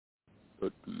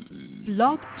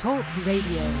Blog Talk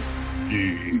Radio.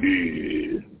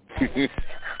 Ladies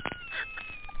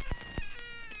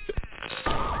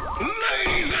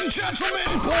and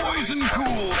gentlemen, boys and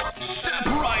ghouls, step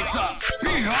right up.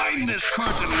 Behind this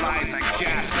curtain lies a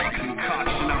ghastly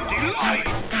concoction of delight,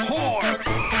 horror,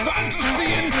 fantasy,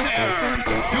 and terror.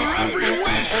 Your every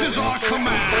wish is our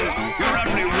command. Your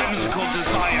every whimsical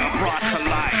desire brought to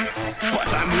life. But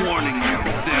I'm warning you,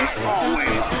 there's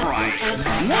always a price.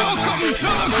 Welcome to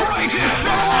the greatest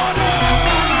show on earth!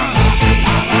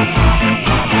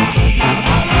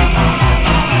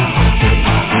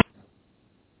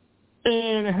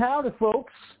 And howdy,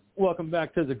 folks. Welcome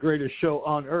back to the greatest show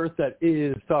on earth that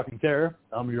is Talking Terror.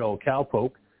 I'm your old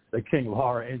cowpoke, the king of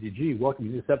horror, Andy G.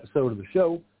 Welcome to this episode of the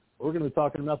show. We're going to be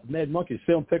talking about the Mad Monkeys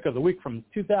film pick of the week from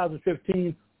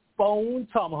 2015, Bone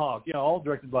Tomahawk, all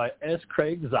directed by S.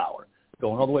 Craig Zahler.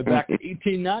 Going all the way back to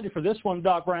 1890 for this one,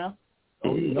 Doc Brown.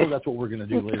 Oh, you know that's what we're going to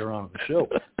do later on in the show.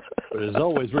 But as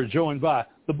always, we're joined by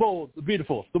the bold, the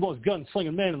beautiful, the most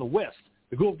gun-slinging man in the West,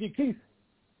 the Ghoul Geek Keith.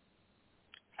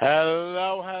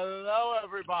 Hello,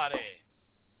 everybody.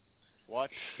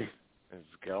 What is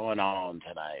going on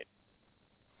tonight?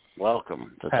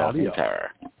 Welcome to Talking Terror.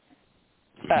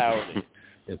 Howdy.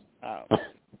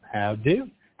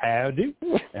 Howdy.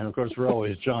 And, of course, we're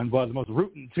always joined by the most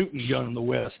rootin' tootin' gun in the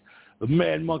West, the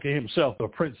Mad Monkey himself, the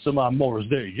Prince of my Morris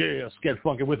Day. Yes, get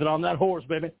funky with it on that horse,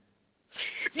 baby.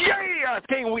 Yeah,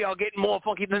 King, we are getting more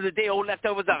funky than the day-old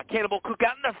leftovers are. Cannibal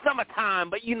cookout in the summertime,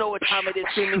 but you know what time it is,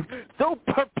 streaming. So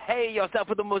prepare yourself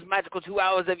for the most magical 2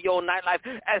 hours of your nightlife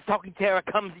as Talking Terror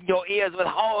comes in your ears with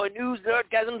horror news,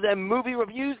 nerdgasms, and movie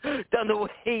reviews done the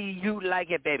way you like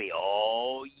it, baby.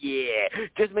 Oh, yeah.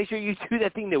 Just make sure you do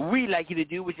that thing that we like you to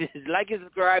do, which is like and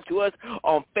subscribe to us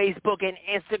on Facebook and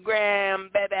Instagram,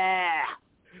 baby.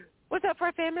 What's up,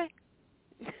 Fred family?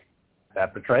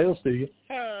 Happy trails to you.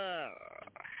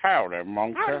 Howdy,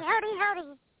 monkey. Howdy.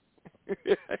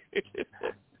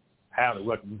 Howdy,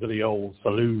 welcome to the old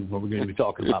saloon where we're going to be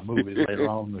talking about movies later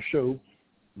on in the show.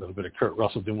 A little bit of Kurt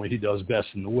Russell doing what he does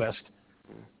best in the West.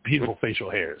 Beautiful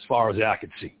facial hair as far as the eye can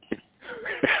see.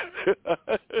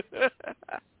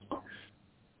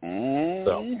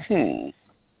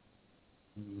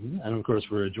 And, of course,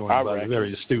 we're joined by the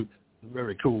very astute,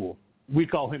 very cool. We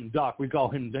call him Doc. We call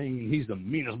him Dean. He's the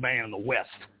meanest man in the West,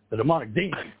 the demonic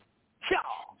demon.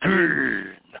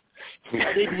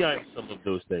 Maybe I'm some of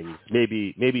those things.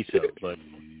 Maybe so, but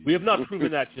we have not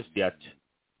proven that just yet.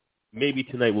 Maybe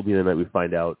tonight will be the night we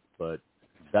find out, but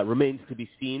that remains to be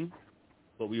seen.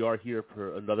 But we are here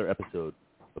for another episode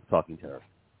of Talking Terror.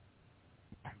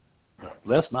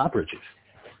 That's my britches.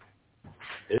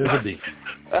 It is a D.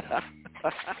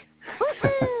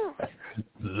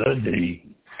 The D.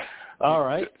 All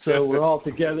right, so we're all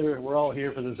together. We're all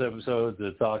here for this episode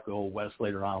to talk to old West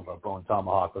later on about Bone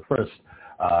Tomahawk. But first,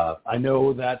 I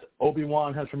know that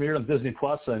Obi-Wan has premiered on Disney+.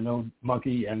 I know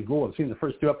Monkey and Ghoul have seen the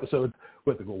first 2 episodes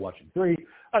with the Ghoul watching 3.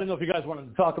 I don't know if you guys wanted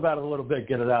to talk about it a little bit,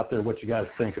 get it out there, what you guys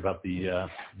think about the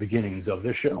beginnings of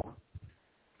this show.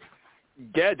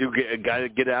 Yeah, dude, gotta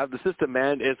get it out of the system,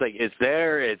 man. It's like, it's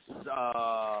there. It's,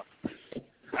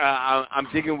 I'm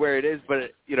digging where it is,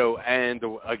 but, and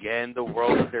again, the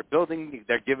world that they're building,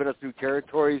 they're giving us new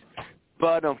territories.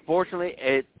 But unfortunately,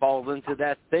 it falls into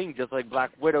that thing, just like Black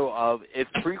Widow, of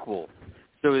its prequel.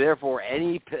 So therefore,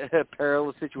 any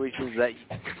perilous situations that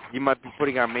you might be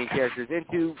putting our main characters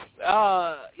into,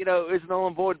 is null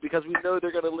and void because we know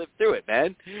they're going to live through it,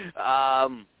 man.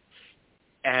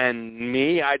 And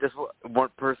me, I just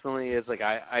want personally is like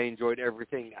I enjoyed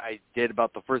everything I did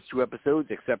about the first 2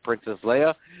 episodes except Princess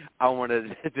Leia. I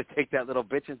wanted to take that little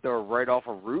bitch and throw her right off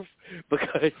a roof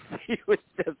because she was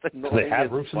just annoying. Do they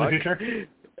have roofs in the future?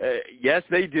 Yes,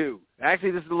 they do.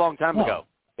 Actually, this is a long time ago.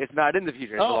 It's not in the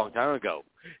future. It's a long time ago.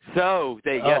 So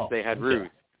they had roofs,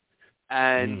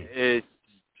 and it's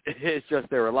just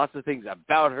there were lots of things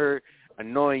about her.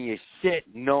 Annoying as shit.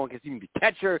 No one can seem to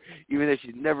catch her, even though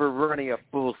she's never running at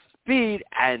full speed.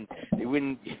 And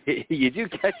when you do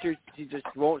catch her, she just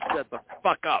won't shut the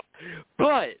fuck up.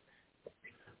 But,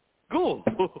 cool.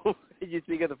 What did you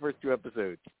think of the first 2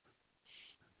 episodes?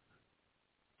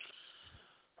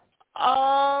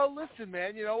 Listen,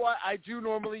 man, you know what? I do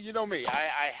normally, you know me,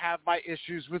 I have my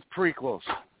issues with prequels,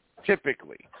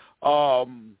 typically.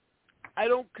 I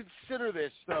don't consider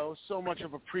this, though, so much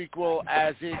of a prequel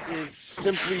as it is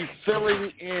simply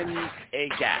filling in a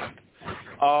gap.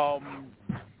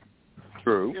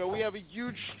 True. We have a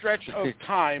huge stretch of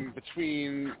time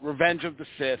between Revenge of the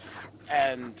Sith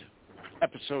and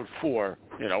Episode 4.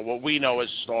 what we know as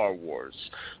Star Wars.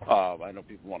 I know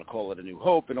people want to call it A New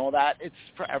Hope and all that. It's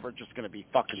forever just going to be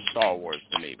fucking Star Wars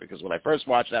to me, because when I first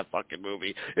watched that fucking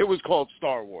movie, it was called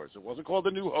Star Wars. It wasn't called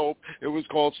A New Hope. It was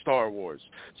called Star Wars.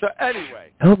 So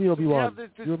anyway. Help me, Obi-Wan.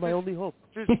 You're my only hope.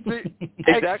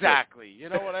 Exactly. You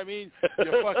know what I mean?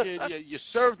 You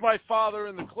served my father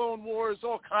in the Clone Wars,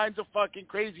 all kinds of fucking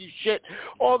crazy shit,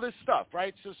 all this stuff,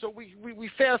 right? So we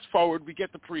fast forward, we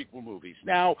get the prequel movies.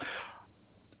 Now,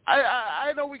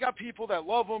 I know we got people that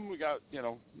love them. We got,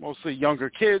 mostly younger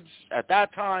kids at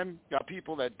that time. Got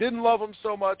people that didn't love them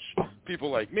so much, people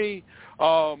like me,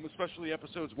 especially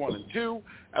episodes 1 and 2.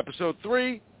 Episode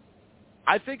 3,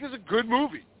 I think, is a good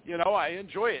movie. I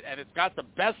enjoy it, and it's got the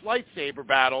best lightsaber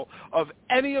battle of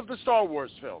any of the Star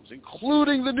Wars films,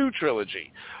 including the new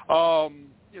trilogy. That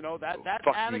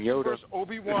Anakin Yoda versus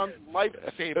Obi-Wan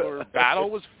lightsaber battle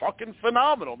was fucking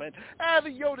phenomenal, man. The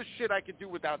Yoda shit I could do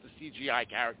without the CGI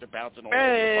character bouncing all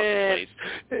over the fucking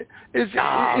place. Is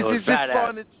it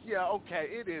fun? Okay,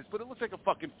 it is, but it looks like a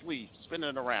fucking flea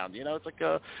spinning around. It's like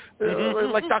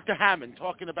like Dr. Hammond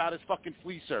talking about his fucking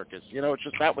flea circus. It's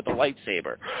just that with the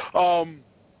lightsaber.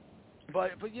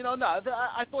 But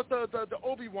I thought the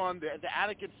Obi-Wan, the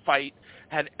Anakin fight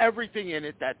had everything in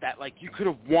it that like you could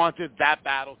have wanted that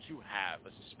battle to have,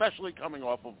 especially coming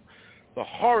off of the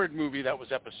horrid movie that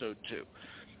was Episode 2.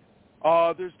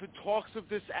 There's been talks of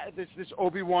this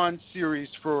Obi-Wan series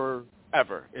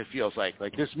forever, it feels like.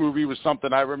 Like, this movie was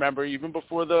something I remember even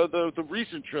before the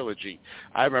recent trilogy.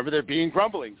 I remember there being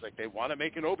grumblings, like they want to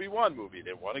make an Obi-Wan movie.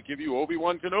 They want to give you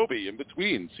Obi-Wan Kenobi in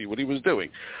between, see what he was doing.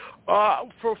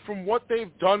 From what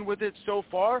they've done with it so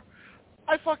far,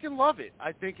 I fucking love it.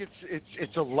 I think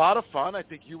it's a lot of fun. I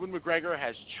think Ewan McGregor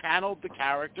has channeled the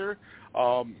character,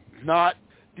 not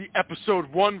the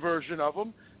Episode 1 version of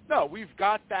him. No, we've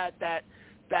got that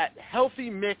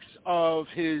healthy mix of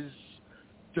his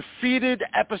defeated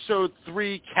Episode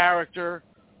 3 character,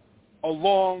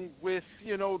 along with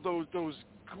those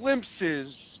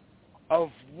glimpses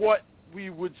of what we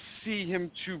would see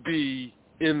him to be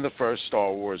in the first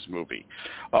Star Wars movie,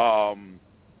 and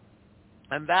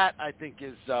that I think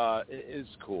is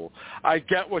cool. I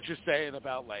get what you're saying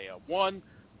about Leia. One,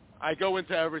 I go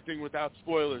into everything without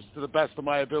spoilers to the best of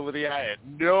my ability. I had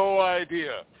no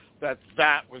idea that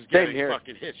was getting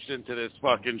fucking hitched into this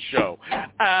fucking show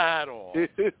at all.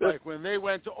 Like, when they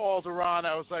went to Alderaan,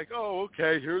 I was like, oh,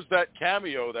 okay, here's that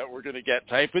cameo that we're going to get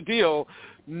type of deal.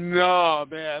 No,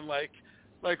 man, like,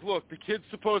 look, the kid's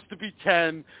supposed to be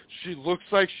 10. She looks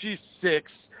like she's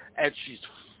 6, and she's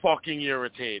fucking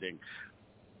irritating.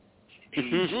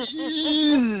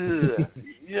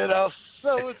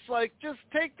 So it's like, just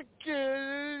take the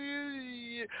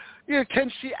kid.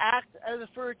 Can she act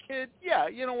for a kid? Yeah,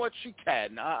 you know what? She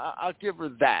can. I'll give her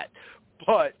that.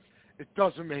 But it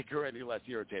doesn't make her any less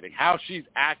irritating. How she's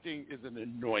acting is an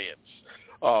annoyance.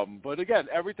 But again,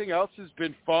 everything else has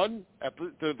been fun.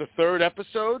 The third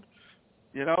episode,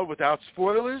 without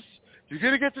spoilers, you're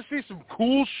going to get to see some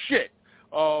cool shit.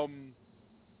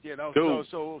 Cool.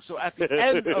 So at the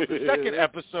end of the second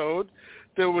episode,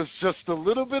 there was just a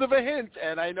little bit of a hint,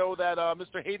 and I know that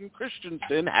Mr. Hayden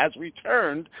Christensen has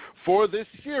returned for this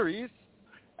series,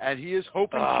 and he is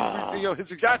hoping to, his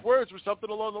exact words were something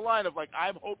along the line of, like,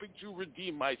 I'm hoping to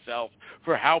redeem myself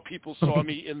for how people saw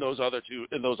me in those other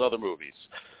movies.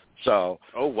 So,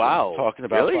 oh wow, talking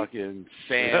about really? Fucking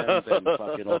sand and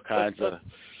fucking all kinds of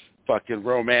fucking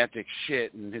romantic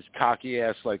shit, and his cocky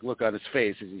ass look on his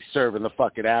face as he's serving the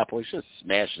fucking apple. He should have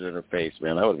smashed it in her face,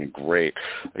 man. That would have been great.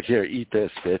 Like, here, eat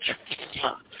this, bitch.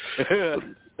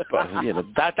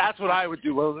 But that's what I would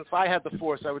do. Well, if I had the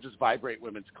Force, I would just vibrate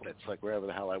women's clits, like wherever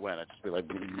the hell I went. I'd just be like,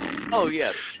 oh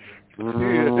yes.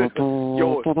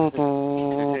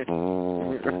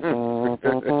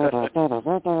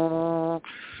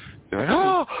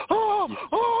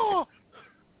 oh.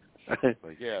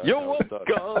 Like, yeah, you're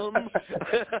welcome.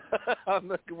 I'm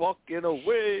not walking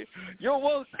away. You're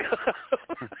welcome.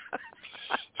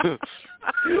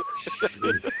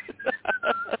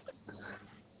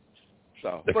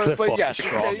 So, but yes,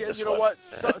 you know what?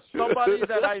 Somebody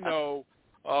that I know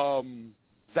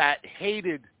that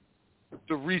hated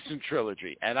the recent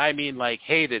trilogy, and I mean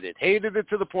hated it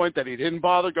to the point that he didn't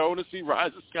bother going to see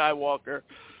Rise of Skywalker.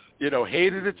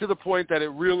 Hated it to the point that it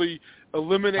really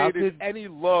eliminated any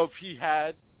love he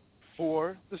had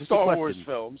for the Star Wars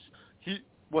films.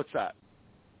 What's that?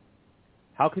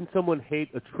 How can someone hate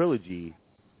a trilogy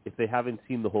if they haven't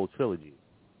seen the whole trilogy?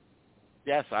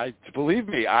 Yes, believe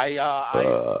me.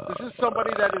 This is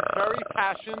somebody that is very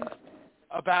passionate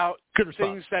about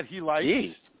things that he likes.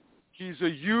 Jeez. He's a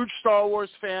huge Star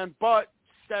Wars fan, but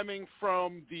stemming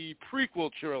from the prequel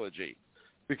trilogy.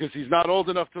 because he's not old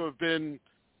enough to have been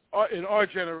in our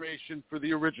generation for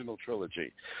the original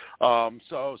trilogy.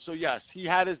 So yes, he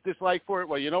had his dislike for it.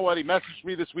 Well, you know what? He messaged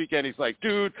me this weekend. He's like,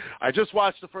 dude, I just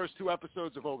watched the first 2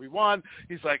 episodes of Obi-Wan.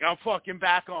 He's like, I'm fucking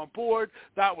back on board.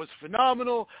 That was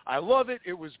phenomenal. I love it.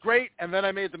 It was great. And then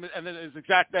his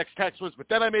exact next text was, but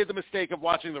then I made the mistake of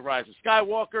watching The Rise of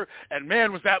Skywalker, and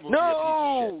man, was that movie a piece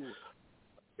of shit.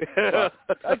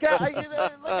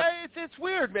 It's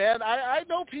weird, man. I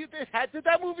know people. Did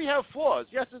that movie have flaws?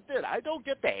 Yes, it did. I don't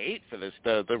get the hate for this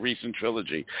the recent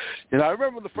trilogy. I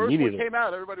remember when the first one came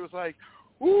out, everybody was like,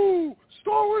 "Ooh,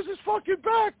 Star Wars is fucking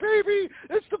back, baby!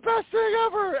 It's the best thing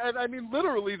ever!" And I mean,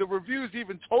 literally, the reviews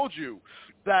even told you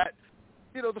that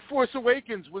The Force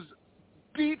Awakens was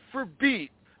beat for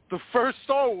beat the first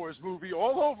Star Wars movie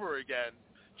all over again,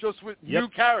 just with new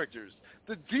characters.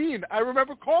 The Dean, I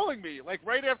remember calling me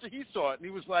right after he saw it, and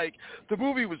he was like, the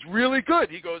movie was really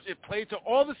good. He goes, it played to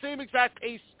all the same exact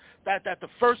pace that the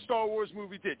first Star Wars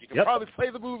movie did. You can probably play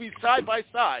the movies side by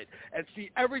side and see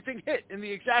everything hit in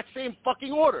the exact same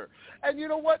fucking order. And you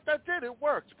know what? That did. It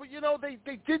worked. But,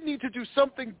 they did need to do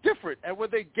something different. And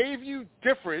when they gave you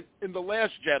different in The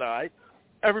Last Jedi,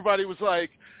 everybody was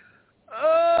like,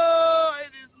 oh, I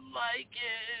didn't like it.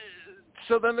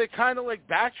 So then they kind of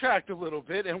backtracked a little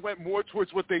bit and went more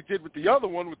towards what they did with the other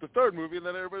one, with the third movie, and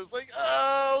then everybody was like,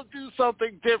 oh, do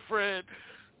something different.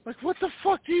 What the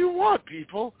fuck do you want,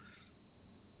 people?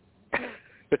 They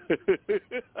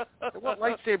want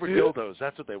lightsaber dildos.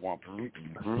 That's what they want.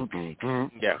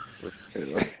 Yeah.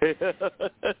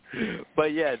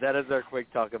 But yeah, that is our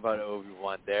quick talk about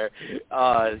Obi-Wan there.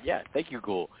 Yeah, thank you,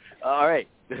 Ghoul. All right.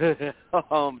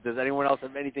 Does anyone else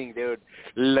have anything they would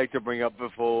like to bring up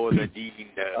before the Dean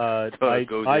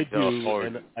goes I into do,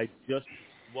 Oregon? and I just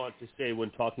want to say when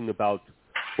talking about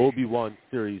Obi-Wan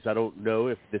series, I don't know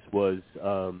if this was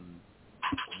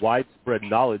widespread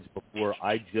knowledge before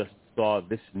I just saw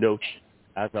this note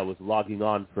as I was logging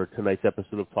on for tonight's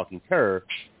episode of Talking Terror,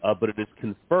 but it is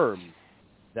confirmed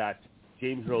that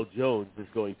James Earl Jones is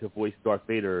going to voice Darth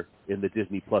Vader in the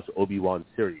Disney Plus Obi-Wan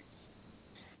series.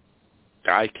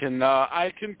 I can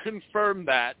confirm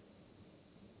that.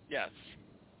 Yes.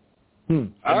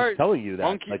 I'm telling you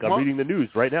that. I'm reading the news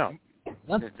right now.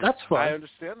 That's fine. I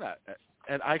understand that.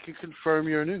 And I can confirm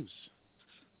your news.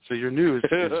 So your news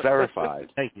is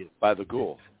verified. Thank you. By the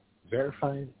Ghoul.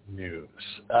 Verified news.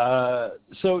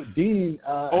 So, Dean,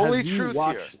 only have you truth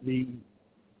watched here.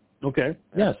 Okay.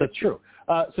 Yes, that's true.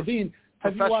 So, Dean,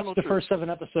 have you watched the truth. first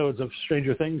 7 episodes of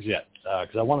Stranger Things yet?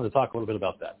 Because I wanted to talk a little bit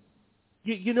about that.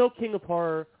 King of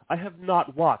Horror, I have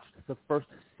not watched the first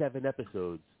 7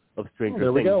 episodes of Stranger Things.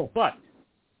 There we go. But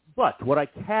what I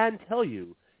can tell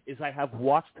you is I have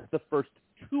watched the first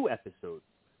 2 episodes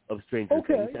of Stranger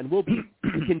Things, and will be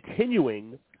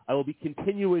continuing. I will be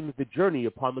continuing the journey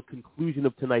upon the conclusion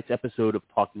of tonight's episode of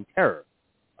Talking Terror.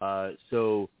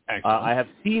 So I have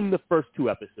seen the first 2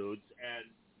 episodes, and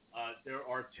there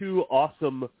are 2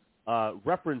 awesome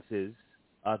references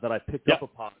that I picked up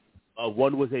upon.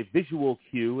 One was a visual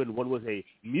cue, and one was a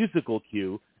musical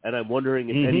cue, and I'm wondering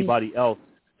if anybody else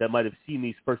that might have seen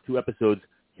these first 2 episodes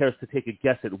cares to take a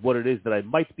guess at what it is that I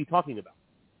might be talking about.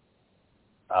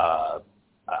 Are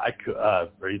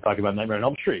you talking about Nightmare on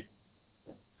Elm Street?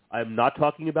 I'm not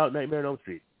talking about Nightmare on Elm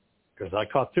Street. Because I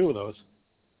caught 2 of those.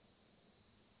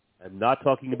 I'm not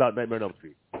talking about Nightmare on Elm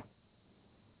Street.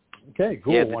 Okay,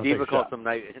 cool. Yeah, the Diva called some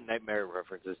nightmare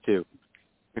references, too.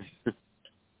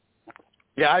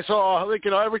 Yeah, I saw,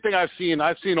 everything I've seen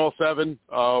all 7.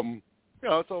 It's a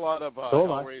lot of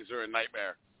Hellraiser and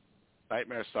Nightmare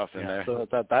stuff in there. So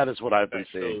that is what I've been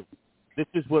seeing. So this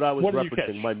is what I was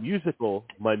referencing. My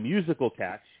musical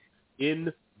catch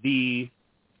in the,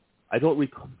 I don't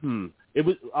recall, it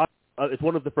was, it's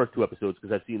one of the first 2 episodes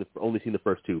because I've only seen the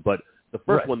first 2, but the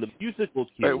first one, the musical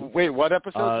cue. Wait, what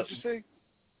episode did you say?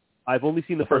 I've only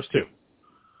seen the first 2.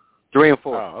 3 and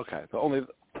 4. Oh, okay. The only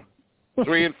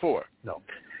 3 and 4. No.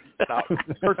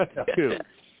 First 2.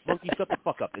 Monkey, shut the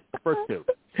fuck up. It's the first 2.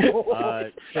 6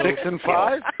 and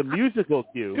 5? The musical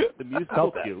cue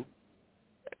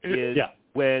is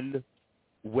when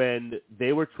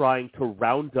they were trying to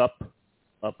round up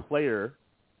a player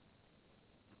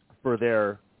for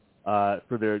their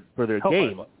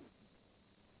game,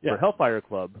 for Hellfire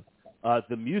Club.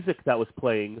 The music that was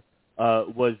playing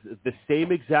was the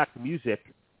same exact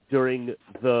music during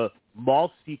the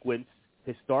mall sequence.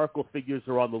 Historical figures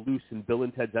are on the loose in Bill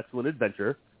and Ted's Excellent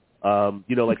Adventure. When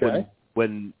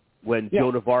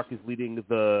Joan of Arc is leading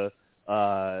the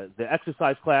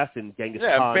exercise class and Genghis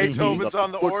Khan. Beethoven's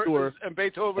on the organ, and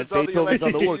Beethoven's on the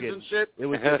organ and shit. It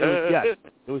was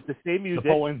the same music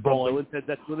from Bill and Ted's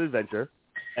Excellent Adventure,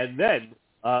 and then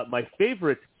my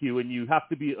favorite cue, and you have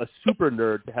to be a super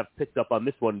nerd to have picked up on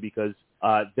this one because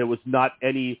there was not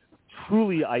any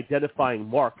truly identifying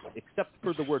marks except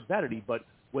for the word vanity, but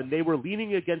when they were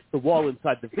leaning against the wall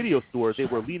inside the video store, they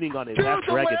were leaning on a Last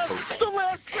Dragon poster. The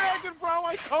Last Dragon, bro.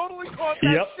 I totally caught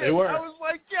that Yep, shit. they were. I was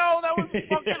like, yo, that was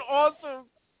fucking awesome.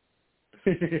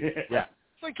 Yeah.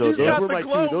 It's like, So he's those got were the my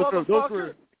glow, two. Those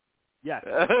were yeah.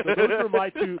 So those were my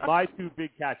two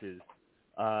big catches.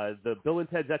 The Bill and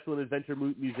Ted's Excellent Adventure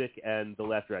music and The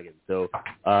Last Dragon. So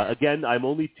again, I'm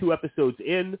only 2 episodes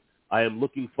in. I am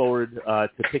looking forward to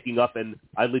picking up, and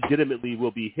I legitimately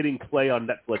will be hitting play on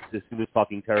Netflix as soon as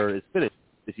Talking Terror is finished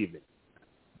this evening.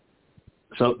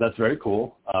 So that's very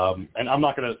cool. And I'm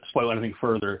not going to spoil anything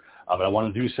further, but I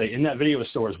want to say in that video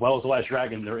store, as well as The Last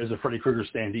Dragon, there is a Freddy Krueger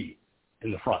standee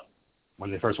in the front. When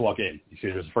they first walk in, you see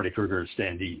there's a Freddy Krueger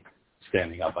standee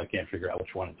standing up. I can't figure out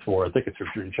which one it's for. I think it's for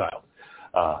Dream Child.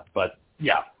 But,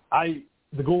 yeah,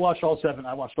 the Ghoul watched all 7.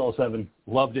 I watched all 7.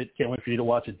 Loved it. Can't wait for you to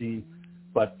watch it, Dean.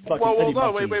 But wait.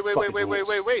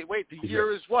 The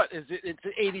year is what? It's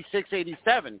 86,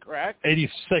 87, correct?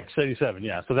 86, 87,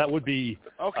 yeah. So that would be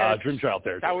Dream Child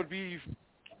territory. That would be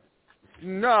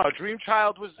no. Dream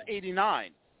Child was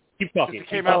 89. Keep talking. It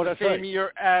came out the same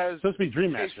year as supposed to be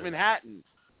Dream Chase Master. Manhattan.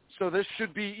 So this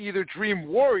should be either Dream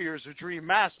Warriors or Dream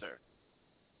Master.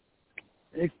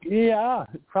 Yeah,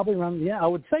 probably around. Yeah, I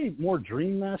would say more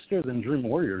Dream Master than Dream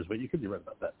Warriors, but you could be right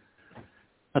about that.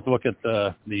 I have to look at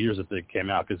the years that they came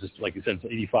out because, like you said, it's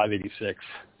 85, 86.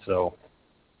 So,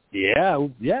 yeah,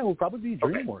 it will probably be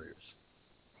Dream Warriors.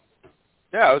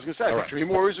 Yeah, I was going to say, Dream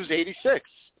Warriors was 86.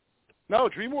 No,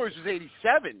 Dream Warriors was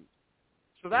 87.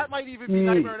 So that might even be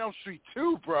Nightmare on Elm Street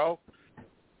 2, bro.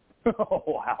 Oh,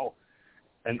 wow.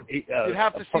 And you'd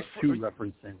have to part see 2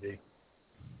 reference, Andy.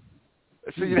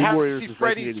 So you'd have to see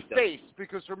Freddy's face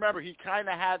because, remember, he kind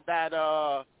of had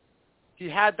that, he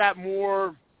had that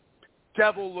more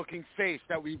devil-looking face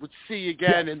that we would see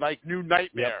again in, like, New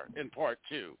Nightmare in part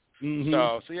 2. Mm-hmm.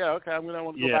 So yeah, okay, I'm going to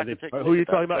want to go back and take a look. Who are you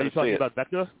talking about? Are you talking about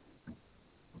Vecna?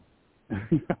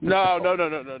 No.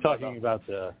 Talking about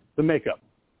the makeup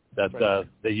that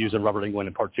they use in Robert Englund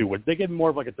in part 2. Where they give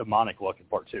more of like a demonic look in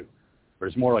part 2. Where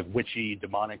it's more like witchy,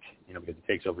 demonic, because it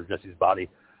takes over Jesse's body.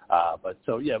 But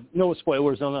so, yeah, no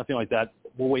spoilers, no nothing like that.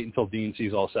 We'll wait until Dean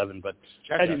sees all 7. But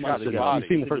Eddie Munson, you've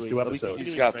seen the first 2 episodes.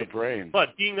 He's got the brain.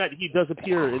 But being that he does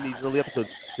appear in these early episodes,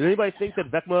 did anybody think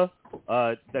that Vecna,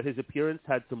 that his appearance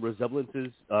had some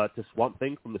resemblances to Swamp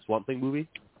Thing from the Swamp Thing movie?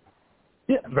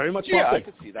 Yeah, very much Swamp Thing. I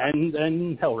could see that.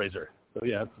 And Hellraiser. So,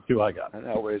 yeah, that's the 2 I got. And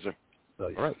Hellraiser. So,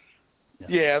 yeah. All right.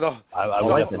 Yeah,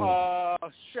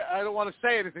 shit, I don't want to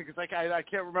say anything because I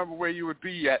can't remember where you would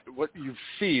be yet, what you've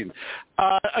seen.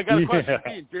 I got a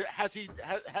question. Has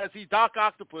he Doc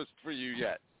Octopus for you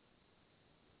yet?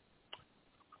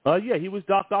 Yeah, he was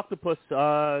Doc Octopus.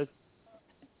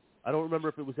 I don't remember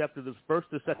if it was after the first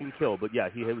or second kill, but yeah,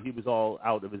 he was all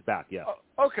out of his back. Yeah.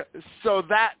 Okay, so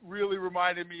that really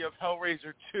reminded me of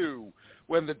Hellraiser 2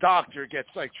 when the Doctor gets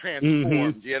like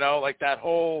transformed. Mm-hmm. Like that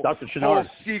whole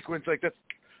sequence. Like that's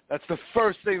the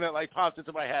first thing that like popped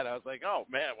into my head. I was like, oh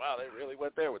man, wow, they really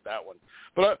went there with that one.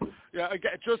 But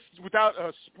again, just without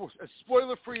as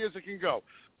spoiler free as it can go,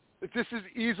 this has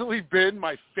easily been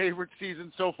my favorite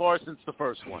season so far since the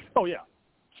first one. Oh yeah.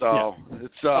 So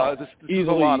it's this is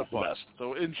a lot of fun.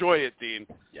 So enjoy it, Dean.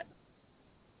 Yeah.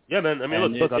 Yeah, man. I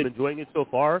mean, look, I'm enjoying it so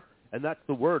far, and that's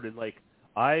the word. And like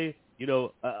I've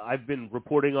been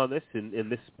reporting on this in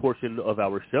this portion of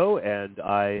our show, and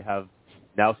I have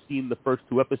now seen the first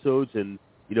 2 episodes, and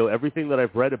everything that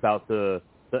I've read about the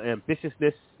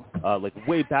ambitiousness, like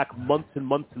way back months and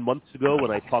months and months ago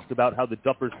when I talked about how the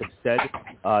Duffers have said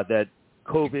that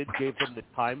COVID gave them the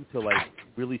time to like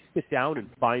really sit down and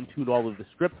fine tune all of the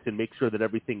scripts and make sure that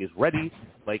everything is ready.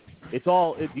 Like it's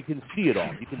all, you can see it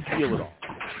all, you can feel it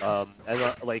all.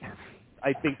 Like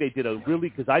I think they did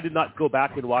because I did not go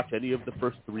back and watch any of the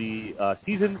first 3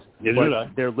 seasons,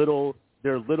 but their little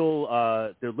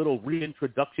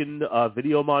reintroduction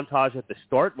video montage at the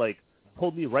start like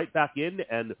pulled me right back in.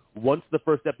 And once the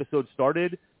first episode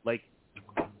started, like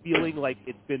feeling like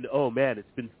it's been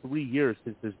 3 years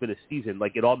since there's been a season.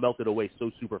 Like it all melted away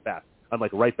so super fast. I'm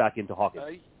like right back into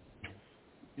Hawkins.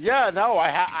 Yeah, no,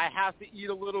 I have to eat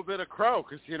a little bit of crow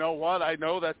because you know what? I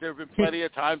know that there have been plenty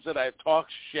of times that I've talked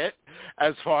shit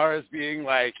as far as being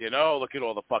like, look at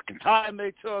all the fucking time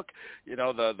they took,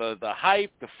 the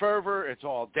hype, the fervor, it's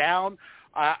all down.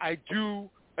 I do,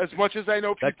 as much as I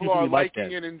know people are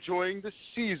liking and enjoying the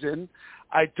season,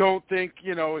 I don't think,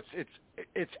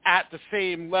 it's at the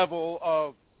same level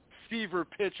of fever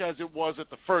pitch as it was at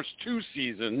the first 2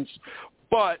 seasons,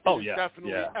 but it's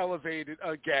definitely elevated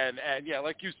again. And,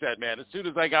 like you said, man, as soon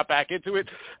as I got back into it,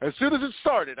 as soon as it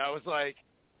started, I was like,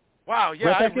 wow,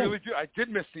 I really do. I did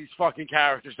miss these fucking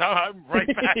characters. Now I'm right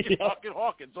back in fucking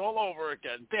Hawkins all over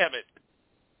again. Damn it.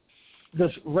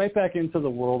 Just right back into the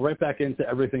world, right back into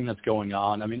everything that's going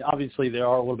on. I mean, obviously, they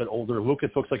are a little bit older. Lucas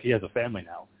looks like he has a family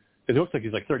now. Because it looks like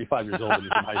he's like 35 years old and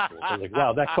he's in high school. So I was like,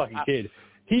 wow, that fucking kid.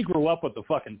 He grew up with the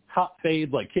fucking top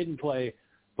fade, like kid and play.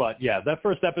 But, that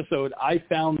first episode, I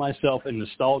found myself in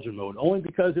nostalgia mode only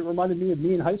because it reminded me of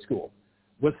me in high school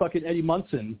with fucking Eddie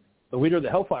Munson, the leader of the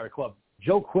Hellfire Club.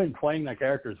 Joe Quinn playing that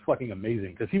character is fucking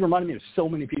amazing because he reminded me of so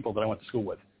many people that I went to school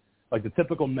with. Like the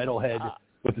typical metalhead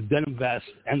with the denim vest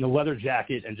and the leather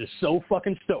jacket and just so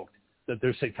fucking stoked that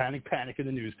there's satanic panic in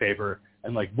the newspaper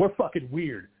and like, we're fucking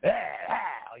weird.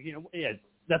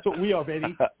 That's what we are,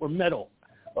 baby. We're metal.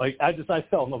 Like, I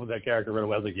fell in love with that character right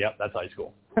away. I was like, yep, that's high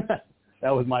school. That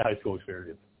was my high school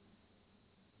experience.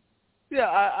 Yeah,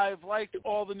 I've liked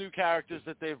all the new characters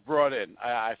that they've brought in.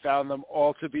 I found them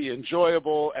all to be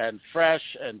enjoyable and fresh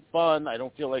and fun. I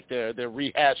don't feel like they're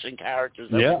rehashing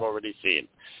characters that we've already seen.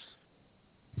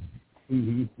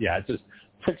 Mm-hmm. Yeah, it just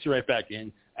puts you right back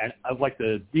in. And like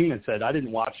the Dean had said, I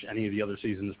didn't watch any of the other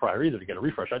seasons prior either to get a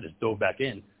refresh. I just dove back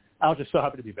in. I was just so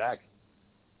happy to be back.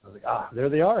 I was like, there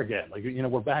they are again. Like,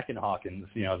 we're back in Hawkins.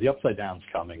 The Upside Down's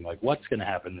coming. Like, what's going to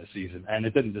happen this season? And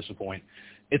it didn't disappoint.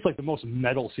 It's like the most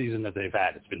metal season that they've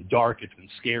had. It's been dark. It's been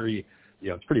scary.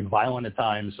 It's pretty violent at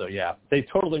times. So, they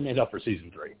totally made up for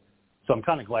season 3. So I'm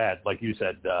kind of glad, like you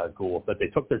said, Ghoul, that they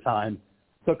took their time.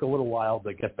 Took a little while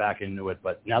to get back into it.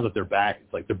 But now that they're back,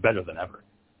 it's like they're better than ever.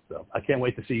 So I can't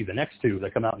wait to see the next 2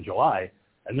 that come out in July.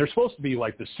 And they're supposed to be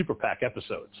like the super pack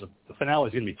episodes. So the finale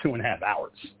is going to be 2.5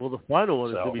 hours. Well, the final one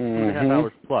is going to be 2.5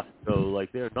 hours plus. So,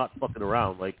 like, they're not fucking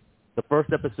around. Like, the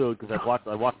first episode, because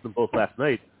I watched them both last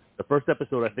night, the first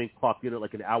episode, I think, clocked in at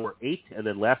like an hour 8, and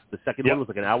then the second one was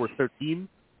like an hour 13.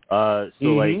 No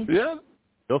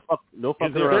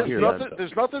fucking around here.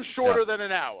 There's nothing shorter than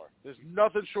an hour. There's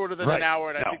nothing shorter than an hour,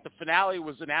 and I think the finale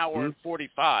was an hour and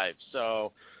 45.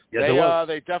 So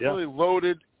they definitely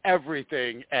loaded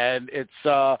everything, and it's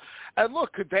and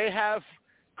look, could they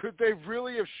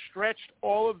really have stretched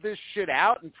all of this shit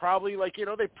out and probably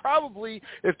they probably,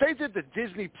 if they did the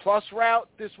Disney Plus route,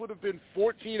 this would have been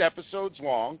 14 episodes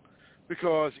long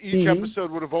because each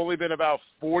episode would have only been about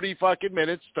 40 fucking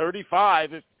minutes,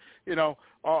 35 if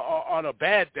on a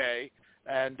bad day.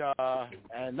 And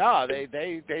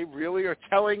they really are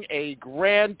telling a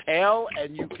grand tale,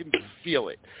 and you can feel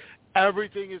it.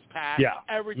 Everything is packed. Yeah.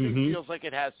 Everything feels like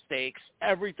it has stakes.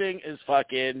 Everything is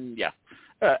fucking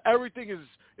everything is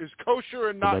kosher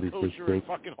and not kosher in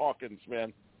fucking Hawkins,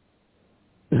 man.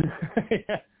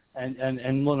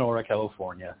 and Lenora,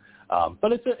 California.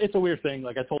 But it's a weird thing.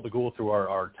 Like I told the Ghoul through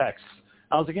our texts,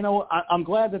 I was like, I'm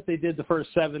glad that they did the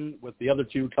first 7 with the other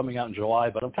 2 coming out in July,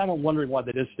 but I'm kind of wondering why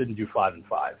they just didn't do 5 and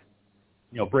 5.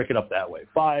 Break it up that way.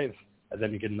 5, and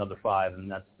then you get another 5, and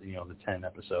that's, the 10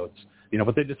 episodes.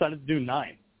 But they decided to do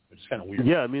 9, which is kind of weird.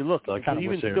 Yeah, I mean, look, so I kind of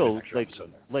even still,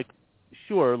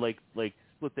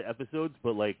 split the episodes,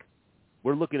 but,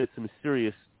 we're looking at some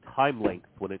serious time length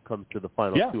when it comes to the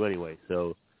final 2 anyway.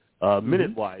 So,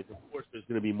 minute-wise, of course, there's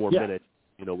going to be more minutes,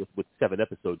 with 7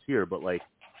 episodes here, but,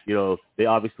 they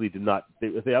obviously did not.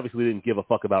 They obviously didn't give a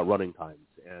fuck about running times,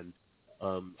 and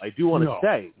I do want to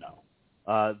say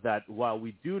that while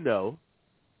we do know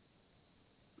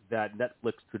that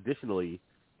Netflix traditionally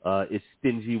is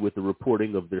stingy with the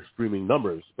reporting of their streaming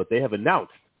numbers, but they have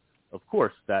announced, of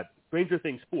course, that Stranger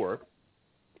Things 4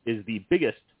 is the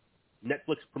biggest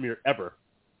Netflix premiere ever.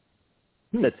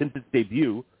 That since its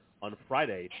debut on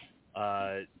Friday,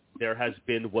 there has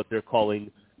been what they're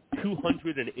calling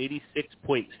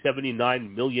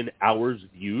 286.79 million hours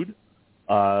viewed,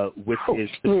 which is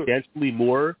substantially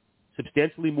more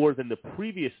than the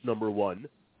previous number 1,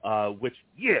 which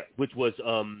was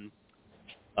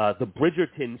the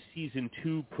Bridgerton season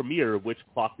 2 premiere, which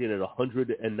clocked in at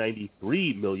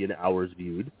 193 million hours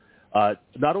viewed.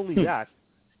 Not only that,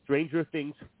 Stranger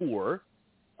Things 4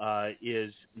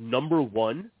 is number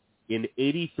 1 in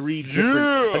 83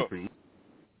 different countries.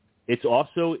 It's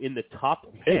also in the top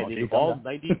 10 in all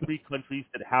 93 countries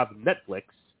that have Netflix.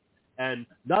 And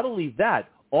not only that,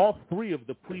 all 3 of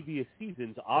the previous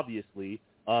seasons, obviously,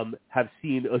 have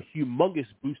seen a humongous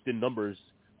boost in numbers,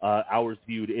 hours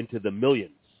viewed into the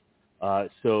millions.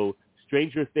 So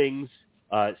Stranger Things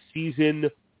season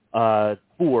 4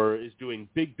 is doing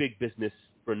big business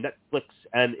for Netflix,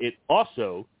 and it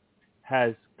also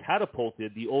has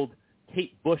catapulted the old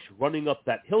Kate Bush Running Up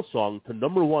That Hill song to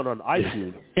number 1 on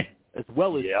iTunes, as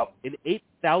well as an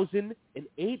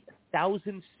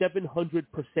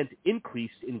 8,700%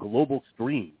 increase in global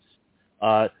streams.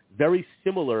 Very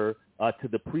similar to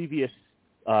the previous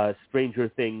Stranger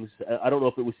Things. I don't know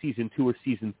if it was season 2 or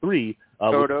season 3,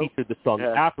 which featured the song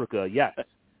Africa. Yes.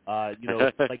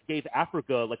 Like gave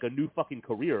Africa like a new fucking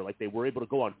career. Like they were able to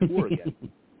go on tour again.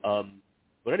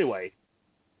 But anyway,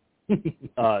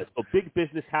 so big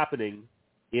business happening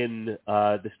in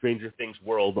the Stranger Things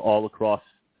world all across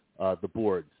the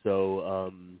board.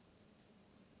 So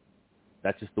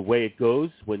that's just the way it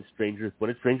goes when it's Stranger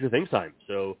Things time.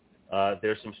 So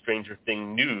there's some Stranger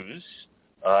Thing news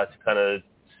to kind of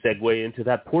segue into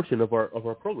that portion of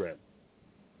our program.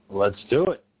 Let's do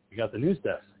it. You got the news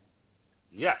desk.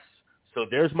 Yes. So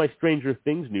there's my Stranger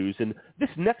Things news, and this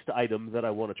next item that I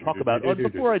want to talk about.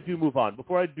 Before I do move on,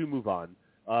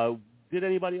 did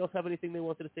anybody else have anything they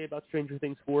wanted to say about Stranger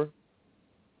Things 4?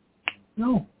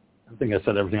 No. I think I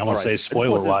said everything I want to say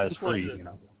spoiler-wise for you.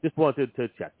 Just wanted to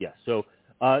check, yes. So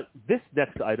this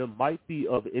next item might be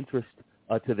of interest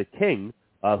to the King,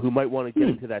 who might want to get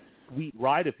into that sweet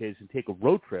ride of his and take a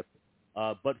road trip.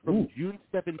 But from June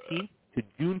 17th to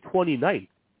June 29th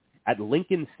at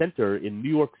Lincoln Center in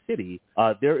New York City,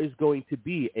 there is going to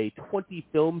be a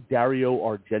 20-film Dario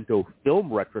Argento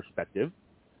film retrospective,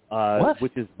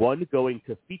 which is going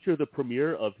to feature the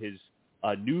premiere of his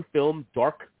new film,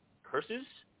 Dark Curses.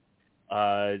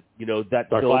 That Dark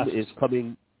film Glasses. Is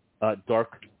coming.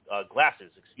 Dark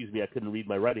Glasses. Excuse me, I couldn't read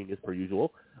my writing as per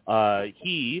usual.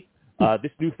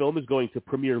 This new film is going to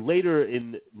premiere later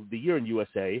in the year in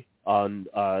USA.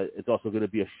 It's also going to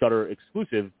be a Shudder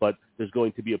exclusive, but there's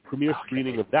going to be a premiere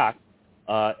screening of that,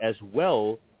 as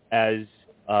well as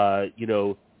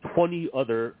 20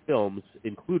 other films,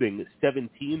 including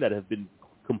 17 that have been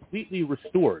completely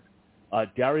restored.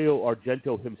 Dario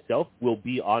Argento himself will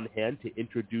be on hand to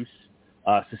introduce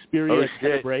Suspiria,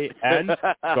 Tenebrae, and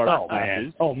Dark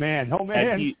Glasses. Oh man!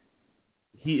 And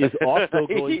he is also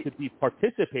going to be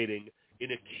participating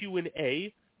in a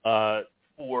Q&A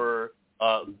for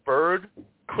Bird,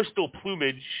 Crystal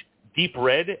Plumage, Deep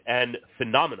Red, and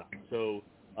Phenomena. So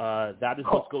that is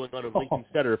what's going on at Lincoln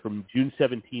Center from June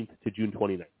 17th to June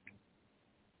 29th.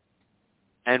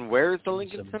 And where is the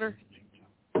Lincoln Center?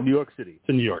 New York City. It's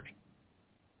in New York.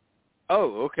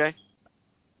 Oh, okay.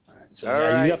 So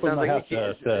you definitely might have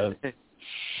to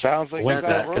sounds like link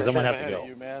that because I might have to go.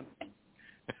 You, man.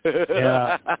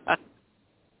 Yeah.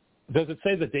 Does it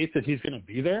say the date that he's going to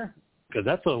be there? Because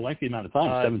that's a lengthy amount of time,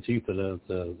 17th to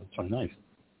the 29th.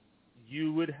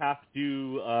 You would have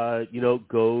to,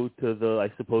 go to the,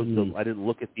 I suppose, I didn't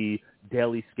look at the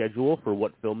daily schedule for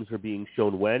what films are being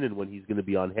shown when and when he's going to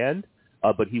be on hand.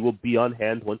 But he will be on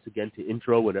hand once again to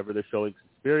intro whenever they're showing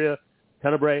Suspiria,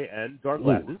 Tenebrae, and Dark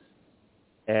Glasses.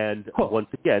 And once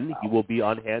again, he will be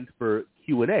on hand for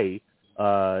Q&A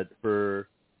for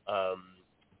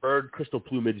Bird, Crystal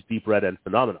Plumage, Deep Red, and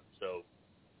Phenomena. So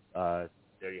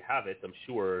there you have it. I'm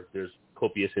sure there's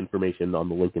copious information on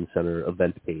the Lincoln Center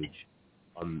event page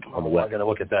on the web. I got to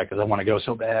look at that because I want to go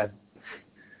so bad.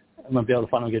 I'm going to be able to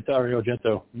finally get Dario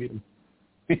Argento, meet him.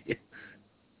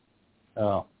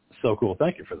 Oh, so cool.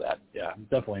 Thank you for that. Yeah, I'm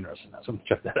definitely interested in that. So I'm going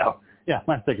to check that out. Yeah, I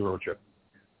might take a road trip.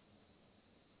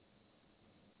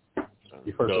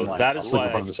 So that is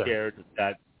why I shared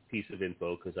that piece of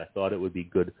info, because I thought it would be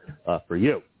good for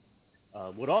you.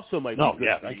 What also might be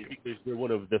good for you, because you're one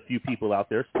of the few people out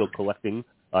there still collecting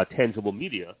tangible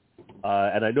media,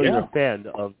 and I know you're a fan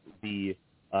of the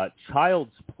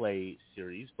Child's Play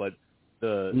series, but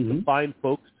the fine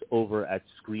folks over at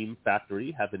Scream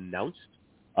Factory have announced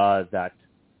that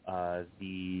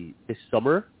this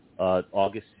summer,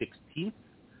 August 16th,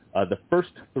 the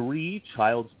first 3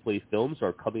 Child's Play films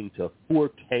are coming to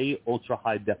 4K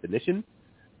ultra-high definition.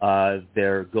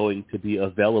 They're going to be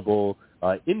available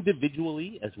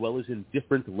individually as well as in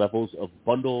different levels of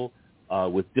bundle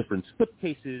with different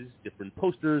slipcases, different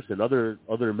posters, and other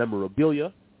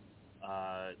memorabilia.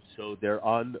 So they're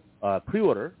on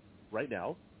pre-order right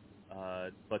now.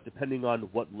 But depending on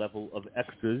what level of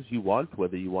extras you want,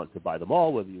 whether you want to buy them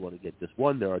all, whether you want to get just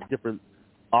one, there are different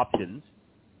options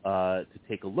to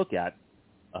take a look at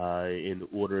in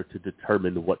order to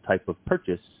determine what type of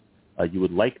purchase you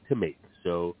would like to make.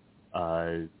 So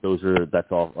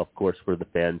that's all, of course, for the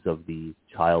fans of the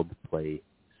Child Play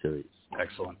series.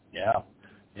 Excellent. Yeah.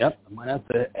 Yep. I might have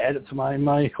to add it to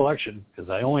my collection because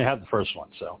I only have the first one,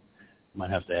 so I might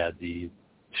have to add the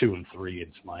 2 and 3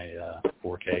 into my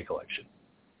 4K collection.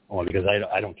 Only because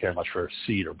I don't care much for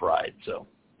Seed or Bride. So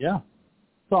yeah,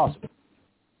 it's awesome.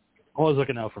 Always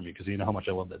looking out for me because you know how much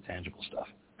I love that tangible stuff.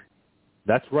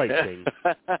 That's right, King.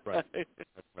 That's right.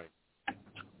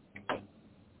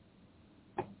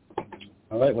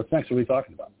 All right, what's next? What are we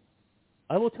talking about?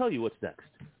 I will tell you what's next.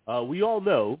 We all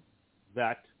know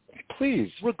that,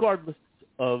 regardless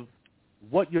of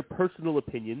what your personal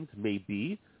opinions may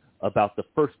be about the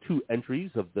first two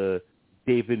entries of the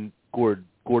David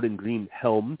Gordon Green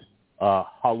helmed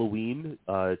Halloween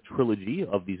trilogy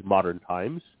of these modern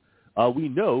times, we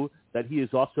know that he is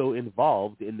also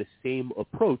involved in the same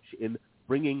approach in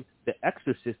bringing The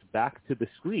Exorcist back to the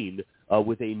screen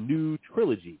with a new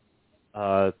trilogy.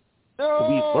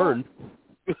 We learned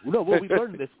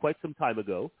this quite some time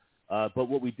ago, but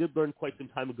what we did learn quite some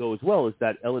time ago as well is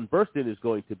that Ellen Burstyn is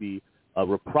going to be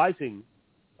reprising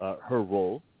her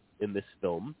role in this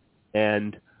film,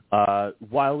 and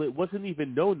while it wasn't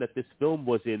even known that this film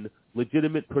was in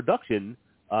legitimate production,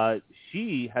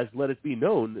 she has let it be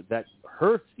known that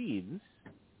her scenes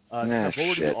have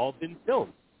already all been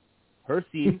filmed. Her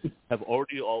scenes have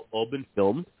already all been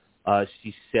filmed.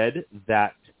 She said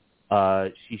that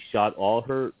she shot all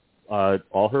her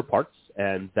parts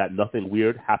and that nothing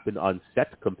weird happened on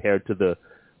set compared to the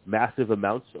massive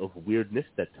amounts of weirdness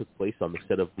that took place on the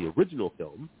set of the original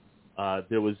film.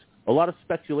 There was a lot of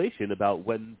speculation about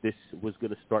when this was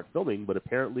going to start filming, but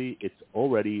apparently it's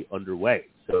already underway.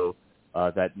 So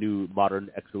that new modern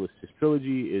Exorcist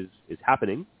trilogy is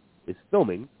happening, is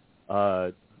filming.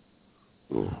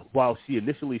 While she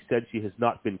initially said she has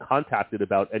not been contacted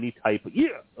about any type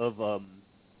of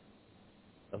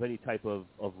any type of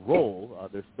role,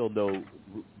 there's still no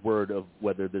word of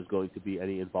whether there's going to be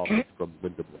any involvement from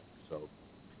Linda Blair. So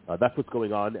that's what's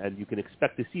going on, and you can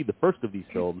expect to see the first of these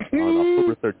films on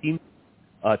October 13th,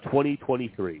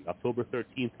 2023. October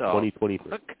 13th,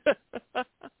 2023.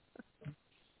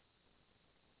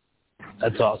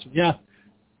 That's awesome. Yeah.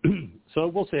 So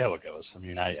we'll see how it goes. I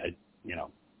mean, I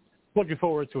looking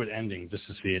forward to it ending just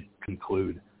to see it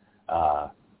conclude.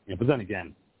 But then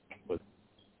again, with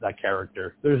that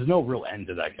character, there's no real end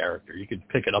to that character. You could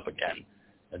pick it up again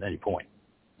at any point.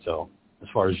 So as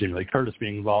far as Jamie Lee Curtis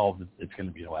being involved, it's going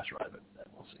to be the last ride of it.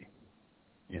 We'll see.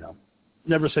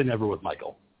 Never say never with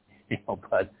Michael.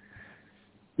 But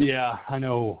yeah, I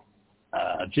know.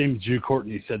 James Jew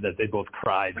Courtney said that they both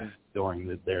cried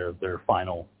during their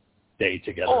final day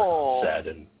together on set,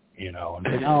 and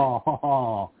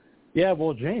yeah.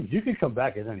 Well, James, you can come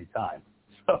back at any time.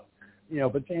 So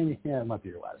but Jamie, it might be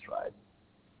your last ride.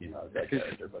 That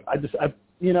character. But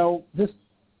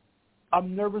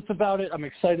I'm nervous about it. I'm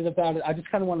excited about it. I just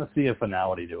kind of want to see a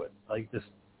finality to it.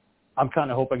 I'm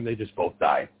kind of hoping they just both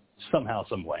die somehow,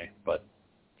 some way. But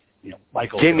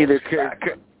Michael. Jamie,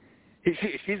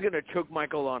 she's gonna choke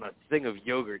Michael on a thing of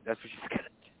yogurt. That's what she's gonna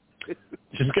do.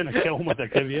 She's gonna kill him with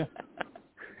Activia.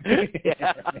 Maybe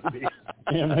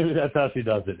that's how she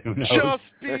does it. Who knows? Just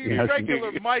be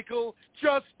regular, Michael.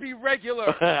 Just be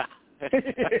regular.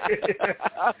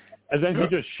 And then he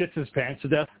just shits his pants to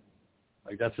death.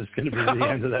 That's just going to be the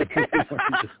end of that movie.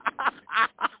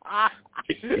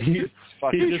 He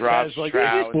just has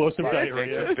explosive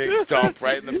diarrhea. A big dump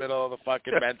right in the middle of the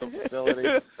fucking mental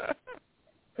facility.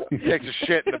 He takes a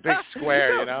shit in a big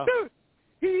square,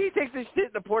 He takes a shit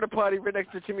in the porta potty right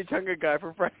next to Chimichanga guy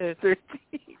from Friday the 13th.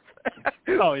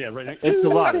 Oh yeah, right next.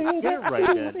 Enchiladas. Get it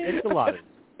right, man. Enchiladas.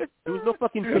 There was no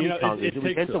fucking chimichangas. It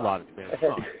was enchiladas, man.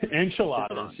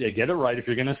 Enchiladas. Yeah, get it right if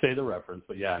you're going to say the reference.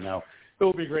 But yeah, no. It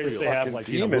would be great if they have Loomis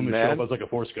show up as like a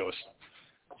Force Ghost.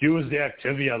 Use the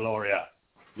Activia, Loria.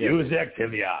 Use the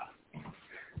Activia.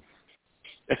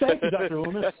 Thank you, Dr.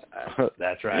 Loomis.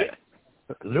 That's right.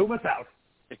 Loomis out.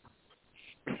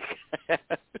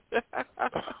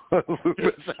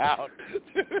 Loomis out.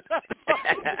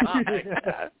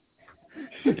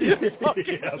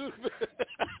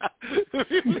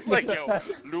 Like,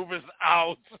 Loomis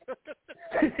out.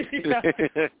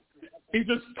 He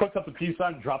just puts up a peace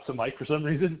sign and drops a mic for some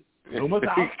reason. Loomis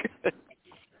out.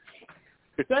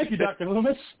 Thank you, Dr.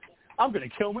 Loomis. I'm going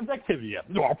to kill him with Activia.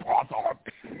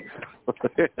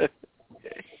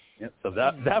 So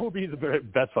that would be the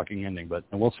best fucking ending,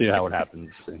 and we'll see how it happens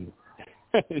in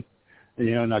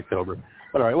October.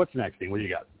 But all right, what's next, Dean? What do you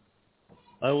got?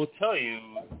 I will tell you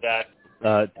that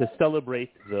to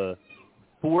celebrate the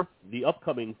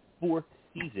upcoming fourth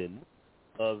season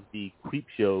of the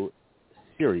Creepshow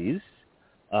series,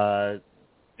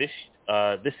 this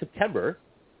September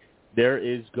there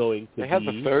is going to be. They have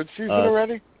the third season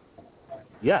already?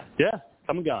 Yeah.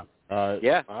 Come and gone. I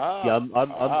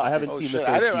haven't seen the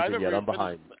third season yet. I'm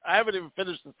behind. I haven't even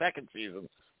finished the second season.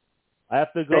 I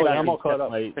have to go back I'm all caught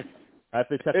up. I have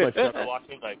to check my stuff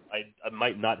watching. I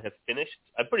might not have finished.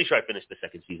 I'm pretty sure I finished the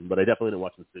second season, but I definitely didn't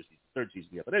watch the third season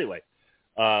yet. But anyway,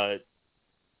 in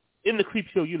the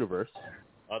Creepshow universe,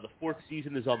 the fourth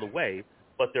season is on the way.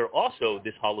 but they're also,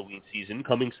 this Halloween season,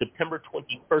 coming September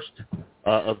 21st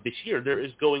of this year, there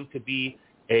is going to be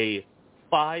a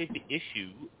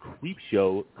 5-issue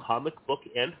Creepshow comic book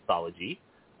anthology.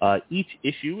 Each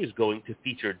issue is going to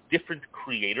feature different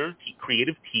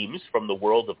creative teams from the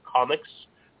world of comics,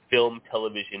 film,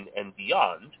 television, and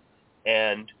beyond.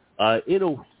 And in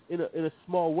a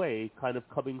small way, kind of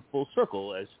coming full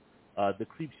circle, as the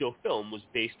Creepshow film was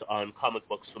based on comic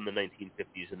books from the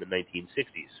 1950s and the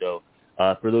 1960s. So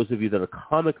for those of you that are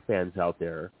comic fans out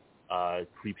there,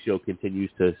 Creepshow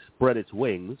continues to spread its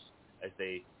wings as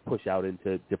they push out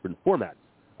into different formats.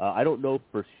 I don't know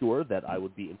for sure that I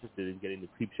would be interested in getting the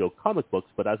Creepshow comic books,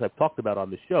 but as I've talked about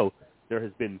on the show, there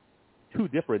has been 2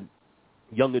 different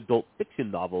young adult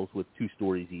fiction novels with 2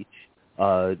 stories each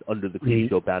under the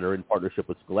Creepshow banner in partnership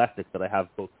with Scholastic that I have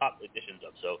both top editions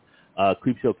of. So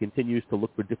Creepshow continues to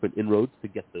look for different inroads to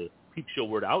get the Creepshow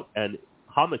word out, and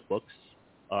comic books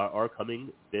are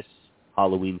coming this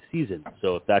Halloween season.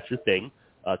 So if that's your thing,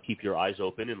 keep your eyes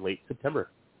open in late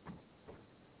September.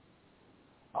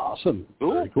 Awesome.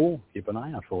 Very cool. Keep an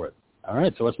eye out for it. All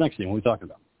right, so what's next, Ian? What are we talking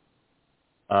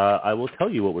about? I will tell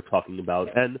you what we're talking about.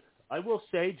 And I will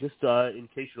say, just in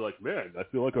case you're like, man, I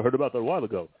feel like I heard about that a while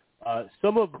ago,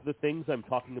 some of the things I'm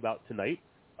talking about tonight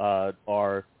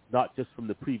are not just from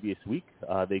the previous week.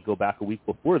 They go back a week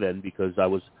before then, because I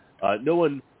was no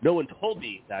one told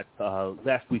me that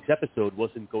last week's episode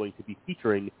wasn't going to be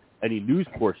featuring any news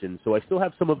portion. So I still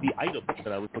have some of the items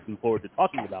that I was looking forward to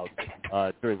talking about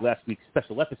during last week's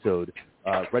special episode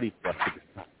ready for us to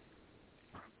do.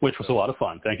 Which was a lot of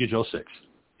fun. Thank you, Joe Six.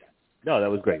 No,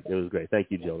 that was great. It was great. Thank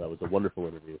you, Joe. That was a wonderful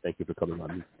interview. Thank you for coming on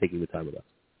and taking the time with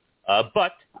us.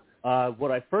 But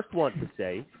what I first want to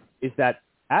say is that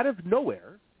out of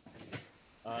nowhere,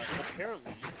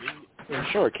 apparently... I'm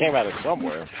sure it came out of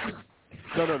somewhere.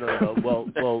 No.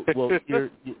 Well,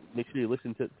 make sure you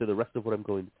listen to the rest of what I'm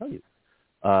going to tell you.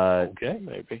 Okay,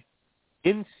 maybe.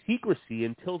 In secrecy,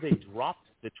 until they dropped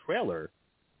the trailer,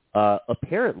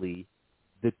 apparently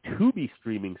the Tubi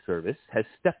streaming service has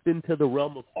stepped into the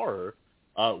realm of horror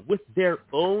with their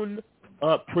own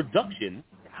production,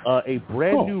 a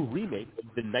brand new remake of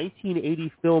the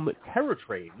 1980 film Terror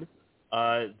Train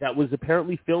that was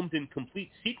apparently filmed in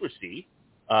complete secrecy.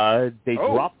 They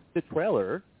dropped the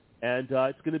trailer, and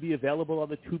it's going to be available on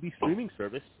the Tubi streaming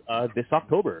service this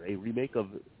October, a remake of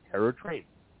Terror Train,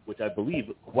 which I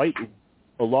believe quite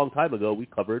a long time ago we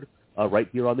covered right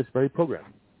here on this very program.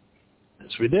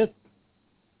 Yes, we did.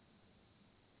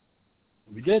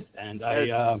 And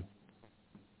I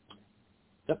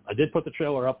did put the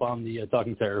trailer up on the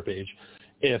Talking Terror page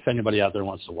if anybody out there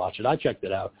wants to watch it. I checked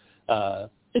it out.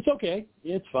 It's okay.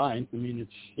 It's fine. I mean,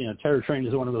 Terror Train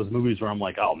is one of those movies where I'm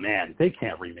like, oh, man, they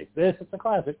can't remake this. It's a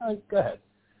classic. Go ahead.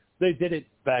 They did it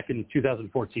back in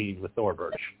 2014 with Thor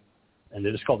Birch, and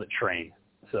they just called it Train.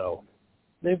 So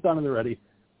they've done it already,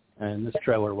 and this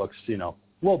trailer looks,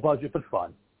 low budget but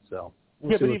fun. So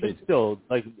we'll but even still,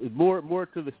 like more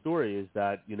to the story is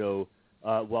that,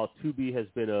 while Tubi has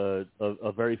been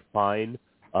a very fine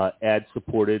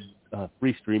ad-supported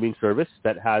free streaming service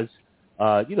that has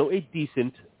a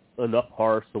decent enough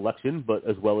horror selection, but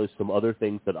as well as some other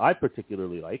things that I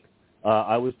particularly like.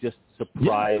 I was just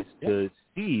surprised to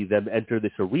see them enter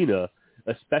this arena,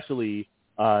 especially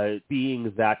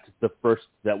being that the first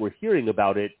that we're hearing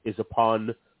about it is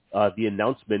upon the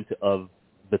announcement of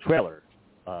the trailer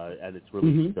and its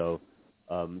release. So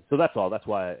that's all. That's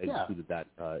why I included that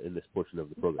in this portion of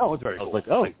the program. Oh, it's very cool.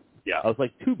 I was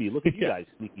like, Tubi, look at you guys,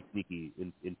 sneaky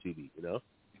in Tubi,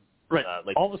 Right.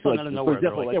 All of a sudden, out of nowhere,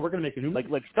 they're like, we're going to make a new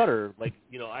like Shudder. Like,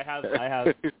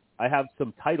 I have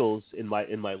some titles in my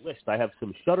list. I have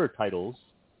some Shudder titles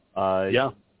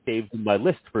saved in my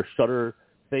list for Shudder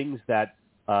things that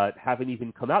haven't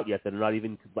even come out yet. That are not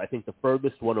even. I think the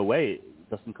furthest one away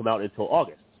doesn't come out until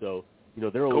August. So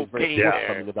they're always very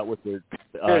forthcoming about what they're.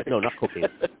 No, not cocaine.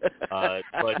 But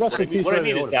what I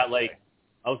mean is that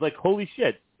I was like, holy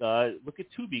shit! Look at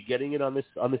Tubi getting in on this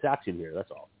action here.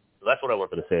 That's all. So that's what I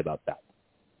wanted to say about that.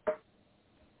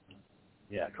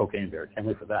 Yeah, Cocaine Bear. Can't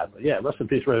wait for that. But yeah, rest in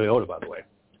peace, Ray Liotta, by the way.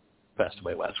 Passed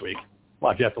away last week.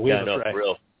 Watch you have to leave us, Ray. For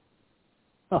real.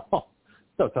 Oh,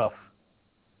 so tough.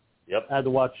 Yep. I had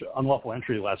to watch Unlawful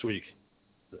Entry last week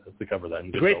to cover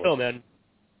that. Great film, man.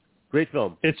 Great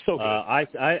film. It's so good. I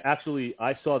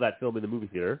saw that film in the movie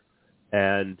theater,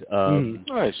 and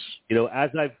nice.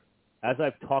 As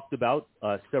I've talked about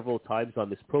several times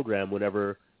on this program,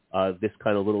 whenever this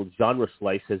kind of little genre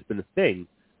slice has been a thing.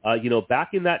 Back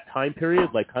in that time period,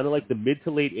 kind of the mid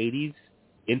to late 80s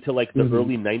into the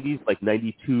early 90s,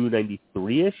 92,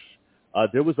 93-ish,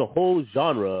 there was a whole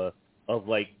genre of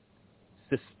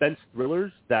suspense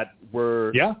thrillers that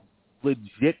were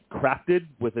legit crafted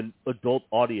with an adult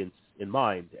audience in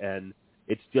mind. And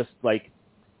it's just like,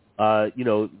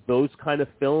 those kind of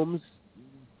films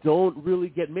don't really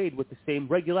get made with the same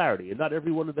regularity. And not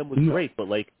every one of them was great, but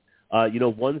like,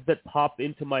 ones that pop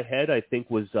into my head, I think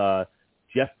was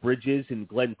Jeff Bridges and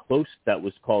Glenn Close that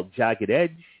was called Jagged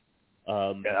Edge.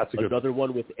 That's a good another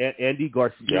one with Andy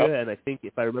Garcia, and I think,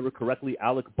 if I remember correctly,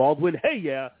 Alec Baldwin.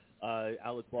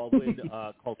 Alec Baldwin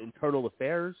called Internal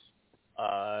Affairs.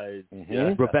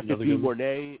 Rebecca De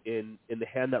Mornay in The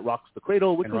Hand That Rocks the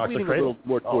Cradle, which was leaning a little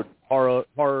more towards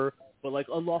horror, but like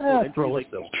Unlawful Entry.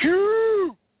 Like,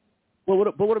 but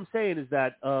what I'm saying is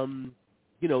that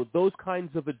those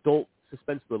kinds of adult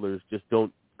suspense thrillers just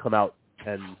don't come out,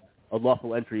 and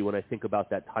Unlawful Entry, when I think about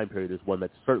that time period, is one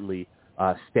that certainly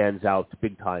stands out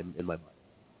big time in my mind.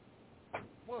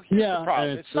 Well, here's the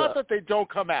problem. It's not that they don't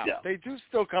come out. Yeah. They do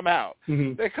still come out.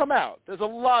 Mm-hmm. They come out. There's a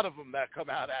lot of them that come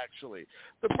out, actually.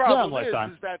 The problem is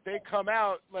that they come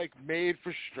out like made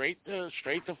for straight to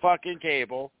fucking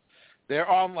cable. They're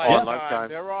on Lifetime.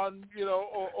 They're on,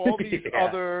 all these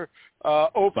other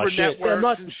Oprah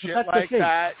networks and shit like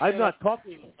that. I'm not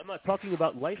talking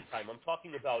about Lifetime. I'm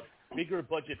talking about bigger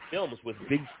budget films with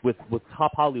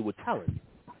top Hollywood talent.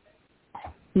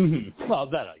 Mm-hmm. Well,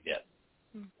 that I get.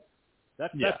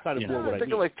 That's kind of more what I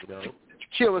mean. Like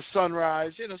Tequila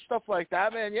Sunrise, stuff like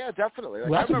that, man. Yeah, definitely.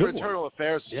 Like, I remember Internal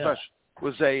Affairs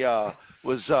was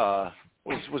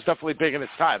definitely big in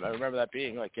its time. I remember that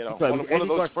being like, one of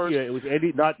those first. It was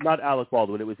Andy, not Alec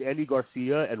Baldwin. It was Andy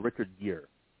Garcia and Richard Gere,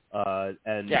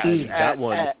 that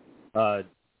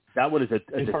one is a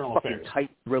fucking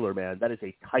tight thriller, man. That is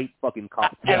a tight fucking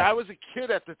cop. And I was a kid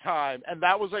at the time, and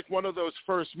that was like one of those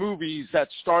first movies that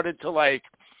started to like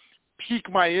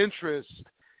pique my interest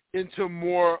into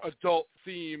more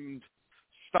adult-themed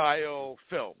style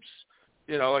films.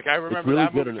 Like I remember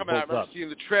that movie coming out. I remember seeing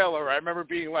the trailer. I remember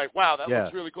being like, wow, that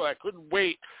looks really cool. I couldn't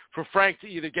wait for Frank to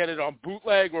either get it on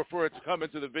bootleg or for it to come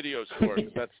into the video store.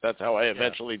 That's how I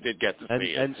eventually did get to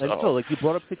see it. And so, like, you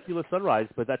brought up Tequila Sunrise,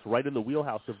 but that's right in the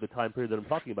wheelhouse of the time period that I'm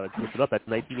talking about. I just looked it up. That's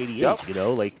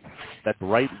 1988, like, that's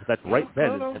right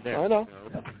then and there. I know.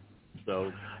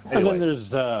 So, anyway. And then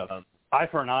there's Eye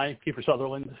for an Eye, Kiefer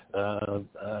Sutherland,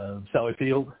 Sally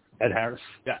Field, Ed Harris.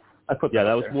 Yeah. I put that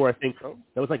was there. More, I think,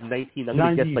 that was like 19, I'm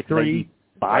going to guess like 95.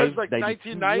 That was like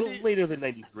 1990? A little later than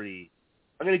 93.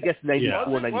 I'm going to guess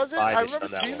 94, 95. Was it? I remember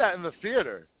seeing that in the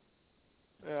theater.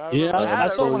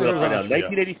 That's what we're right now.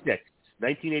 1986.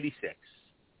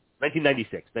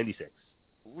 1996.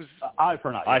 It was Eye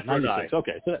for an Eye. Eye for an 96. Eye.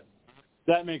 Okay, so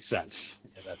that makes sense.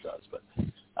 Yeah, that does. But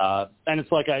and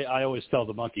it's like I always tell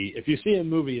the monkey, if you see a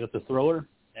movie that's a thriller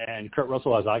and Kurt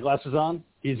Russell has eyeglasses on,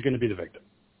 he's going to be the victim.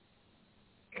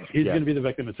 He's going to be the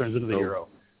victim that turns into the hero,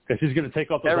 because he's going to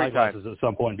take off those eyeglasses at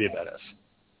some point and be a badass.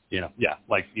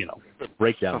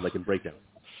 Breakdown, like in Breakdown.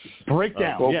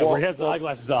 Breakdown, where he has the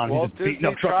eyeglasses on. Walt he's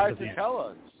Disney tried to tell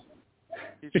us.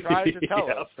 He tried to tell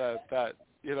us that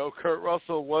Kurt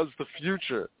Russell was the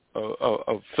future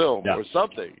of film or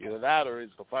something. Either that or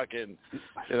he's the fucking,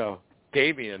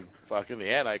 Damien, fucking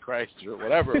the Antichrist or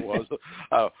whatever it was.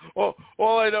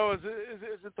 All I know is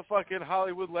it the fucking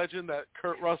Hollywood legend that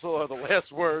Kurt Russell are the last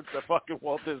words that fucking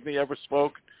Walt Disney ever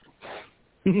spoke?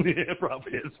 Yeah, it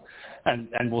probably is. And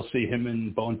we'll see him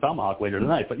in Bo and Tomahawk later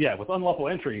tonight. But yeah, with Unlawful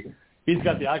Entry, he's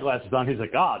got the eyeglasses on. He's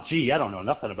like, I don't know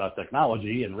nothing about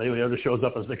technology. And Ray Liotta shows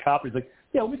up as the cop. He's like,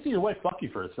 yeah, let me see your wife fuck you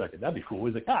for a second. That'd be cool.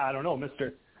 He's like, I don't know,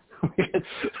 mister.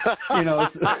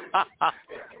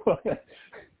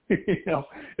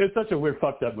 It's such a weird,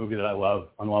 fucked up movie that I love,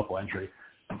 Unlawful Entry.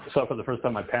 I saw it for the first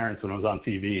time my parents when it was on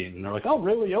TV, and they're like, oh,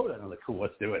 Ray Liotta. And I was like, cool,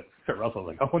 let's do it. Kurt Russell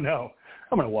was like, oh, no,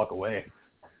 I'm going to walk away.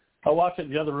 I'll watch it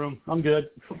in the other room. I'm good.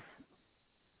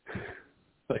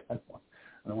 Like, I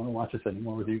don't want to watch this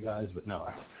anymore with you guys, but no,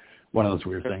 one of those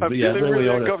weird things. I'm feeling really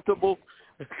uncomfortable.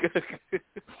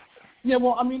 Yeah,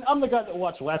 well, I mean, I'm the guy that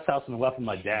watched Last House on the Left with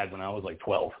my dad when I was like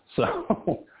 12,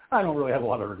 so I don't really have a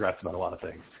lot of regrets about a lot of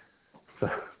things.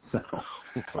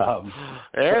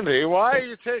 Andy, why are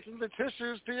you taking the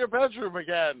tissues to your bedroom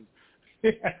again?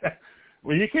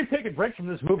 Well, you keep taking breaks from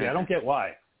this movie. I don't get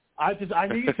why. I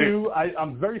need to.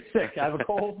 I'm very sick. I have a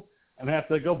cold. I'm going to have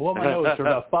to go blow my nose for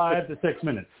about 5 to 6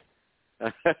 minutes.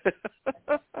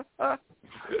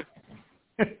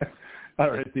 All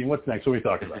right, Dean, what's next? What are we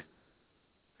talking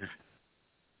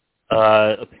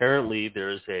about? Apparently,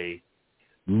 there's a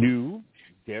new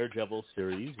Daredevil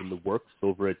series in the works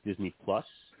over at Disney Plus.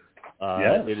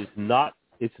 Yes.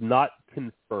 It's not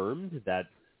confirmed that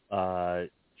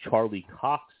Charlie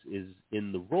Cox is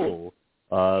in the role,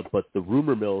 but the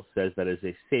rumor mill says that it's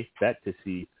a safe bet to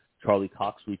see Charlie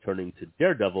Cox returning to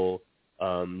Daredevil.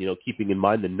 Keeping in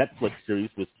mind the Netflix series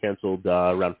was canceled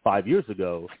around 5 years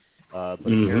ago, but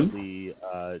apparently,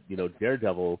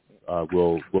 Daredevil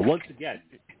will once again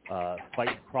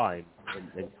fight crime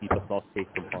and keep us all safe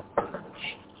from harm.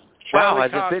 Charlie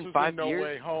Has Cox it been 5 was in years? No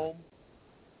Way Home.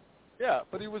 Yeah,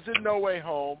 but he was in No Way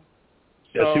Home.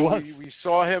 Yes, So he was. we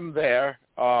saw him there.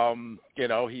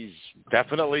 He's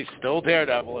definitely still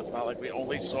Daredevil. It's not like we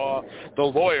only saw the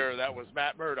lawyer that was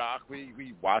Matt Murdock.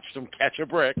 We watched him catch a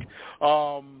brick.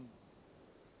 I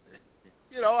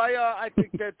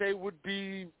think that they would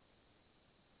be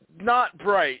not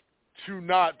bright to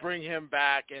not bring him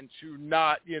back and to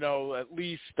not, at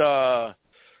least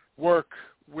work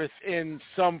within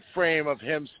some frame of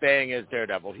him staying as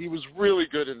Daredevil. He was really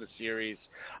good in the series.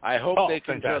 I hope they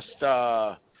can fantastic.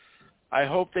 I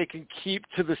hope they can keep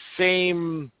to the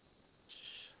same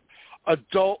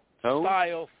adult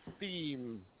style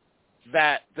theme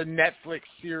that the Netflix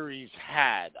series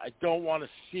had. I don't want to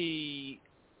see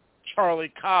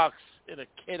Charlie Cox in a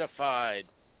kidified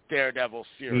Daredevil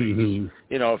series. Mm-hmm.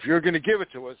 If you're going to give it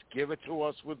to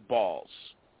us with balls.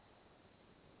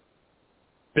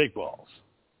 Big balls.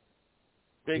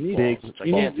 Big balls.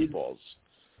 Gigantic balls.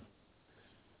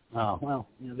 Oh, well,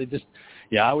 they just,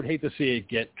 I would hate to see it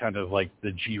get kind of like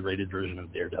the G-rated version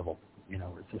of Daredevil.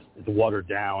 It's watered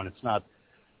down. It's not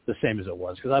the same as it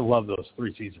was, because I love those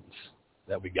 3 seasons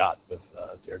that we got with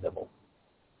Daredevil.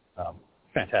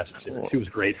 Fantastic series. He was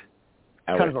great.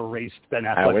 Kind of erased Ben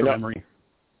Affleck from memory.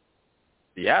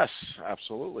 Yes,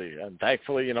 absolutely. And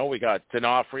thankfully, we got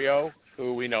D'Onofrio,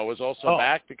 who we know is also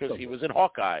back because he was in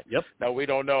Hawkeye. Yep. Now, we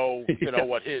don't know,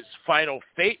 what his final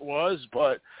fate was,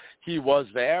 but he was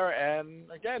there, and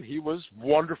again, he was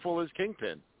wonderful as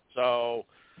Kingpin. So,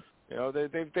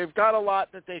 they've got a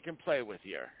lot that they can play with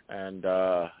here, and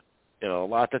a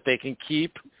lot that they can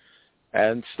keep,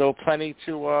 and still plenty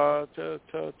to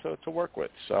work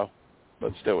with. So,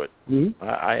 let's do it. Mm-hmm.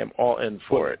 I am all in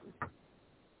for it.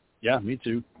 Yeah, me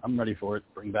too. I'm ready for it.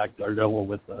 Bring back Daredevil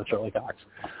with Charlie Cox.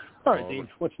 All right, Dean,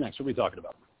 what's next? What are we talking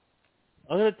about?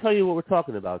 I'm going to tell you what we're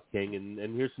talking about, King,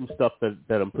 and here's some stuff that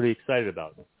I'm pretty excited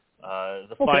about.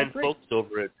 The fine folks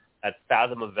over at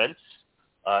Fathom Events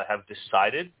have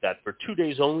decided that for 2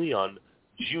 days only on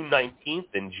June 19th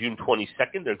and June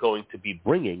 22nd, they're going to be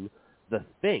bringing The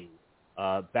Thing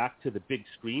back to the big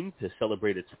screen to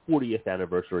celebrate its 40th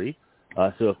anniversary.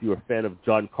 So if you're a fan of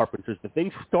John Carpenter's The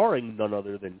Thing, starring none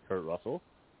other than Kurt Russell,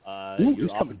 he's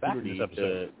coming back in this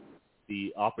episode.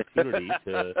 The opportunity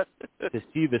to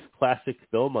see this classic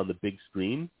film on the big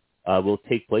screen will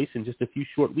take place in just a few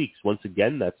short weeks. Once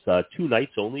again, that's 2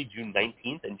 nights only, June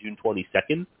 19th and June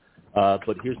 22nd.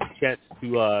 But here's the chance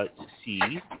to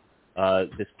see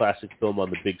this classic film on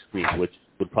the big screen, which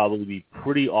would probably be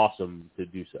pretty awesome to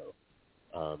do so.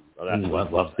 That's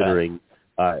what I'm considering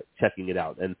checking it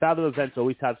out. And Fathom Events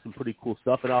always have some pretty cool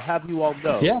stuff, and I'll have you all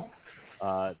know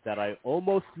that I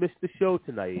almost missed the show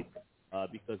tonight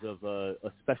because of a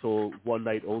special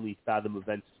one-night-only Fathom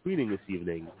Events screening this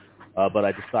evening, but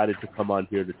I decided to come on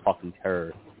here to Talking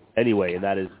Terror anyway, and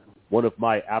that is one of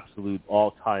my absolute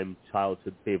all-time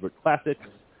childhood favorite classics,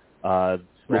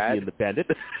 Smokey and the Bandit.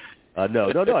 No,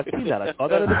 I've seen that. I saw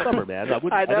that in the summer, man. I know.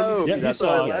 I that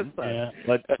again.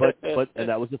 But and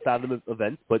that was a Fathom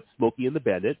event. But Smokey and the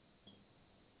Bandit,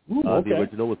 the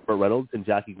original with Burt Reynolds and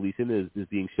Jackie Gleason, is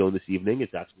being shown this evening.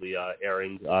 It's actually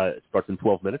airing. It starts in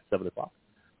 12 minutes, 7 o'clock,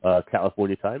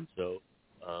 California time. So,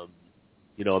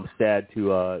 I'm sad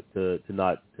to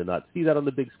not see that on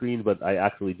the big screen. But I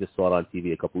actually just saw it on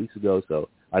TV a couple weeks ago, so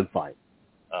I'm fine.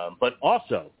 But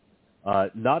also,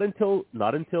 not until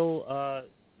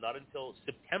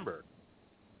September.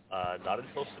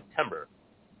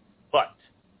 But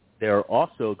they're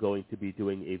also going to be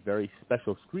doing a very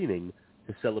special screening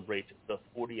to celebrate the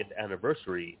 40th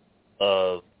anniversary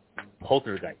of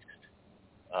Poltergeist.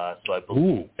 So I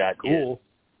believe that is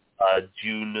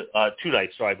June 2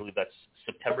 nights. So I believe that's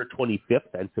September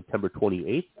 25th and September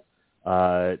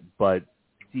 28th. But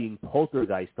seeing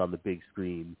Poltergeist on the big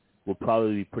screen will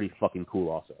probably be pretty fucking cool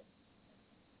also.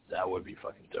 That would be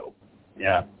fucking dope.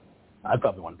 Yeah, I'd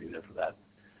probably want to be there for that.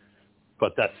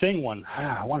 But that Thing one,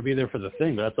 I want to be there for the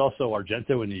Thing, but that's also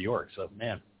Argento in New York. So,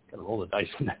 man, got to roll the dice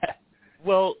on that.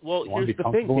 Well, here's the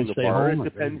thing,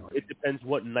 It depends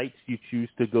what nights you choose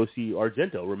to go see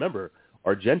Argento. Remember,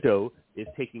 Argento is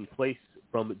taking place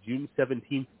from June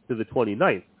 17th to the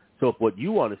 29th. So if what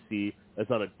you want to see is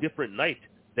on a different night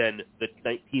than the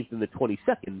 19th and the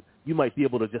 22nd, you might be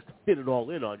able to just fit it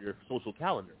all in on your social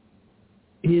calendar.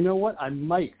 You know what? I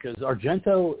might, because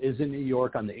Argento is in New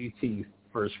York on the 18th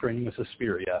for a screening of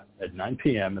Suspiria at 9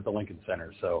 p.m. at the Lincoln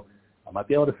Center. So I might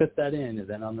be able to fit that in, and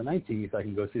then on the 19th, I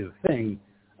can go see the Thing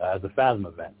as a Fathom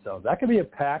event. So that could be a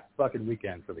packed fucking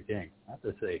weekend for the King. I have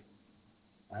to see,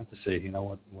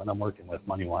 what I'm working with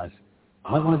money-wise.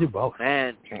 I might want to do both.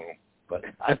 Man. But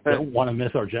I don't want to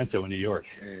miss Argento in New York.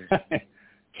 I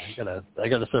gotta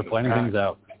start planning things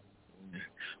out.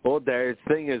 Well, the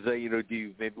thing is, do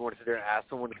you maybe want to sit there and ask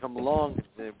someone to come along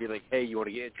and be like, hey, you want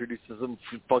to get introduced to some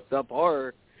fucked up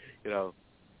horror,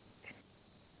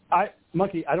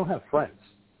 Monkey, I don't have friends.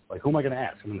 Like, who am I going to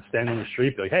ask? I'm going to stand in the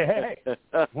street, be like, hey,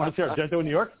 want to see Argento in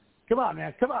New York? Come on,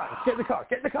 man, come on, let's get in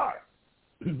the car.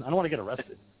 I don't want to get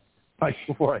arrested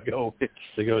before I go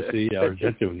to go see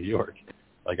Argento in New York.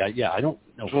 Like, I don't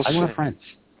know. I don't have friends.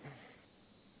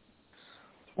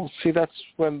 Well, see, that's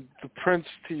when the Prince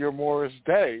to your Morris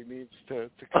Day needs to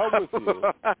come with you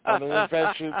on an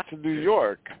adventure to New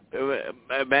York.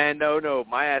 Man, no,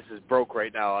 my ass is broke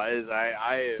right now. And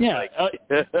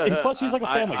plus he's like a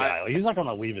family guy. He's not going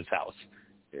to leave his house.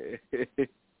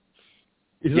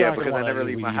 Because I never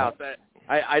leave my house.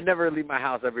 I never leave my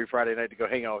house every Friday night to go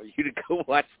hang out with you to go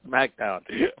watch SmackDown.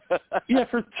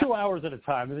 For 2 hours at a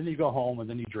time, and then you go home, and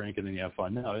then you drink, and then you have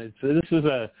fun. No, this is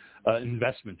an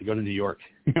investment to go to New York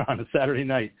on a Saturday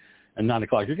night at 9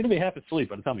 o'clock. You're going to be half asleep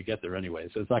by the time we get there anyway,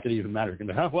 so it's not going to even matter. You're going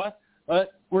to be, what?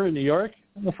 We're in New York?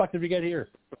 When the fuck did we get here?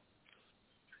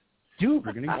 Dude,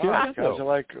 we're going to get You guys are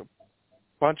like a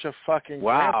bunch of fucking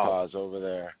grandpas over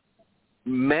there.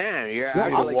 Man, we need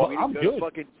to go to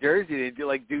fucking Jersey and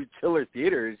do Tiller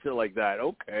Theater and shit like that.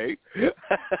 Okay.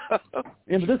 But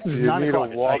this is 9 o'clock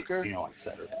at night, on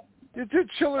Saturday. You did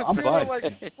Tiller Theater like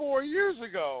 4 years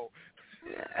ago.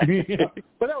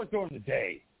 But that was during the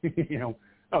day.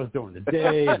 I was during the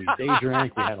day. We day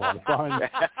drank. We had a lot of fun.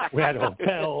 We had a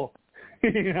hotel.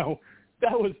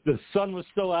 That was, the sun was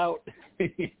still out.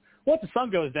 Once the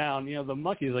sun goes down, the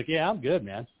monkey's like, yeah, I'm good,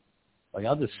 man. Like,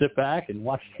 I'll just sit back and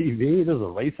watch TV. There's a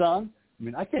race on. I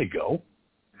mean, I can't go.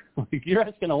 Like, you're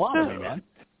asking a lot of me, man.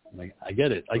 Like, I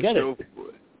get it.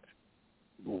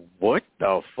 What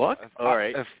the fuck? All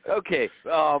right. Okay.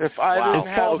 If I didn't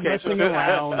have messing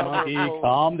around, monkey,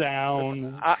 calm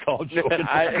down.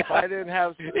 If I didn't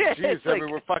have,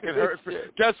 we're fucking hurt.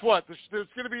 Guess what? There's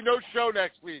going to be no show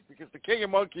next week because the King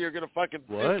and Monkey are going to fucking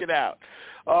think it out.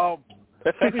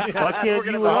 We're gonna have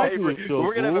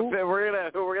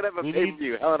a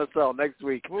pay-per-view, Hell in a Cell next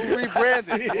week. We'll rebrand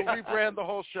it. We'll rebrand the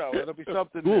whole show. It'll be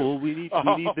something cool. new. We need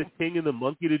the King and the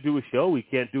Monkey to do a show. We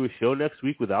can't do a show next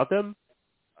week without them.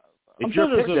 I'm sure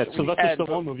there's a Sylvester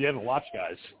Stallone movie you haven't watched,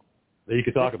 guys, that you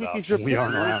could talk about. We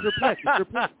aren't around.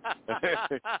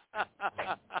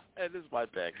 It is my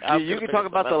pick. You can talk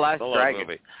about The Last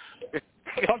Dragon.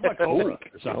 Talk about Cobra or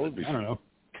something. I don't know.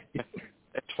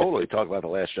 Totally talk about The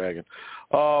Last Dragon.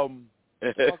 What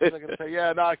was I going to say?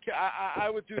 Yeah, no, I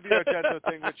would do the Argento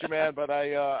thing with you, man, but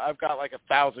I've got like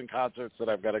 1,000 concerts that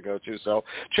I've got to go to, so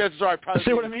chances are I'd probably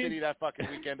be in the city that fucking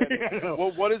weekend anyway.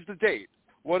 Well, what is the date?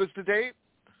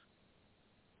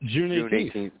 June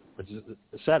 18th, which is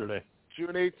Saturday.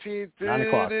 June 18th. 9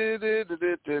 o'clock. That's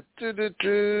the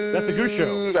Goose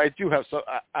Show. I do have so.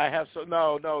 I have so.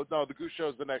 No. The Goose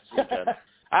Show's the next weekend.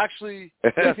 Actually,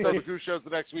 yes, no, the Goose Show's the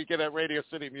next weekend at Radio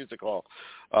City Music Hall.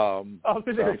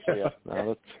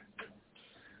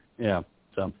 Yeah.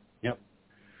 So, yep.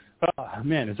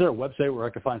 Man, is there a website where I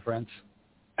can find friends?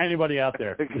 Anybody out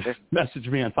there? Message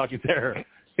me on Talking Terror.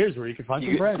 Here's where you can find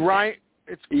some friends.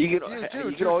 You can always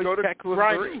go to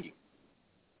Grindr.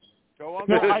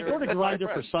 I go to Grindr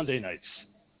for Sunday nights.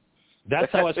 That's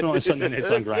how I spend my Sunday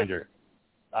nights on Grindr.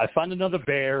 I find another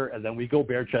bear, and then we go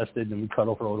bare-chested, and we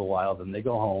cuddle for a little while. Then they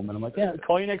go home, and I'm like, yeah,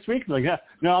 call you next week. I'm like, yeah,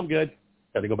 no, I'm good.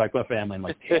 Got to go back to my family. I'm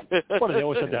like, damn, what do they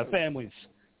always have to have families?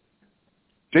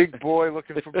 Big boy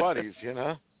looking for buddies,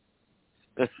 Yeah,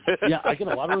 I get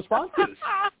a lot of responses.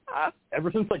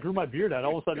 Ever since I grew my beard out,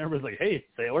 all of a sudden everybody's like, hey,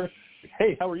 sailor.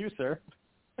 Hey, how are you, sir?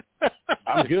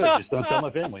 I'm good. Just don't tell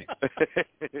my family.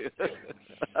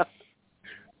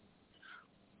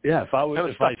 Yeah, if I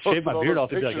shaved my beard off,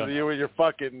 they'd be like, you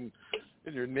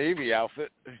in your Navy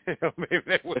outfit. Maybe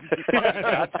they wouldn't be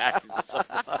contacting you so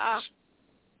much.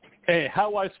 Hey,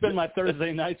 how I spend my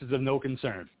Thursday nights is of no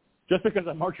concern. Just because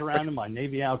I march around in my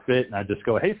Navy outfit and I just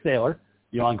go, hey, sailor,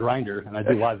 you on Grindr, and I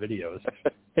do live videos.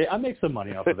 Hey, I make some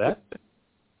money off of that.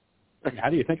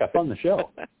 How do you think I fund the show?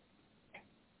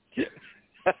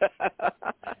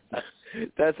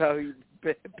 That's how he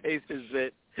pays his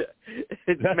bit.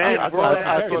 Man, we're only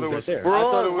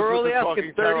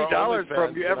asking $30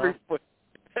 from you every.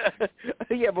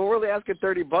 Yeah, but we're only asking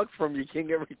 $30 from you,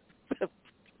 King, every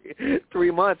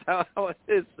 3 months. How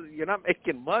is you're not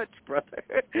making much, brother?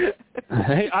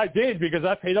 Hey, I did because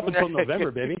I paid up until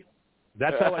November, baby.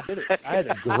 That's how I did it. I had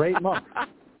a great month.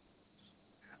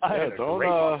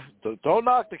 Don't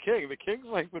knock the king. The king's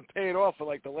like been paid off for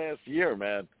like the last year,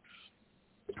 man.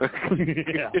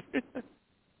 Yeah.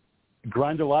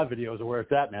 Grindr live videos are where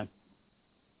it's at, man.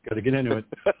 Got to get into it.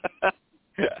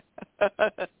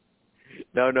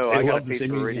 No, I got to pay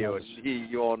for radio.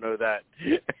 You all know that.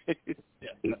 Yeah.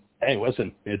 Hey,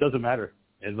 listen, it doesn't matter.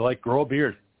 It's like grow a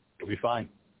beard. You'll be fine.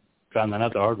 Found that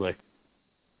out the hard way.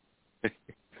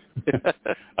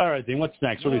 All right, Dean, what's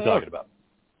next? What are we talking about?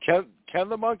 Can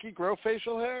the monkey grow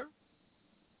facial hair?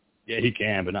 Yeah, he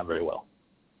can, but not very well.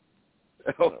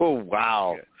 Oh,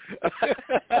 wow.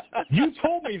 You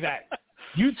told me that.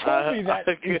 You told me that.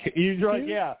 You're like,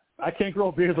 yeah, I can't grow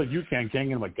a beard like you can, King.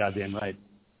 And I'm like, goddamn right.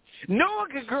 No one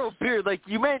can grow a beard like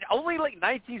you, man. Only like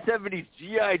 1970s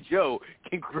G.I. Joe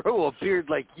can grow a beard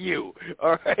like you.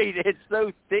 All right, it's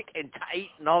so thick and tight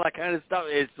and all that kind of stuff.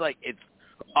 It's like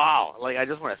like I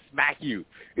just want to smack you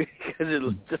because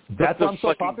it just that's why I'm so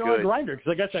fucking popular good. on Grindr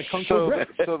because I got that kung fu grip.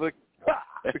 So the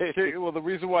king, well, the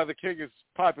reason why the king is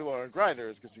popular on Grindr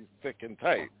is because he's thick and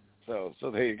tight. So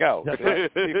there you go. That's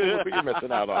right. People, look what you're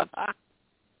missing out on.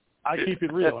 I keep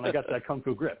it real, and I got that kung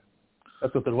fu grip.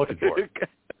 That's what they're looking for.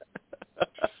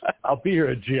 I'll be here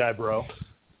at GI, bro.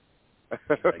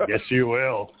 I guess you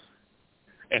will.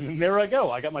 And then there I go.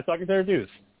 I got my talking to dues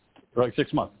for like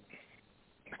 6 months.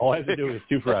 All I have to do is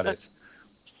 2 Fridays.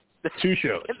 2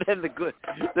 shows. And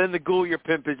then the ghoul your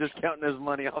pimp is just counting his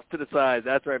money off to the side.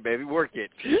 That's right, baby. Work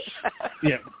it.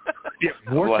 Yeah.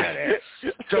 Work that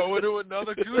ass. Go into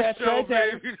another goose show,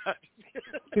 baby.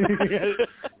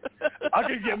 I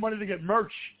can get money to get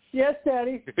merch. Yes,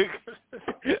 Daddy.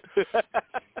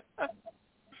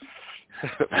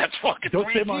 That's fucking Don't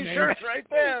 3 say my name. T-shirts right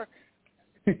there.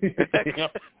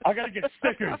 I got to get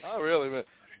stickers. Oh, really, man?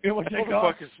 You know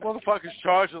motherfuckers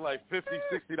charging like $50,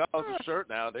 $60 a shirt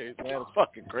nowadays, man. It's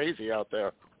fucking crazy out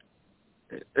there.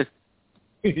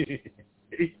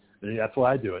 That's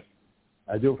why I do it.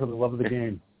 I do it for the love of the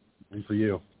game and for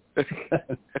you.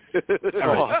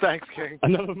 Oh, thanks, King.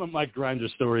 Another of my Grindr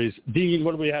stories. Dean,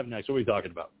 what do we have next? What are we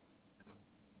talking about?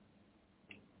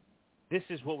 This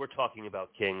is what we're talking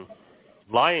about, King.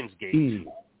 Lionsgate,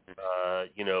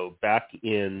 back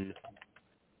in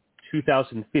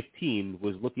 2015,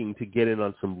 was looking to get in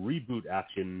on some reboot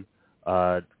action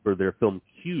for their film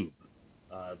Cube.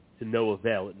 To no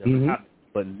avail. It never happened.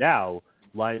 But now,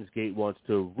 Lionsgate wants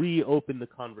to reopen the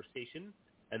conversation,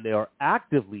 and they are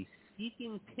actively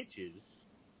seeking pitches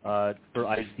for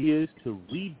ideas to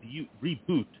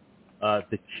reboot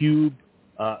the Cube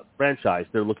franchise.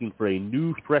 They're looking for a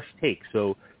new, fresh take.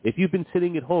 So if you've been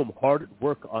sitting at home hard at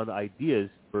work on ideas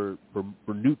for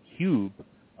new Cube,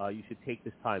 you should take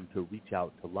this time to reach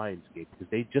out to Lionsgate because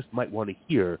they just might want to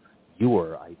hear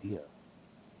your idea.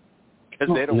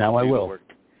 Because they don't now want I to will. work.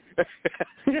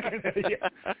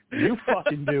 You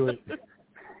fucking do it.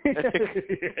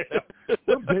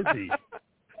 We're busy.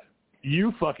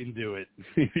 You fucking do it.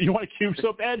 If you want a Cube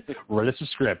so bad, write us a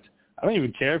script. I don't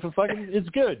even care if it's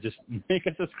good. Just make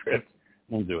us a script.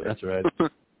 We'll do it. That's right.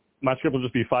 My script will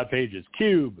just be 5 pages.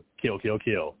 Cube. Kill, kill,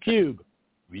 kill. Cube.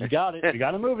 We got it. We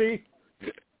got a movie.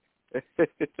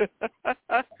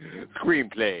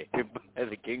 Screenplay by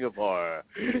the King of Horror.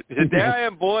 There I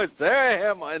am, boys. There I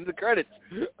am in the credits.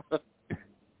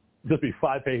 Just be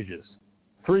 5 pages.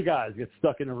 3 guys get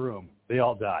stuck in a room. They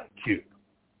all die. Cube.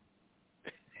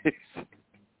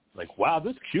 Like, wow,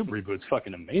 this Cube reboot's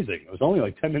fucking amazing. It was only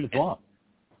like 10 minutes long.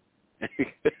 But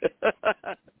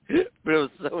it was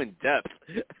so in-depth.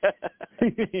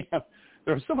 Yeah,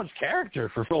 there was so much character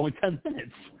for only 10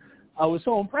 minutes. I was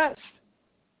so impressed.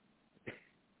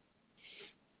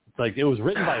 It's like, it was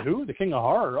written by who? The King of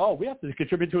Horror. Oh, we have to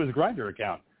contribute to his Grindr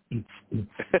account.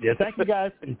 Yeah, thank you,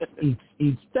 guys.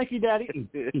 Thank you,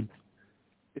 Daddy.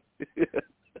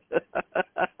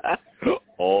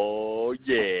 Oh,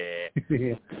 yeah.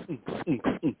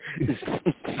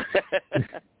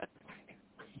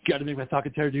 Got to make my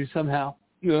talking terror do somehow.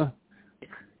 Yeah.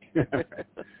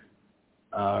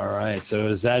 All right. So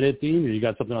is that it, Dean? Or you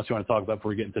got something else you want to talk about before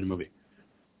we get into the movie?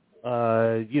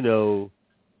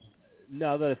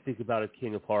 Now that I think about it,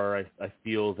 King of Horror, I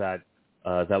feel that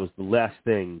that was the last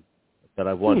thing that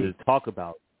I wanted to talk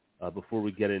about before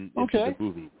we get into the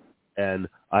movie. And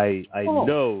I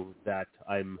know that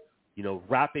I'm,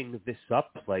 wrapping this up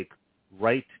like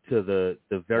right to the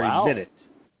very minute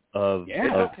of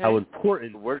how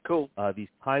important these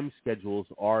time schedules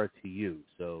are to you.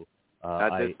 So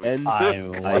I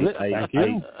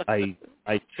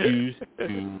choose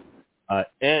to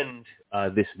end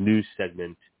this news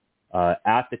segment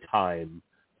at the time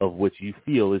of which you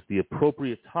feel is the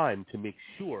appropriate time to make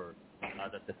sure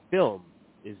that the film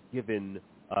is given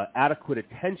adequate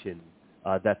attention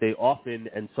that they often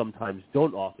and sometimes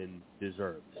don't often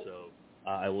deserve. So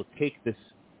I will take this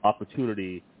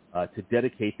opportunity to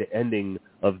dedicate the ending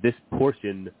of this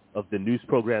portion of the news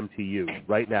program to you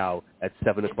right now at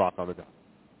 7 o'clock on the dot.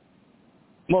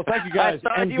 Well, thank you guys,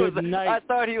 and good night. I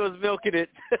thought he was milking it.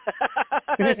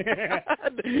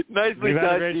 Nicely We've had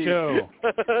done, a great show.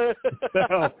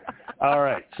 So, all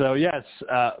right. So, yes,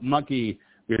 Monkey,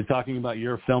 we were talking about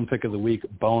your film pick of the week,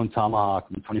 Bone Tomahawk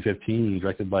from 2015,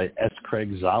 directed by S.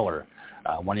 Craig Zahler.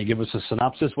 Why don't you give us a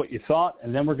synopsis, what you thought,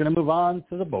 and then we're going to move on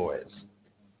to the boys.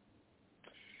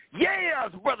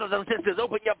 Yes, brothers and sisters,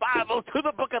 open your Bibles to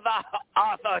the book of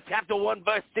Arthur, chapter 1,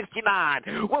 verse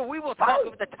 69, where we will talk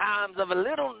of the times of a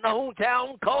little-known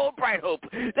town called Bright Hope.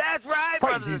 That's right,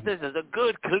 brothers and sisters, a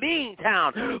good, clean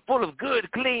town full of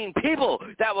good, clean people.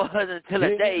 That was until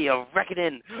a day of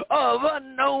reckoning of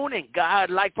unknown and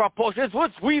godlike proportions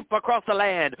would sweep across the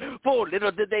land. For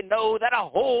little did they know that a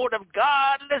horde of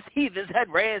godless heathens had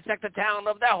ransacked the town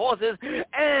of their horses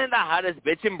and the hottest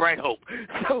bitch in Bright Hope.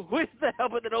 So with the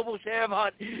help of the noble Sheriff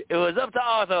Hunt, it was up to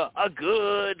Arthur, a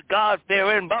good,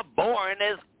 God-fearing, but boring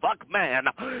as fuck man,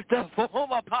 to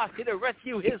form a posse to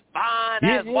rescue his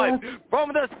fine-ass wife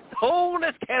from the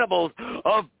soulless cannibals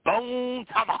of Bone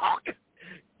Tomahawk.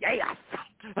 Yes!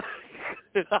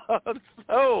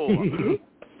 So...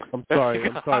 I'm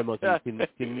sorry, Monkey.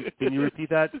 Can you repeat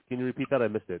that? Can you repeat that? I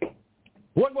missed it.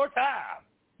 One more time.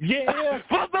 Yeah.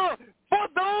 For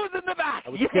those in the back. I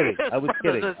was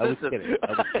kidding.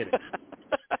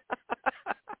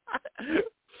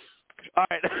 All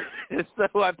right.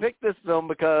 So I picked this film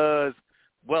because,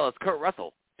 well, it's Kurt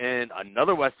Russell in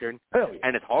another Western,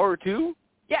 and it's horror too.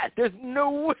 Yeah, there's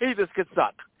no way this could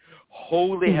suck.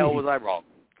 Holy hell was I wrong.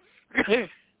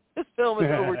 This film is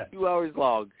over 2 hours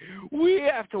long. We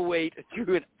have to wait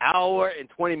through an hour and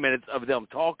 20 minutes of them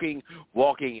talking,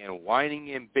 walking, and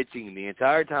whining and bitching the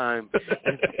entire time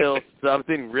until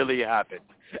something really happens.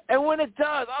 And when it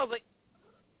does, I was like,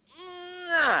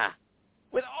 nah.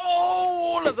 With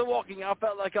all of the walking, I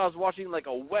felt like I was watching like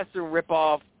a Western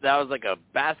ripoff that was like a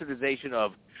bastardization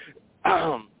of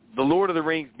The Lord of the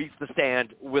Rings Beats the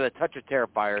Stand with a touch of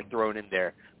Terrifier thrown in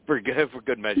there. For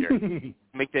good measure,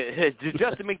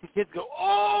 just to make the kids go,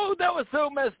 oh, that was so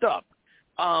messed up.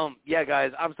 Yeah,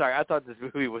 guys, I'm sorry. I thought this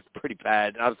movie was pretty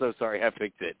bad. I'm so sorry I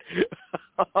picked it.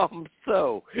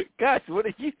 So, guys, what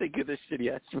did you think of this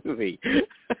shitty ass movie?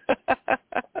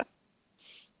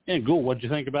 Yeah, Ghoul, what did you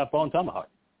think about Bone Tomahawk?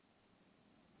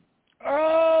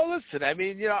 Oh, listen, I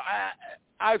mean,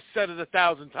 I've said it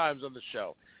 1,000 times on the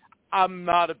show. I'm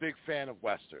not a big fan of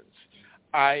Westerns.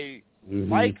 I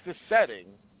like the setting.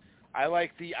 I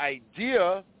like the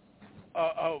idea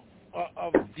of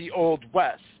the Old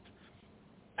West.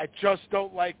 I just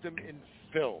don't like them in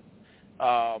film.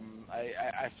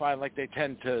 I find like they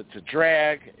tend to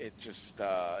drag. It just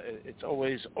it's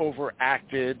always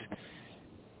overacted,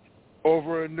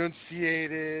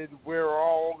 over-enunciated. We're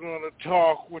all going to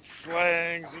talk with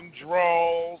slangs and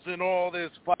drawls and all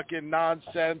this fucking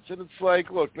nonsense. And it's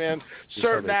like, look, man,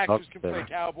 certain actors can play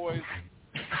cowboys.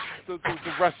 The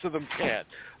rest of them can't.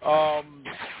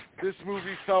 This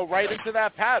movie fell right into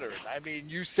that pattern. I mean,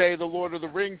 you say The Lord of the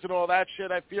Rings and all that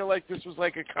shit. I feel like this was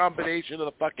like a combination of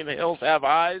The fucking Hills Have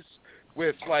Eyes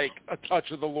with like a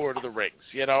touch of The Lord of the Rings.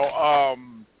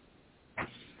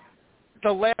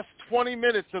 The last 20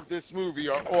 minutes of this movie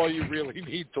are all you really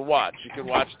need to watch. You can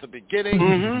watch the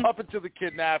beginning up until the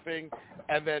kidnapping,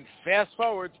 and then fast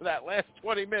forward to that last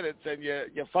 20 minutes, and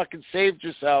you fucking saved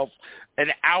yourself an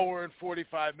hour and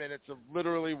 45 minutes of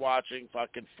literally watching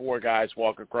fucking four guys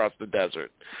walk across the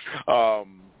desert.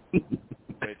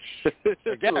 Which,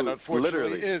 again,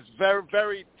 unfortunately is very,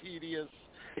 very tedious.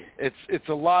 It's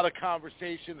a lot of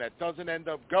conversation that doesn't end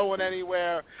up going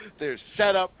anywhere. There's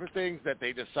setup for things that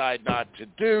they decide not to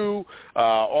do,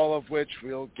 all of which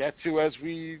we'll get to as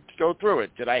we go through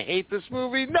it. Did I hate this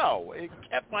movie? No. It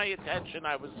kept my attention.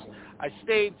 I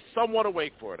stayed somewhat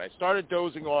awake for it. I started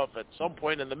dozing off at some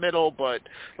point in the middle, but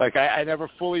like I never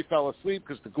fully fell asleep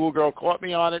because the Ghoul Girl caught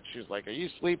me on it. She was like, "Are you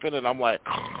sleeping?" And I'm like,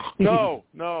 No,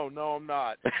 I'm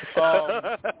not.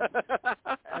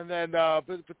 And then,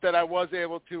 but then I was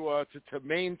able to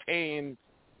maintain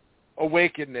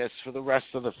awakeness for the rest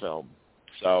of the film.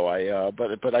 So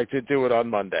but I did do it on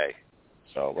Monday.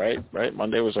 So right,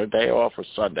 Monday was our day off, or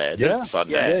Sunday? I did it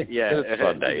Sunday. Yeah,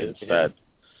 Sunday instead.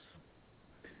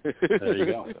 There you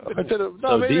go. I did it.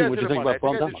 So, Dean, what do you think about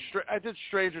Bone Tomahawk? I did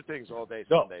Stranger Things all day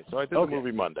Sunday, so I did the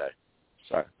movie Monday.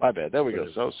 Sorry, my bad. There we go.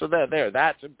 So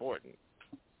that's important.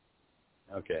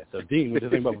 Okay, so Dean, what do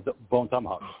you think about Bone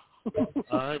Tomahawk?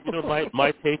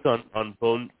 My take on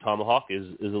Bone Tomahawk is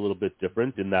a little bit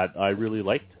different in that I really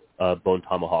liked Bone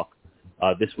Tomahawk.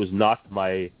 This was not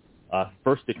my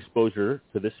first exposure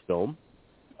to this film.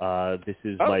 This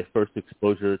is my first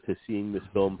exposure to seeing this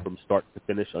film from start to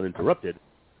finish uninterrupted.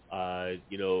 I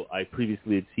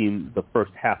previously had seen the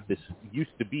first half. This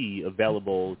used to be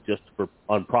available just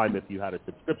on Prime if you had a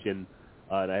subscription.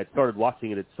 And I had started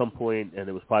watching it at some point, and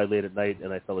it was probably late at night,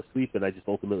 and I fell asleep, and I just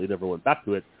ultimately never went back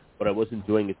to it. But I was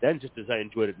enjoying it then just as I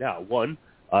enjoyed it now. One,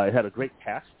 it had a great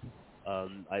cast.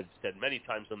 I've said many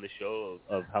times on the show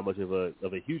of how much of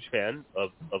a huge fan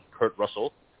of Kurt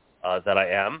Russell that I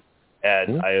am.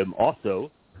 And I am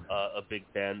also a big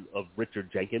fan of Richard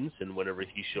Jenkins, and whenever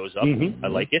he shows up, I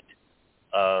like it.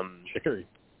 Sure.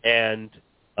 And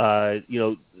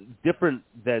different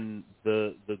than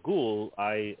the Ghoul,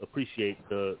 I appreciate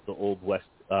the Old West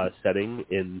setting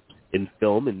in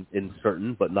film in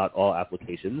certain but not all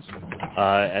applications.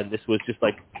 And this was just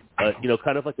like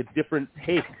kind of like a different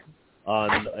take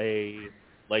on a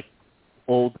like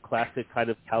old classic kind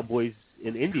of cowboys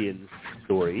and Indians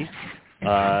story.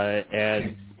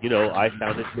 And I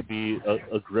found it to be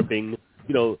a gripping,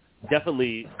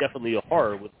 definitely a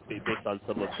horror based on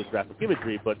some of the graphic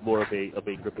imagery, but more of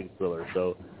a gripping thriller.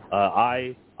 So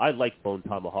I like Bone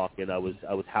Tomahawk, and I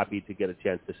was happy to get a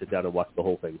chance to sit down and watch the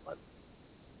whole thing.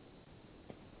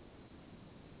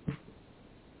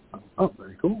 Oh,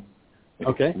 very cool.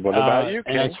 Okay. What about you,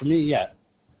 Ken? And as for me,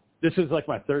 this is like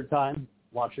my third time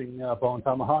watching Bone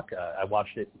Tomahawk. I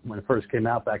watched it when it first came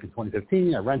out back in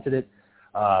 2015. I rented it.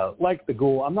 Like the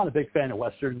Ghoul, I'm not a big fan of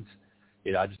Westerns.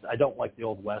 I don't like the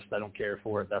Old West. I don't care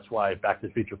for it. That's why Back to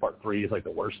the Future Part 3 is like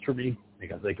the worst for me,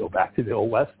 because they go back to the Old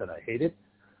West and I hate it.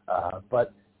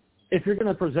 But if you're going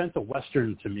to present a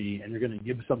Western to me and you're going to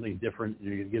give something different,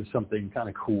 you're going to give something kind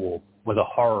of cool with a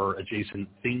horror adjacent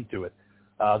theme to it,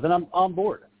 then I'm on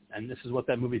board. And this is what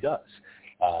that movie does.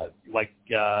 Like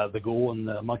the Ghoul and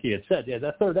the Monkey had said,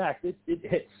 that third act, it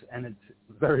hits, and it's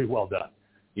very well done.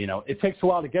 It takes a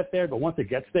while to get there, but once it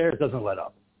gets there, it doesn't let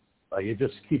up. Like, it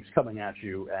just keeps coming at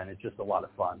you, and it's just a lot of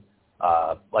fun.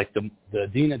 Like the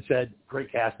Dean had said, great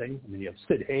casting. I mean, you have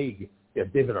Sid Haig, you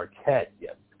have David Arquette, you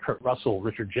have Kurt Russell,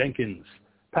 Richard Jenkins,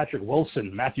 Patrick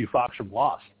Wilson, Matthew Fox from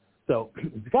Lost. So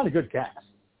it's got a good cast.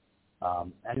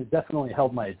 And it definitely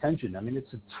held my attention. I mean,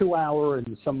 it's a 2-hour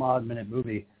and some odd minute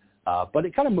movie, but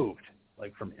it kind of moved,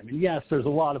 like, for me. I mean, yes, there's a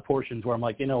lot of portions where I'm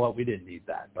like, you know what, we didn't need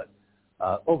that. But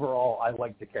overall, I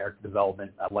liked the character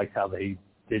development. I liked how they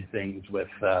did things with,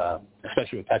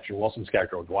 especially with Patrick Wilson's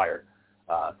character O'Dwyer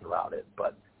throughout it.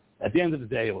 But at the end of the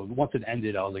day, once it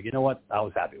ended, I was like, you know what, I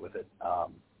was happy with it.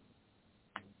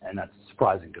 And that's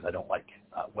surprising because I don't like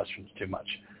Westerns too much.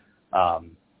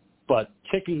 But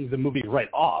kicking the movie right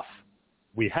off,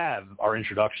 we have our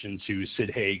introduction to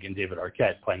Sid Haig and David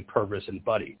Arquette playing Purvis and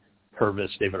Buddy. Purvis,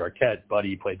 David Arquette,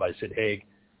 Buddy played by Sid Haig.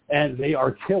 And they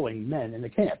are killing men in the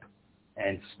camp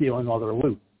and stealing all their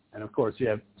loot. And, of course, you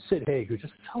have Sid Haig, who's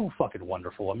just so fucking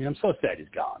wonderful. I mean, I'm so sad he's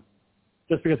gone.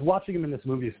 Just because watching him in this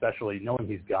movie, especially, knowing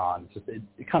he's gone,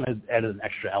 it kind of added an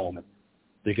extra element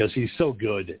because he's so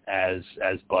good as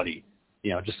Buddy.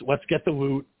 Just let's get the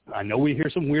loot. I know we hear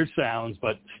some weird sounds,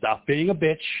 but stop being a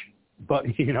bitch. But,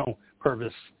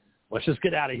 Purvis, let's just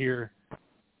get out of here.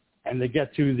 And they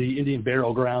get to the Indian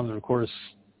burial ground, and, of course,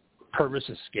 Purvis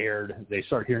is scared. They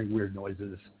start hearing weird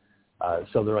noises.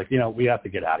 So they're like, we have to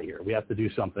get out of here. We have to do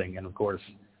something. And, of course,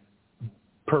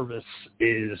 Purvis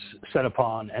is set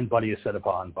upon and Buddy is set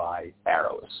upon by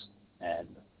arrows.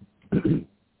 And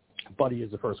Buddy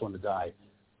is the first one to die.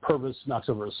 Purvis knocks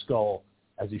over his skull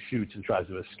as he shoots and tries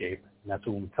to escape. And that's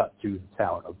when we cut to the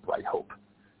town of Bright Hope.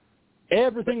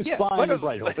 Everything's fine in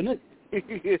Bright Hope, isn't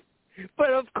it?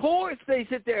 But of course they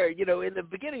sit there, in the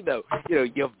beginning though,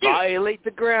 you violate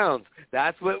the grounds.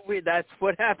 That's what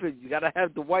happens. You got to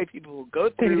have the white people go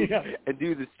through and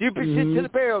do the stupid shit to the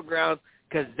burial grounds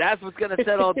because that's what's going to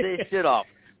set all this shit off.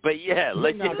 But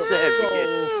like you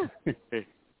said,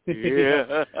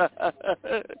 yeah.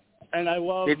 And I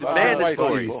love it's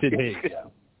mandatory. Sid Haig.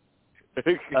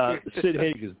 Sid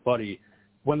Haig is Buddy.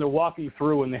 When they're walking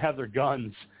through and they have their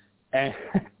guns, and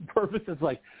Purvis is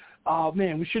like, oh,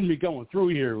 man, we shouldn't be going through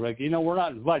here. Like, we're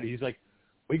not invited. He's like,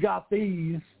 we got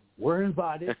these. We're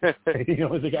invited.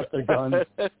 They got their guns.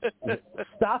 And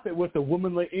stop it with the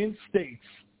womanly instincts,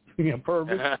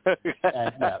 Purvis.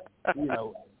 And,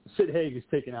 Sid Haig is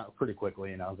taken out pretty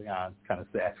quickly, and I was like, it's kind of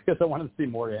sad because I wanted to see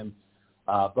more of him.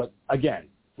 But, again,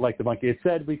 like the monkey had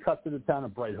said, we cut to the town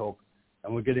of Bright Hope,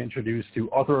 and we get introduced to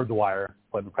Arthur O'Dwyer,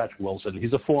 played by Patrick Wilson.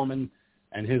 He's a foreman,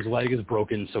 and his leg is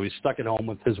broken, so he's stuck at home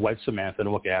with his wife Samantha to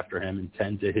look after him and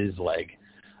tend to his leg.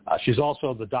 She's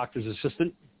also the doctor's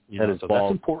assistant. So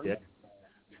that's important.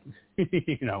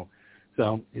 Yeah.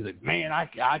 So he's like, man,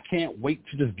 I can't wait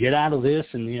to just get out of this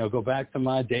and, go back to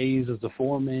my days as a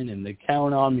foreman, and they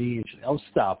count on me. And she's like, oh,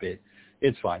 stop it.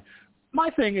 It's fine. My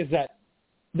thing is that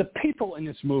the people in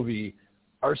this movie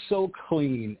are so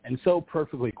clean and so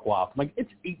perfectly coiffed. Like,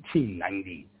 it's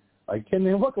 1890. Like, can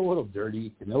they look a little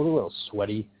dirty? Can they look a little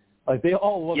sweaty? Like, they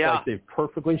all look like they've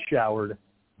perfectly showered.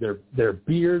 Their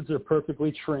beards are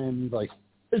perfectly trimmed. Like,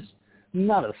 there's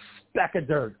not a speck of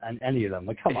dirt on any of them.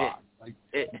 Like, come on. Like,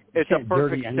 it's a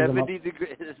perfect 70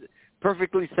 degrees,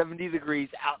 perfectly 70 degrees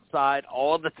outside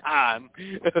all the time.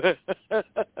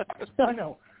 I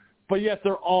know. But yet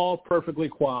they're all perfectly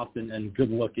coiffed and good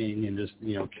looking and just,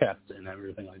 kept and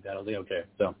everything like that. I was like, okay,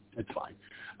 so it's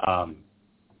fine.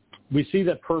 We see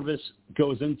that Purvis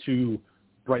goes into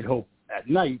Bright Hope at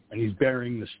night, and he's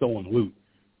burying the stolen loot.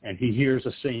 And he hears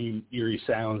the same eerie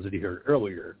sounds that he heard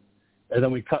earlier. And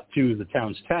then we cut to the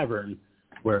town's tavern,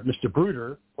 where Mr.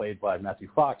 Bruder, played by Matthew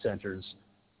Fox, enters,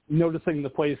 noticing the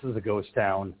place is a ghost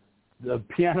town. The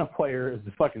piano player is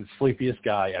the fucking sleepiest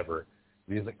guy ever.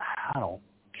 And he's like, I don't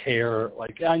care.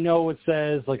 Like, I know it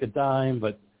says, like, a dime,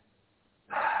 but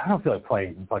I don't feel like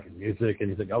playing fucking music. And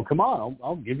he's like, oh, come on,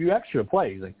 I'll give you extra to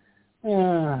play. He's like,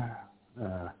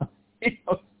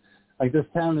 like, this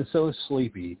town is so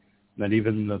sleepy that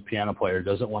even the piano player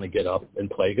doesn't want to get up and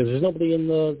play because there's nobody in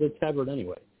the tavern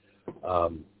anyway.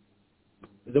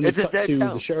 Then we cut to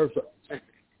the sheriff's.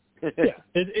 Yeah,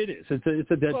 it is.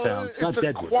 It's a dead town. It's not dead.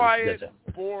 It's a quiet,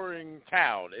 boring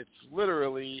town. It's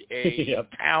literally a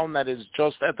town that is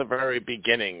just at the very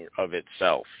beginning of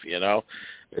itself. It's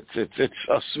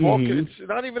a small. It's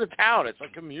not even a town. It's a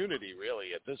community,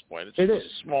 really. At this point, it's a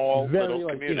small little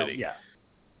community.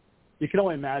 You can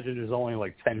only imagine there's only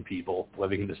like 10 people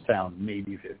living in this town,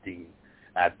 maybe 15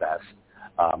 at best.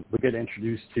 We get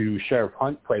introduced to Sheriff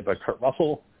Hunt, played by Kurt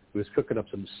Russell, who is cooking up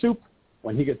some soup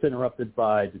when he gets interrupted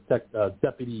by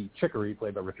Deputy Chicory,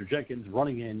 played by Richard Jenkins,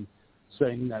 running in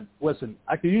saying that, listen,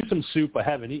 I could use some soup. I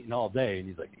haven't eaten all day. And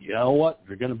he's like, you know what? If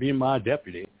you're going to be my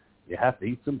deputy, you have to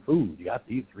eat some food. You have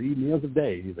to eat 3 meals a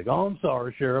day. And he's like, oh, I'm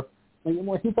sorry, Sheriff. And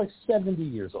he's like 70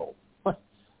 years old.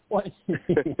 What?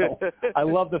 I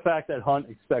love the fact that Hunt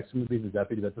expects him to be the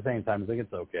deputy, but at the same time, I think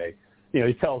it's okay.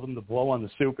 He tells him to blow on the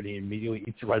soup, and he immediately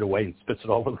eats it right away and spits it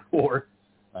all over the floor.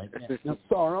 Like,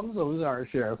 sorry, I'm so sorry,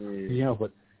 Sheriff.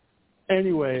 But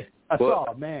anyway, I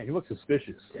saw, man, he looks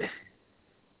suspicious.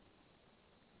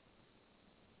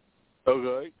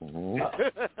 Okay.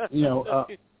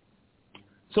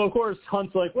 So, of course,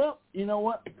 Hunt's like, well, you know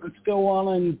what? Let's go on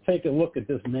and take a look at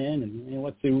this man, and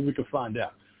let's see what we can find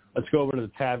out. Let's go over to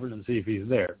the tavern and see if he's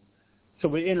there. So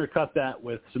we intercut that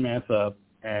with Samantha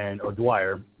and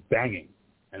O'Dwyer banging.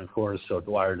 And, of course,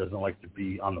 O'Dwyer doesn't like to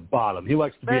be on the bottom. He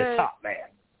likes to be a top man.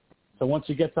 So once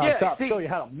he gets on top, show you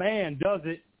how a man does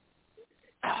it.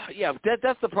 Yeah,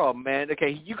 that's the problem, man.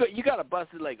 Okay, you got a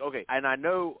busted leg. Okay, and I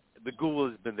know the ghoul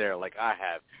has been there like I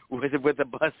have with a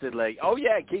busted leg. Oh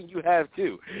yeah, King, you have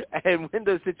too. And when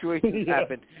those situations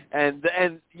happen, and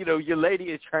your lady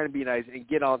is trying to be nice and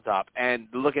get on top and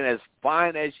looking as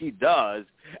fine as she does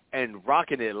and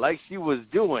rocking it like she was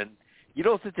doing, you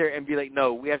don't sit there and be like,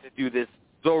 no, we have to do this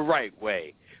the right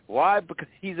way. Why? Because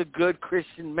he's a good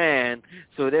Christian man,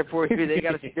 so therefore they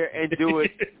got to sit there and do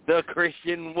it the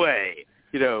Christian way.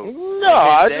 No,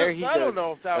 I don't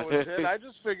know if that was it. I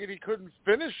just figured he couldn't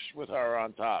finish with her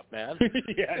on top, man.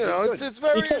 It's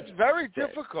very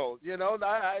difficult.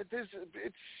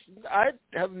 I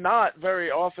have not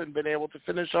very often been able to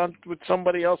finish with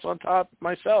somebody else on top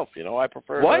myself. I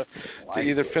prefer to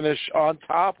either finish on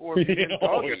top or be in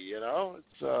doggy.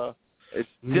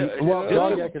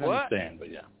 Doggy I can understand,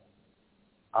 but yeah.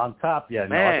 On top, no,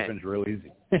 that happens real easy.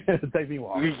 It takes me a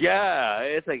while. Yeah,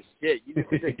 it's like shit. You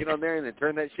just get on there and then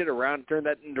turn that shit around and turn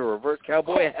that into a reverse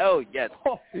cowboy. Hell yes.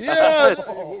 Yeah,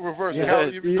 reverse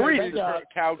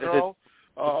cowgirl.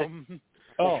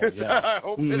 I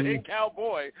hope it ain't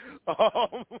cowboy.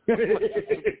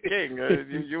 King,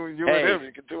 you and him,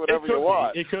 you can do whatever you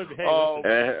want. It could be.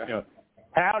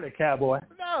 Howdy, cowboy.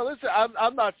 No, listen,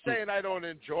 I'm not saying I don't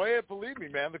enjoy it. Believe me,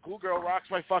 man, the cool girl rocks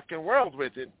my fucking world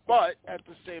with it. But at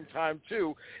the same time,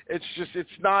 too, it's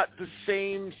not the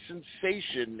same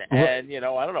sensation. And,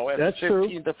 I don't know, after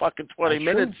 15 to fucking 20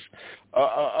 minutes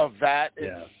of that,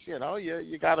 it's,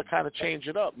 you got to kind of change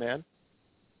it up, man.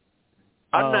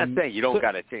 I'm not saying you don't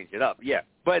got to change it up,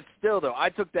 but still, though, I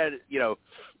took that,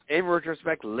 in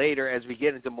retrospect later as we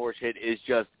get into more shit, is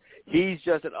just, he's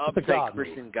just an uptight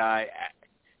Christian guy.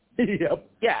 Yep.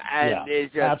 Yeah, and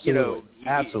it's just,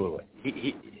 absolutely.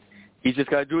 He's just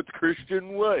got to do it the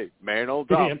Christian way. Man on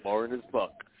top, boring as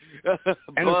fuck.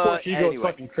 And of course, she goes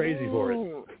fucking crazy for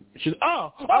it. She's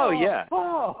yeah.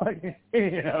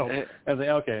 You know, I was like,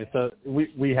 okay, so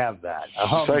we have that.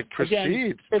 She's like,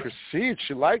 proceed.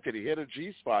 She liked it. He hit a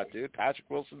G-spot, dude. Patrick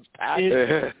Wilson's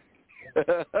Patrick.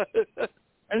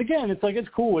 And again, it's like, it's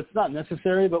cool. It's not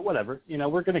necessary, but whatever. You know,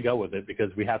 we're going to go with it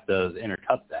because we have to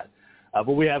intercut that.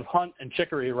 But we have Hunt and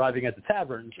Chicory arriving at the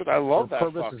tavern. Dude, I love that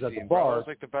Purvis fuck is at scene, the bar. That was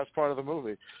like the best part of the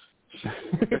movie.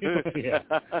 Yeah.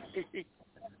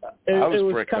 I was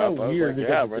was kind of weird like,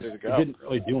 because ready to go. it didn't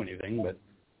really do anything. But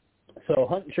so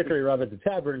Hunt and Chicory arrive at the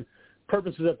tavern.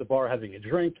 Purvis is at the bar having a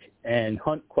drink, and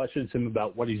Hunt questions him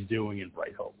about what he's doing in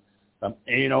Bright Hope. And,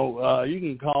 you know, you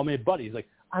can call me buddy. He's like,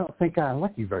 I don't think I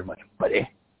like you very much, buddy.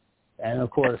 And,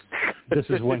 of course, this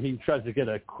is when he tries to get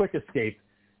a quick escape,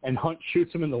 and Hunt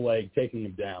shoots him in the leg, taking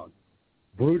him down.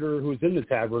 Bruder, who's in the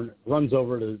tavern, runs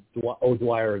over to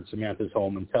O'Dwyer and Samantha's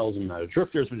home and tells him that a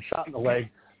drifter's been shot in the leg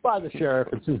by the sheriff,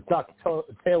 and since Dr.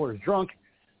 Taylor's drunk,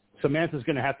 Samantha's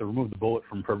going to have to remove the bullet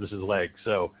from Purvis's leg.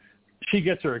 So she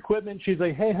gets her equipment. She's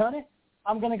like, hey, honey,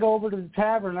 I'm going to go over to the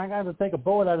tavern. I got to take a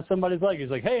bullet out of somebody's leg. He's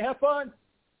like, hey, have fun.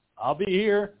 I'll be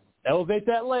here. Elevate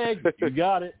that leg. You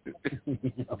got it.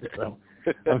 So,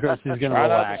 of course, he's going to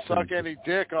relax. Try not to suck any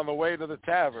dick on the way to the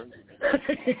tavern.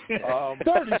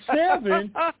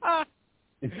 37?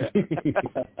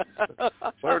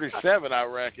 37, I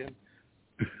reckon.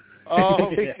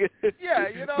 Yeah,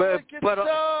 you know,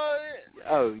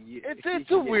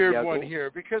 it's a weird one here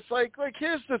because, like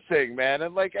here's the thing, man,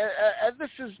 and like, and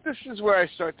this is where I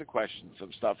start to question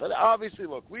some stuff. And obviously,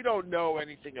 look, we don't know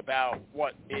anything about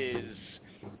what is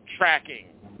tracking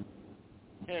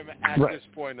him at this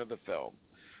point of the film,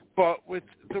 but with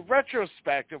the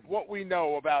retrospect of what we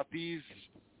know about these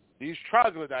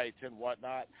troglodytes and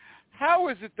whatnot, how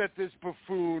is it that this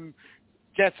buffoon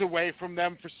gets away from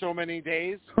them for so many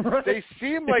days? Right. They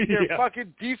seem like they're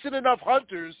fucking decent enough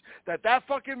hunters that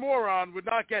fucking moron would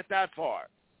not get that far.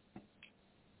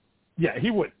 Yeah, he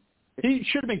would. He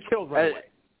should have been killed right away.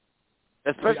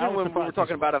 Especially when we were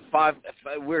talking about a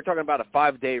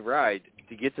 5-day ride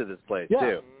to get to this place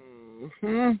too.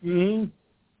 Mm-hmm.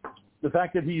 The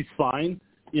fact that he's fine,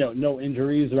 you know, no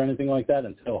injuries or anything like that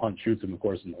until Hunt shoots him, of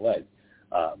course, in the leg.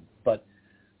 But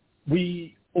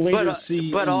we later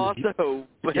see. But also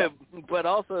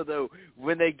though,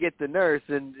 when they get the nurse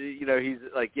and you know he's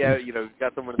like, you know,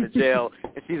 got someone in the jail,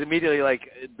 and she's immediately like,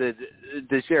 the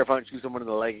sheriff Hunt shoots someone in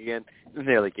the leg again, and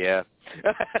they're like, yeah.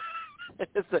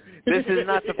 This is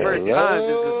not the first time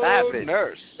this has happened.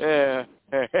 Nurse. Yeah.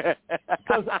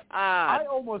 Because I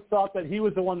almost thought that he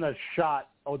was the one that shot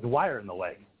O'Dwyer in the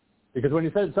leg. Because when he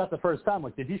said it's not the first time,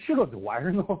 like, did he shoot O'Dwyer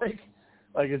in the leg?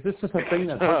 Like, is this just a thing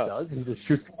that Hunt does? He just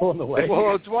shoots people in the leg? Well,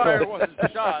 O'Dwyer wasn't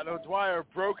shot. O'Dwyer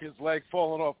broke his leg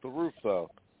falling off the roof, though.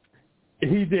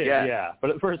 He did, yeah.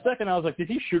 But for a second, I was like, did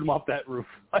he shoot him off that roof?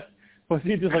 Was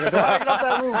he just like, O'Dwyer, get off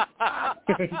that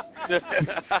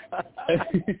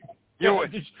roof? Your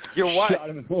wife. Shot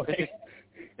him in the leg.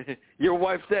 Your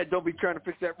wife said, "Don't be trying to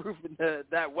fix that roof in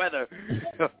that weather."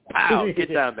 Pow!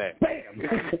 Get down there. Bam!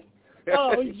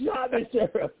 Oh, he shot me,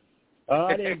 Sheriff. Oh,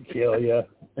 I didn't kill you.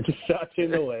 I just shot you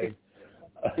in the leg.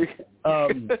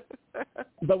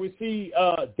 But we see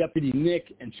Deputy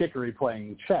Nick and Chicory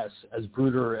playing chess as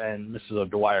Bruder and Mrs.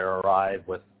 O'Dwyer arrive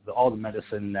with all the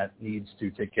medicine that needs to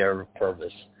take care of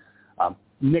Purvis.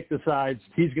 Nick decides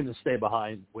he's going to stay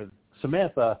behind with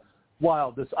Samantha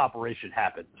while this operation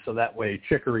happens. So that way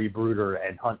Chicory, Bruder,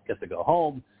 and Hunt get to go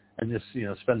home and just, you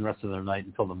know, spend the rest of their night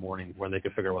until the morning where they can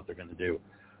figure out what they're going to do.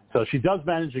 So she does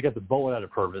manage to get the bullet out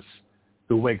of Purvis,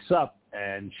 who wakes up,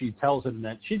 and she tells him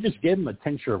that she just gave him a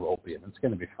tincture of opium. It's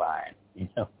going to be fine. You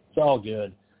know, it's all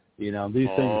good. You know, these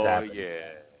things happen. Oh,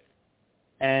 yeah.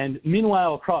 And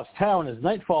meanwhile, across town, as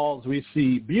night falls, we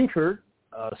see Buford,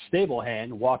 a stable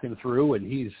hand, walking through, and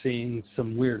he's seeing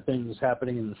some weird things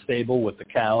happening in the stable with the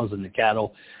cows and the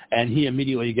cattle, and he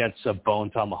immediately gets a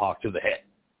bone tomahawk to the head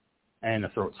and a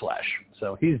throat slash.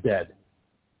 So he's dead.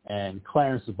 And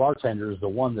Clarence, the bartender, is the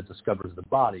one that discovers the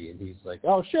body, and he's like,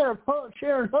 "Oh, Sheriff Hunt,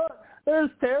 there's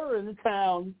terror in the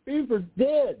town. Buford's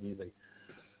dead." And he's like,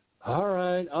 all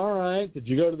right. Did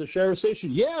you go to the sheriff's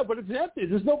station? Yeah, but it's empty.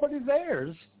 There's nobody there.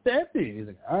 It's empty. And he's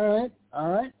like, all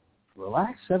right.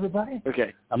 Relax, everybody.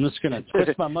 Okay. I'm just going to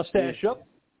twist my mustache up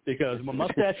because when my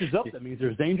mustache is up, that means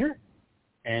there's danger.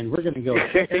 And we're going to go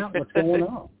check out what's going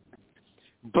on.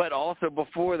 But also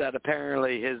before that,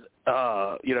 apparently his,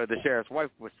 the sheriff's wife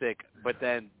was sick, but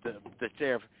then the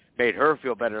sheriff made her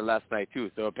feel better last night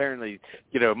too. So apparently,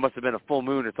 it must have been a full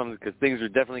moon or something because things were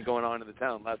definitely going on in the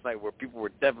town last night where people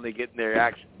were definitely getting their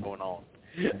action going on.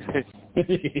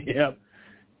 Yep.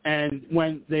 And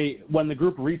when the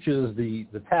group reaches the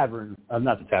tavern,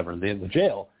 not the tavern, the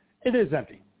jail, it is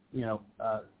empty. You know,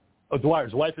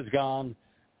 O'Dwyer's wife is gone,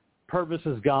 Purvis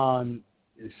is gone,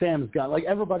 Sam's gone. Like,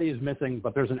 everybody is missing,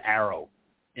 but there's an arrow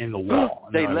in the wall.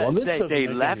 They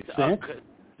left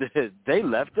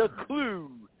a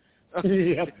clue.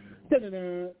 Yep.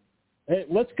 Hey,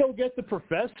 let's go get the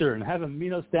professor and have him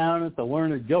meet us down at the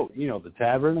Learned Goat, you know, the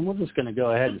tavern, and we're just going to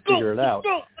go ahead and figure it out.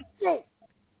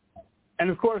 And,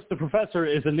 of course, the professor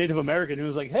is a Native American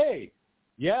who's like, hey,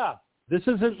 yeah, this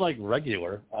isn't, like,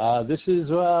 regular. This is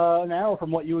an arrow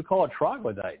from what you would call a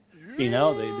troglodyte. You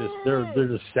know, they're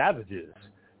just savages.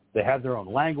 They have their own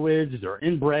language, they're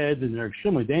inbred, and they're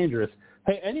extremely dangerous.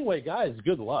 Hey, anyway, guys,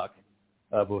 good luck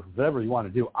with whatever you want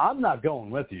to do. I'm not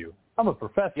going with you. I'm a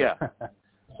professor. Yeah.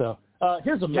 So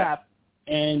here's a map,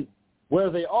 and where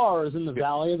they are is in the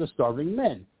Valley of the Starving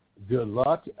Men. Good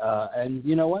luck, and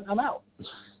you know what? I'm out.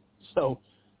 So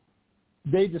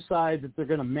they decide that they're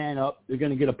going to man up. They're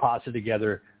going to get a posse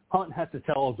together. Hunt has to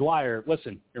tell O'Dwyer,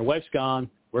 listen, your wife's gone.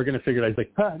 We're going to figure it out. He's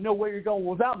like, no way you're going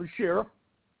without me, Sheriff.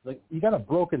 Like, you got a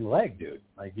broken leg, dude.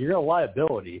 Like, you're a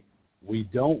liability. We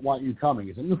don't want you coming.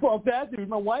 He said, well, that dude,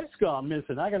 my wife's gone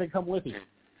missing. I got to come with you.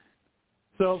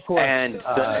 So, of course. And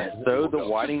so the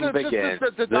whining begins.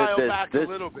 Just to dial back a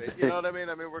little bit, you know what I mean?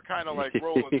 I mean, we're kind of like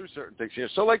rolling through certain things here.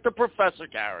 So, like the professor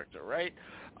character, right?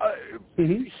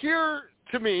 Here,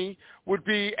 to me, would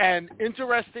be an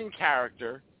interesting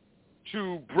character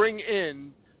to bring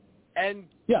in and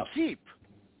keep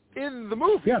in the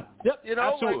movie. Yeah, yep, you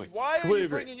know, absolutely. like, why are you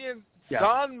bringing in Yeah.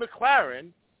 Don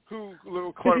McLaren, who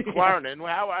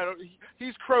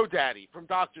he's Crow Daddy from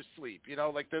Dr. Sleep, you know,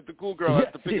 like the cool girl has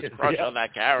the biggest crush on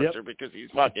that character because he's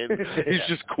he's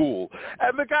just cool.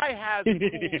 And the guy has a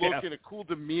cool look and a cool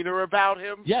demeanor about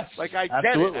him. Yes, like I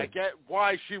absolutely. get it. I get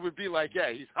why she would be like,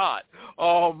 yeah, he's hot.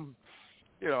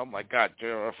 You know, I'm like, God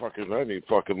damn, I need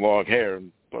fucking long hair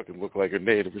and fucking look like a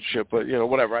native and shit, but, you know,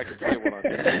 whatever, I can get one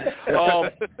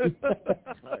on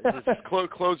just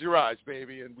close your eyes,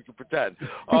 baby, and we can pretend.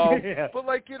 But,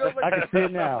 like, you know, like, I can see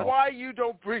it now. Why you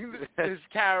don't bring this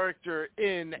character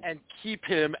in and keep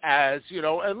him as, you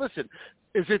know, and listen,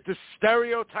 is it the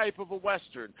stereotype of a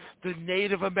Western, the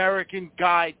Native American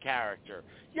guide character?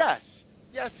 Yes,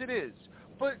 it is.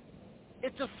 But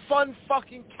it's a fun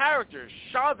fucking character.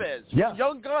 Chavez from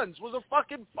Young Guns was a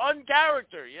fucking fun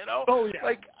character, you know? Oh, yeah.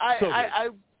 Like,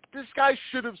 this guy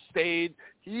should have stayed.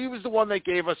 He was the one that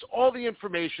gave us all the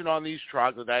information on these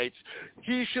troglodytes.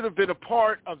 He should have been a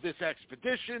part of this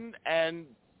expedition, and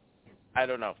I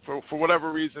don't know. For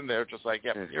whatever reason, they're just like,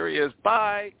 here he is,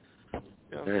 bye. You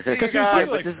know, see you guys.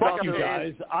 Like, fuck you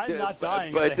guys. I'm not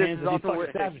dying at the hands of these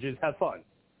fucking savages. Have fun.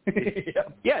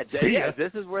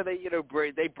 This is where they, you know,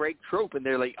 they break trope, and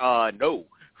they're like, no,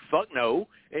 fuck no.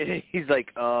 And he's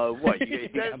like, what?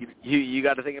 You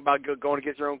got to think about going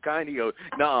against your own kind? He goes,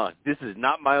 nah, this is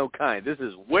not my own kind. This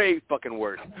is way fucking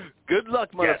worse. Good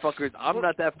luck, motherfuckers. I'm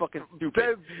not that fucking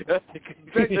stupid.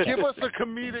 Then give us a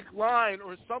comedic line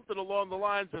or something along the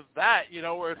lines of that, you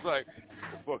know, where it's like,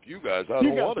 fuck you guys, I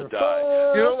don't want to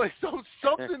die. You know, like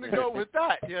something to go with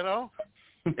that, you know?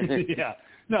 Yeah.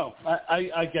 No,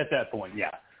 I get that point,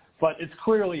 But it's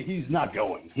clearly he's not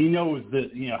going. He knows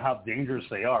that, you know, how dangerous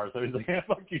they are. So he's like,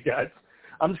 fuck you guys.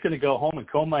 I'm just going to go home and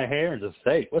comb my hair and just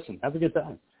say, listen, have a good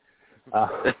time.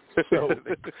 So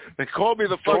they call me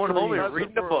the fucking home and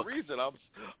reading the book. A reason.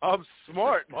 I'm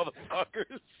smart,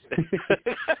 motherfuckers.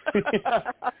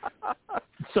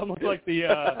 Someone like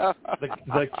the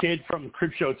kid from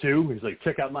Creepshow 2. He's like,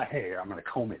 check out my hair. I'm going to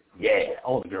comb it. Yeah,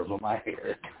 all the girls want my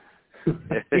hair.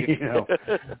 You know.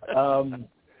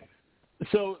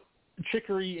 So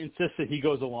Chicory insists that he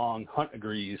goes along. Hunt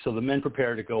agrees. So the men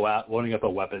prepare to go out, loading up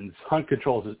their weapons. Hunt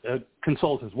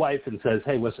consoles his wife and says,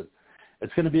 hey, listen,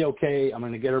 it's going to be okay. I'm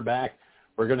going to get her back.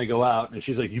 We're going to go out. And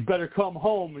she's like, you better come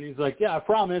home. And he's like, yeah, I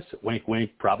promise. Wink,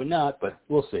 wink. Probably not, but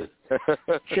we'll see.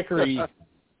 Chicory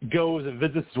goes and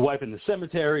visits his wife in the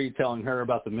cemetery, telling her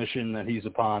about the mission that he's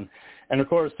upon. And, of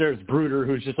course, there's Bruder,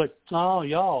 who's just like, oh,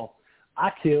 y'all, I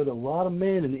killed a lot of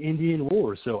men in the Indian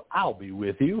War, so I'll be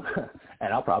with you,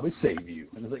 and I'll probably save you.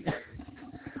 And it's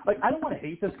like I don't want to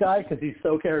hate this guy because he's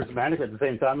so charismatic. At the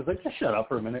same time, it's like, just shut up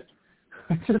for a minute.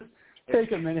 Just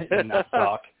take a minute and not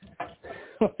talk.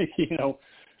 You know,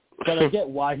 but I get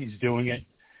why he's doing it.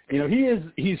 You know,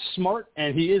 he's smart,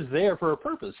 and he is there for a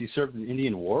purpose. He served in the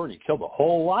Indian War, and he killed a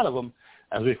whole lot of them,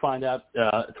 as we find out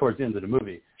towards the end of the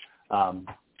movie.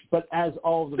 But as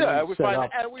all of the we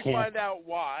find out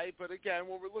why. But again,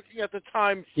 when we're looking at the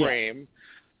time frame,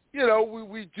 you know,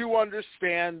 we do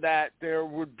understand that there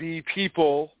would be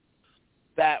people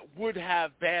that would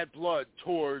have bad blood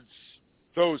towards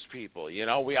those people. We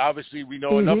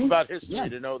know enough about history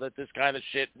to know that this kind of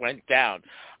shit went down.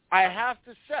 I have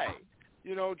to say,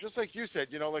 just like you said,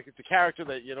 like it's a character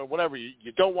that, whatever,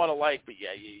 you don't want to like, but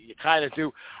yeah, you kind of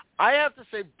do. I have to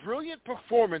say, brilliant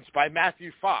performance by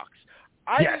Matthew Fox.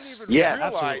 I didn't even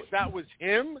realize that was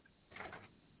him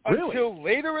until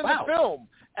later in the film.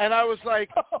 And I was like,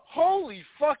 holy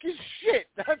fucking shit.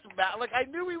 That's Matt. Like, I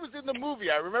knew he was in the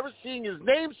movie. I remember seeing his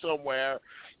name somewhere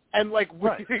and, like,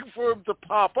 waiting for him to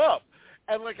pop up.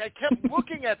 And, like, I kept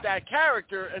looking at that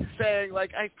character and saying,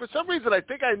 like, for some reason I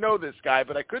think I know this guy,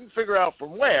 but I couldn't figure out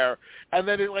from where. And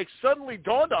then it, like, suddenly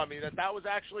dawned on me that was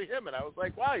actually him. And I was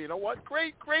like, wow, you know what?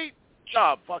 Great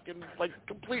job fucking, like,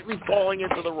 completely falling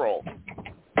into the role.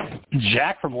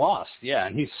 Jack from Lost,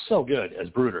 and he's so good as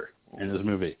Brooder in this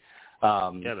movie.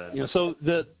 So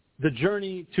the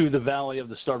journey to the Valley of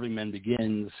the Starving Men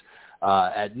begins.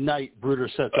 At night, Brooder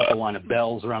sets up a line of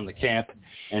bells around the camp,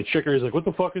 and Chicory's like, what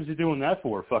the fuck is he doing that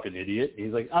for, fucking idiot? And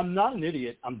he's like, I'm not an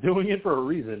idiot. I'm doing it for a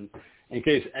reason. In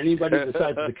case anybody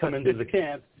decides to come into the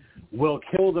camp, we'll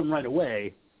kill them right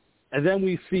away. And then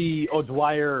we see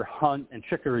O'Dwyer, Hunt, and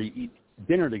Chicory eat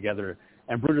dinner together,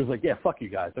 and Brooder's like, yeah, fuck you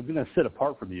guys. I'm going to sit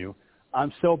apart from you.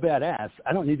 I'm so badass,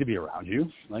 I don't need to be around you.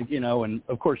 Like, and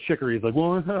of course Chicory's like,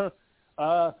 well,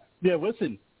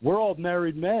 listen, we're all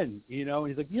married men, And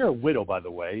he's like, you're a widow, by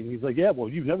the way. And he's like, yeah, well,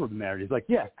 you've never been married. He's like,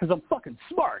 yeah, because I'm fucking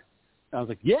smart. And I was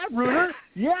like, yeah, Brooder.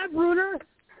 Yeah, Brooder.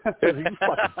 He's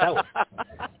fucking telling.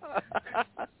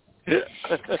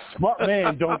 Smart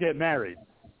man don't get married.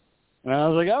 And I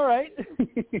was like, all right,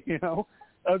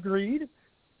 agreed.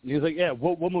 And he's like, yeah,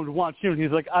 what woman would want you? And he's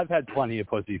like, I've had plenty of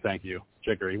pussy, thank you,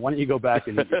 Chicory. Why don't you go back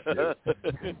and eat your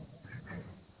food?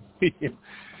 He's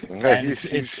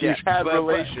had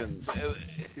relations.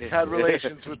 He's had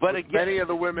relations with many of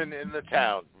the women in the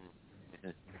town.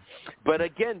 But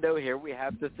again, though, here we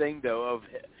have the thing, though,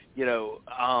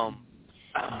 of,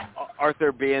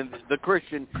 Arthur being the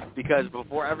Christian, because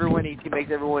before everyone eats, he makes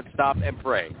everyone stop and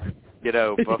pray,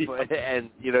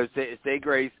 and, say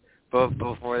grace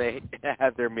before they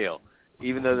have their meal,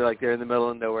 even though they're in the middle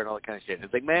of nowhere and all that kind of shit.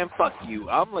 It's like, man, fuck you.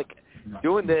 I'm like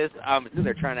doing this. I'm sitting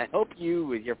there trying to help you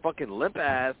with your fucking limp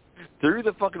ass through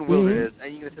the fucking wilderness,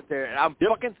 and you're gonna sit there and I'm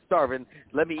fucking starving.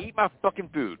 Let me eat my fucking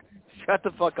food. Shut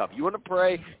the fuck up. You want to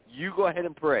pray? You go ahead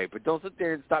and pray, but don't sit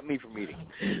there and stop me from eating.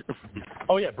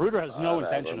 Oh, yeah, Brooder has no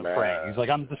intention of praying. He's like,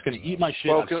 I'm just going to eat my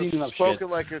shit. I've seen enough shit. Spoken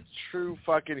like a true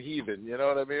fucking heathen, you know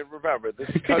what I mean? Remember, this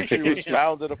country was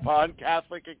founded upon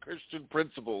Catholic and Christian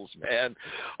principles, man.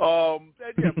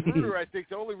 And Brooder, I think,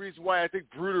 the only reason why I think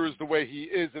Brooder is the way he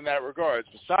is in that regard,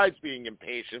 besides being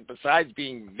impatient, besides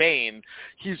being vain,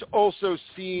 he's also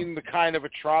seen the kind of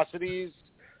atrocities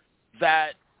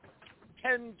that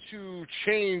tend to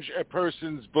change a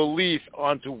person's belief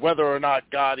onto whether or not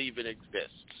God even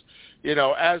exists.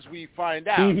 As we find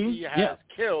out, he has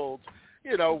killed,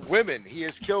 women. He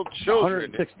has killed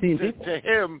children. 116 people. To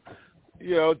him,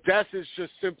 death is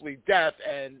just simply death.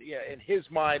 And in his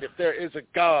mind, if there is a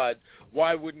God,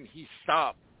 why wouldn't he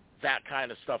stop that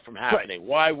kind of stuff from happening? Right.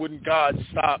 Why wouldn't God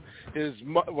stop his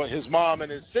mom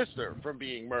and his sister from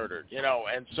being murdered,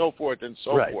 and so forth and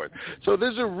so forth. So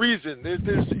there's a reason.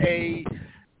 There's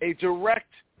a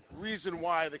direct reason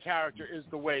why the character is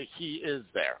the way he is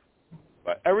there.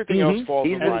 But everything else falls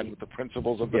in line with the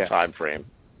principles of the time frame.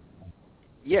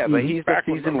 Yeah, but he's a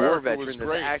seasoned war veteran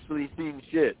that's actually seen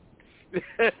shit.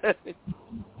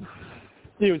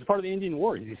 He was part of the Indian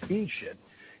War. He's seen shit.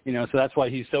 So that's why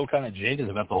he's so kind of jaded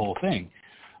about the whole thing.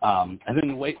 And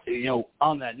then,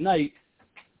 on that night,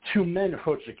 two men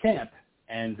approach the camp,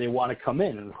 and they want to come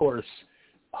in. And, of course,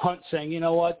 Hunt saying, you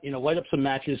know what, light up some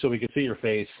matches so we can see your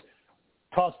face,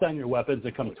 toss down your weapons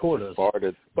and come toward us.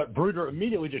 But Brooder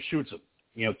immediately just shoots them,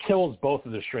 kills both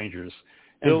of the strangers.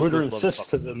 And Brooder insists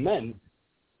to the men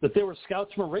that they were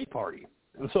scouts from a raid party.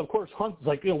 And so, of course, Hunt's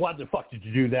like, why the fuck did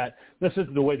you do that? This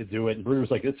isn't the way to do it. And Brooder's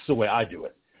like, this is the way I do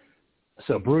it.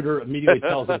 So Brooder immediately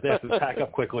tells them they have to pack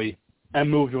up quickly and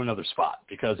move to another spot,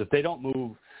 because if they don't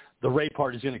move, the raid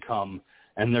party's going to come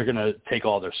and they're going to take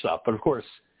all their stuff. But, of course,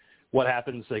 what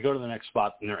happens, they go to the next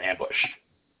spot and they're ambushed.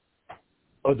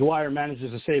 O'Dwyer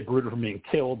manages to save Brooder from being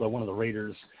killed by one of the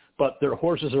raiders, but their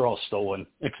horses are all stolen,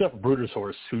 except for Brooder's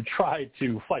horse, who tried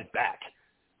to fight back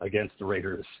against the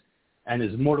raiders and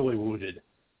is mortally wounded.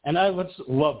 And I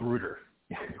love Brooder.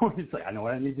 He's like, I know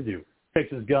what I need to do.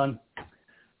 Takes his gun.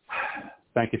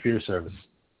 Thank you for your service.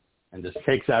 And just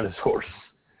takes out his horse.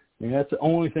 I mean, that's the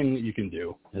only thing that you can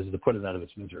do, is to put it out of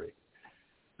its misery.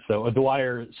 So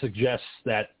O'Dwyer suggests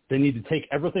that they need to take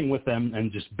everything with them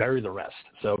and just bury the rest.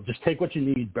 So just take what you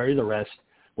need, bury the rest.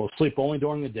 We'll sleep only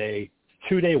during the day,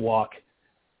 2-day walk,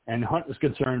 And Hunt is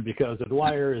concerned because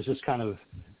O'Dwyer is just kind of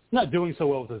not doing so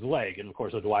well with his leg. And, of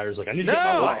course, O'Dwyer's like, I need to get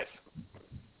my wife.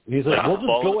 And he's like, we'll just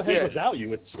go ahead without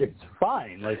you. It's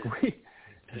fine. Like, we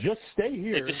just stay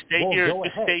here. Yeah, just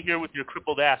stay here with your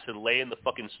crippled ass and lay in the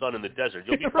fucking sun in the desert.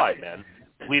 You'll be fine, man.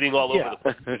 Bleeding all over the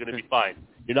place. You're going to be fine.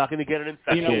 You're not going to get an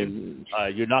infection.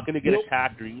 You're not going to get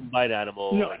attacked or eaten by an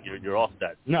animal. No. Like, you're all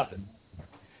set. Nothing.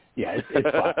 Yeah, it's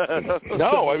fine.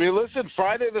 No, I mean, listen,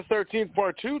 Friday the 13th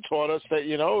Part 2 taught us that,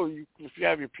 if you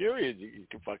have your period, you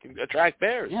can fucking attract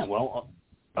bears. Yeah, well,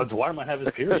 O'Dwyer might have his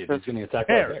period. He's going to attack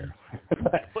a bear.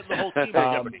 Putting the whole team in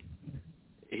jeopardy.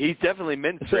 He's definitely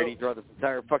menstruating throughout this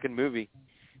entire fucking movie.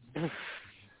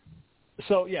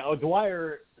 So, yeah,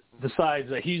 O'Dwyer decides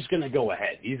that he's going to go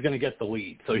ahead. He's going to get the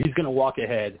lead. So he's going to walk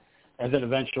ahead, and then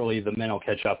eventually the men will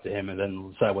catch up to him and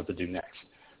then decide what to do next.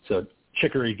 So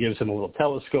Chicory gives him a little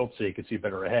telescope so he can see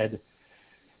better ahead.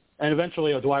 And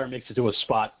eventually O'Dwyer makes it to a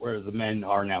spot where the men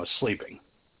are now sleeping.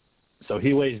 So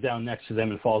he lays down next to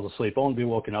them and falls asleep, only to be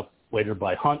woken up later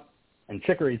by Hunt. And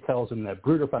Chicory tells him that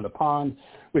Bruder found a pond.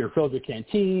 We were filled with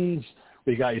canteens.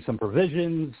 We got you some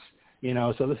provisions.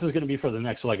 So this is going to be for the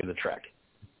next leg of the trek.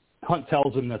 Hunt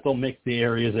tells him that they'll make the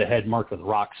areas ahead marked with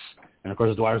rocks. And, of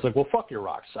course, O'Dwyer's like, well, fuck your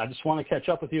rocks. I just want to catch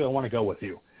up with you. I want to go with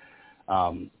you.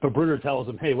 But Bruder tells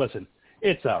him, hey, listen,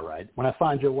 it's all right. When I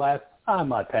find your wife, I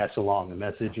might pass along the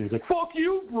message. And he's like, fuck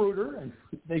you, Bruder. And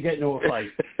they get into a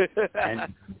fight.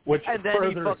 Which and then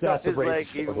further he fucked up his leg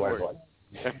exacerbates even O'Dwyer's worse. leg.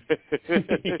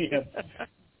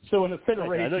 So in a fit of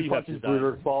rage, he punches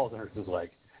Bruder, falls, and hurts his leg.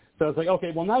 So it's like,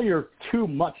 okay, well, now you're too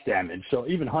much damage. So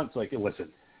even Hunt's like, hey, listen,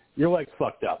 your leg's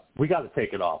fucked up. We got to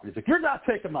take it off. And he's like, you're not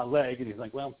taking my leg. And he's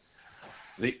like, well,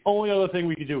 the only other thing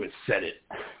we can do is set it.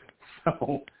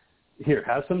 So here,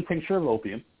 have some tincture of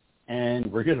opium,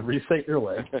 and we're going to reset your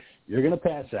leg. You're going to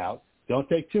pass out. Don't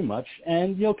take too much,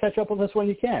 and you'll catch up with us when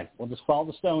you can. We'll just follow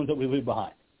the stones that we leave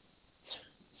behind.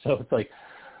 So it's like,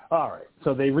 all right.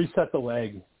 So they reset the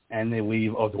leg, and they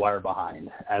leave O'Dwyer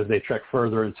behind as they trek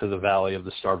further into the Valley of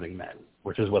the Starving Men,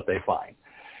 which is what they find.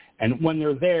 And when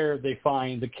they're there, they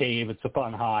find the cave. It's up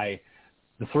on high.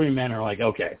 The three men are like,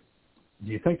 okay,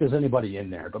 do you think there's anybody in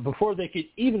there? But before they could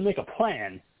even make a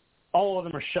plan, all of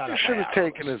them are shot up. He should have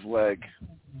taken his leg.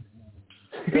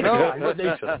 They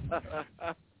should.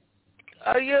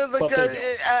 As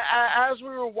we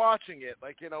were watching it,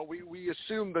 we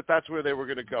assumed that that's where they were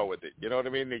going to go with it. You know what I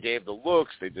mean? They gave the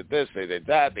looks, they did this, they did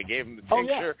that, they gave him the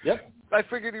tincture. Yeah. Yep. I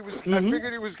figured he was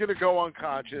going to go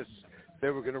unconscious. They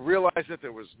were going to realize that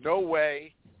there was no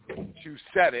way to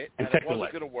set it, and it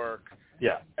wasn't going to work.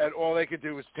 Yeah. And all they could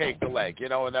do was take the leg,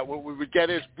 and that what we would get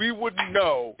is we wouldn't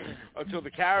know until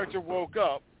the character woke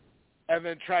up and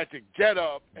then tried to get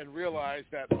up and realize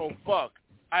that, oh, fuck,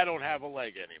 I don't have a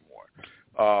leg anymore.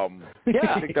 I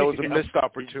think that was a missed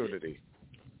opportunity.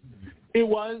 It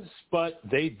was, but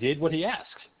they did what he asked.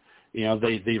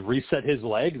 They reset his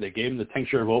leg, they gave him the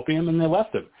tincture of opium, and they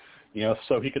left him,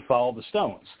 so he could follow the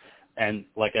stones. And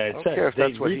like I had said, care if they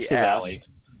that's what reached he the asked. valley.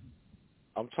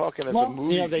 I'm talking as a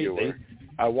movie viewer.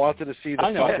 I wanted to see the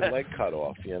fucking leg cut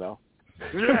off, Me too.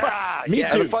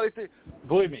 And the funny thing,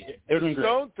 believe me, it would have been great.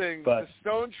 Stone thing, but... the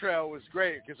Stone Trail was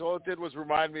great because all it did was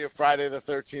remind me of Friday the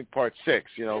 13th Part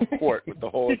 6, court with the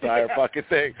whole entire fucking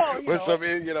thing. The guy's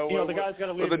got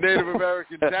to leave. With the Native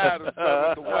American dad was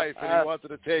with the wife and he wanted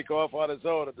to take off on his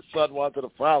own and the son wanted to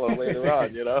follow later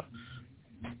on, Yeah.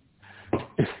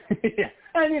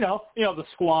 And, the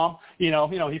squam, he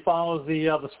follows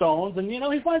the stones and,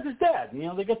 he finds his dad.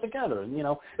 They get together and,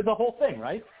 it's the whole thing,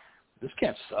 right? This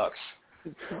camp sucks.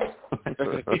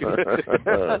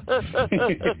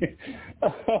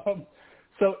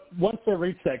 So once they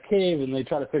reach that cave and they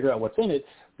try to figure out what's in it,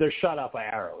 they're shot out by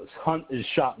arrows. Hunt is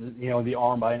shot in the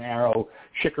arm by an arrow.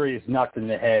 Chicory is knocked in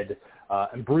the head.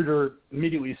 And Bruder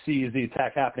immediately sees the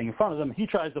attack happening in front of him. He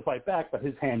tries to fight back, but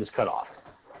his hand is cut off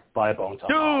by a bone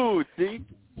tomahawk. Dude, see?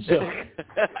 So,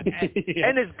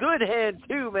 and his good hand,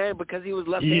 too, man, because he was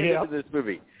left-handed in this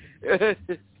movie.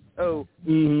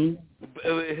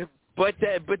 But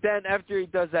then after he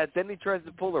does that, then he tries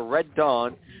to pull a Red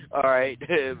Dawn, all right,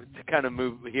 to kind of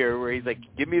move here, where he's like,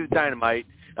 give me the dynamite.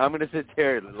 I'm going to sit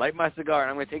there, light my cigar, and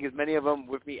I'm going to take as many of them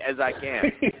with me as I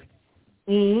can.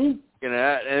 And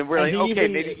we're like, okay,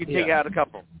 maybe you can take out a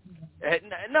couple.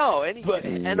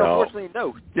 Unfortunately,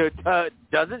 no.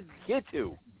 Doesn't get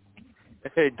to.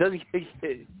 It doesn't get.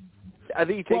 I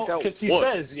think he takes out one. He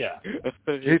says, yeah.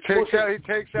 He takes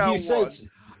out one. Says,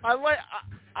 I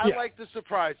like the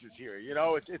surprises here.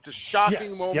 It's a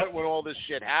shocking moment when all this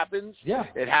shit happens. Yeah.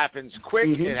 It happens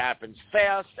quick. It happens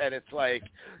fast, and it's like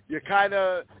you're kind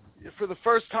of, for the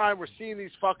first time, we're seeing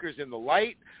these fuckers in the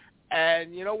light,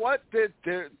 And you know what?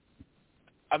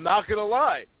 I'm not going to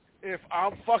lie. If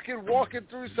I'm fucking walking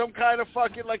through some kind of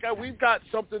fucking, we've got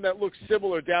something that looks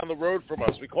similar down the road from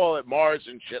us. We call it Mars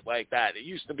and shit like that. It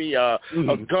used to be a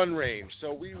gun range.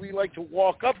 So we like to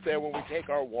walk up there when we take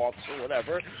our walks or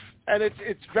whatever. And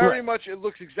it's very much, it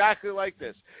looks exactly like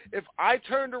this. If I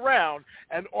turned around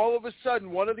and all of a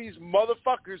sudden one of these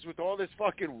motherfuckers with all this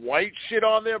fucking white shit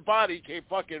on their body came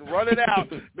fucking running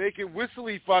out, making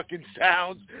whistly fucking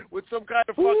sounds with some kind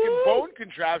of fucking bone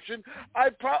contraption,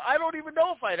 I don't even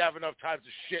know if I'd have enough time to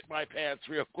shit my pants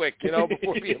real quick,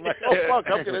 before being like, oh, fuck,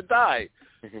 I'm going to die.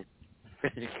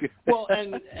 Well,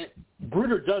 and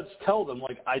Bruder does tell them,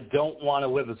 I don't want to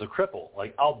live as a cripple.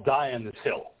 I'll die on this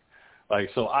hill.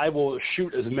 So I will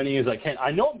shoot as many as I can.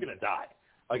 I know I'm going to die.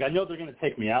 I know they're going to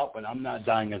take me out, but I'm not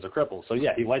dying as a cripple. So,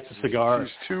 yeah, he lights a cigar,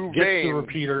 gets the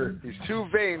repeater. He's too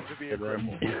vain to be a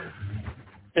cripple.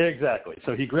 Exactly.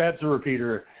 So he grabs the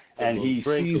repeater, and he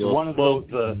sees one of those.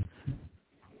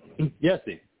 Yes,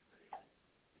 Steve.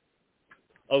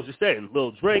 I was just saying, a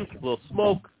little drink, a little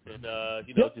smoke, and,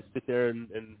 just sit there and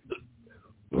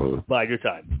bide your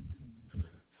time.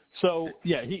 So,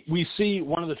 yeah, we see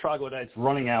one of the troglodytes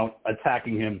running out,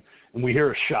 attacking him, and we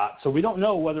hear a shot. So we don't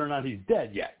know whether or not he's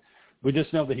dead yet. We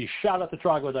just know that he shot at the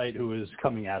troglodyte who is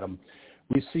coming at him.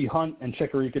 We see Hunt and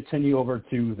Chicory continue over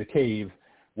to the cave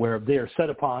where they are set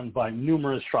upon by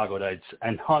numerous troglodytes,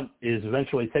 and Hunt is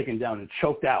eventually taken down and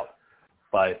choked out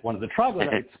by one of the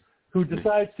troglodytes who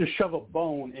decides to shove a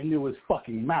bone into his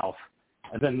fucking mouth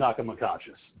and then knock him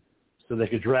unconscious so they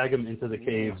could drag him into the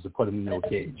caves to put him in a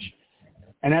cage.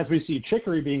 And as we see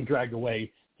Chicory being dragged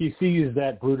away, he sees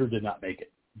that Bruder did not make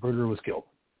it. Bruder was killed.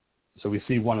 So we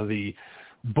see one of the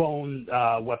bone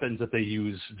weapons that they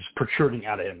use just protruding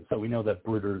out of him. So we know that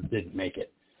Bruder didn't make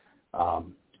it.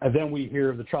 And then we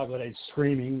hear the troglodytes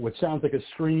screaming, which sounds like a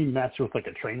scream matched with a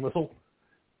train whistle,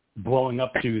 blowing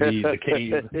up to the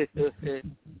cave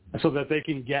so that they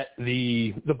can get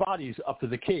the bodies up to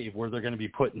the cave where they're going to be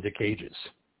put into cages.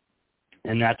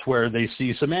 And that's where they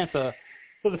see Samantha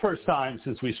for the first time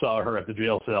since we saw her at the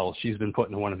jail cell. She's been put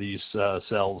into one of these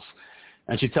cells,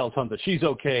 and she tells Hunt that she's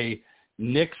okay.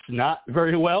 Nick's not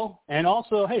very well, and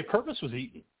also, hey, Purpose was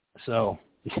eaten, so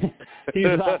he's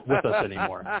not with us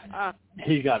anymore.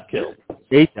 He got killed.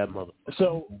 Ate that mother.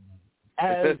 So,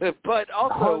 but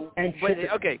also,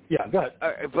 okay, yeah, go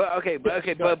ahead.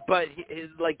 But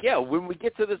when we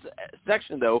get to this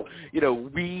section, though,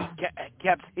 we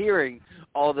kept hearing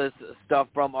all this stuff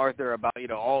from Arthur about, he's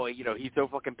so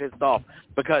fucking pissed off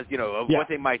because, of what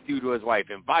they might do to his wife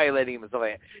and violating him and stuff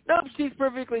like that. No, she's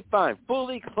perfectly fine,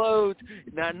 fully clothed,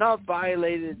 not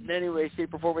violated in any way,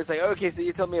 shape, or form. It's okay, so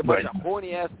you tell me a bunch of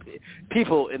horny-ass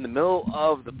people in the middle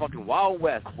of the fucking Wild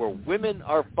West where women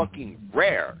are fucking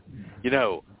rare.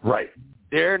 Right.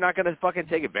 They're not going to fucking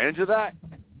take advantage of that.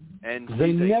 And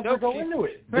they never go into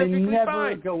it. They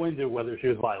never go into whether she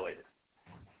was violated.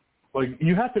 Well,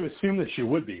 you have to assume that she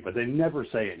would be, but they never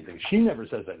say anything. She never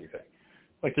says anything.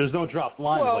 There's no dropped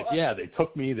line they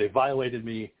took me, they violated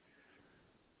me.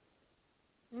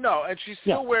 No, and she's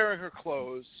still wearing her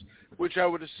clothes, which I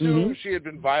would assume if she had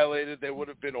been violated, they would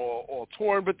have been all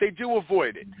torn, but they do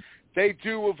avoid it. They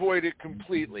do avoid it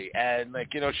completely, and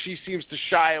she seems to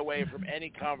shy away from any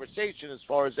conversation as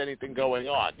far as anything going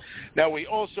on. Now we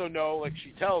also know,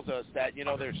 she tells us that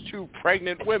there's 2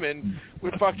 pregnant women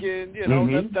with fucking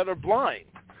that are blind.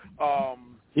 So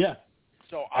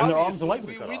and their arms are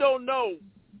we don't know.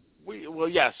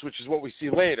 Yes, which is what we see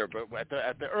later, but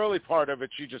at the early part of it,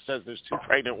 she just says there's 2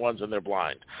 pregnant ones and they're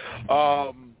blind.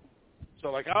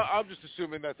 So, I'm just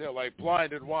assuming that they're,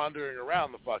 blind and wandering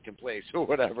around the fucking place or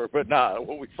whatever. But, nah,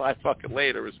 what we find fucking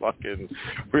later is fucking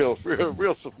real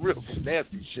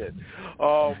nasty shit.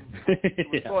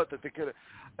 We thought that they could have...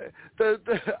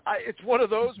 It's one of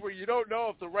those where you don't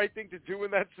know if the right thing to do in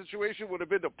that situation would have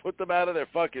been to put them out of their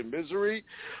fucking misery.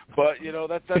 But,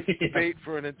 that's a debate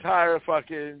for an entire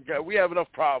fucking... We have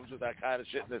enough problems with that kind of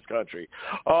shit in this country.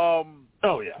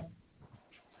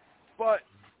 But...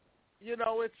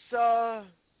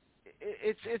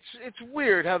 it's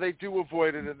weird how they do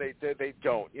avoid it and they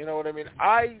don't. You know what I mean?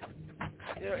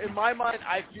 In my mind,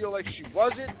 I feel like she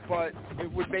wasn't, but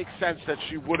it would make sense that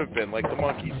she would have been, like the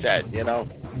monkey said.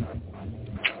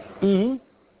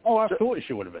 Oh, absolutely,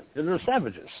 she would have been. They're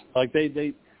savages.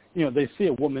 They see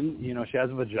a woman. She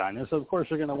has a vagina, so of course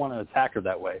they're going to want to attack her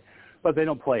that way. But they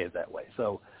don't play it that way.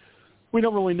 So we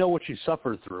don't really know what she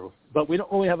suffered through, but we don't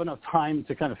really have enough time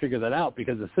to kind of figure that out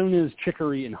because as soon as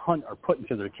Chicory and Hunt are put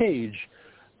into their cage,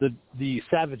 the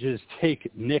savages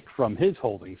take Nick from his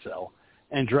holding cell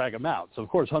and drag him out. So, of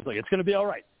course, Hunt's like, it's going to be all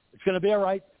right. It's going to be all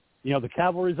right. The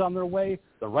cavalry's on their way.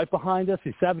 They're right behind us.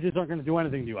 These savages aren't going to do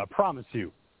anything to you. I promise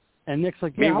you. And Nick's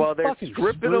like, yeah, meanwhile, I'm they're fucking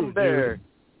stripping screwed, them there. Dude.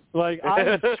 Like,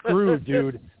 I'm screwed,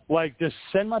 dude. Like, just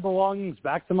send my belongings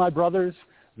back to my brothers.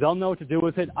 They'll know what to do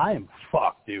with it. I am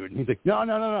fucked, dude. And he's like, no.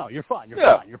 You're fine.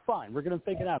 You're fine. We're going to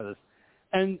take it out of this.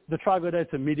 And the troglodytes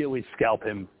immediately scalp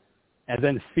him and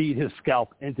then feed his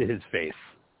scalp into his face,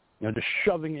 just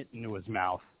shoving it into his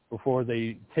mouth before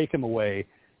they take him away.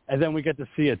 And then we get to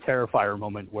see a Terrifier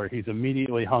moment where he's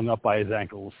immediately hung up by his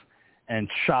ankles and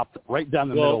chopped right down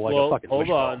the middle like a fucking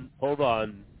wishbone. Hold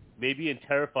on. Maybe in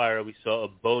Terrifier we saw a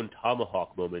Bone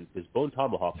Tomahawk moment, because Bone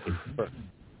Tomahawk came first.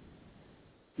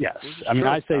 Yes. I mean,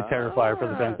 I say Terrifier for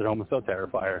the fans at home, so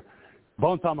Terrifier.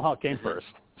 Bone Tomahawk came first.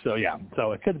 So, yeah.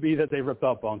 So it could be that they ripped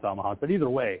off Bone Tomahawk. But either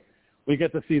way, we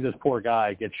get to see this poor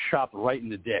guy get chopped right in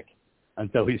the dick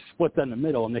until he's split down the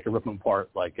middle and they can rip him apart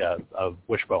like a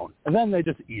wishbone. And then they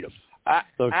just eat him.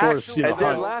 So, of course, actually, and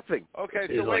they're laughing. Okay,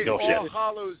 so wait, All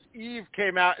Hallows Eve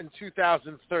came out in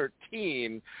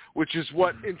 2013, which is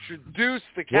what introduced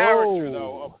the character,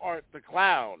 though, of Art the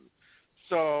Clown.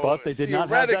 So, but they did not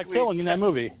have that killing in that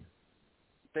movie.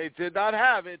 They did not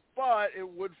have it, but it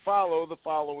would follow the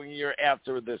following year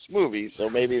after this movie. So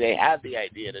maybe they had the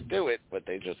idea to do it, but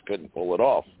they just couldn't pull it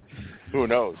off. Who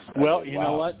knows? Well, you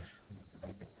know what?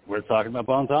 We're talking about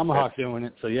Bone Tomahawk doing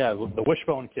it. So, yeah, the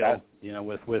wishbone kill,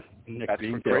 with Nick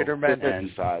being killed. That's for greater men to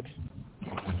decide.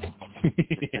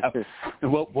 Yeah.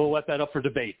 And we'll let that up for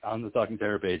debate on the Talking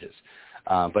Terror pages.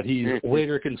 But he's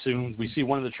later consumed. We see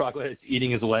one of the troglodytes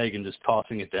eating his leg and just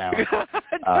tossing it down.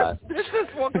 Just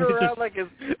walking around like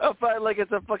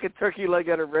it's a fucking turkey leg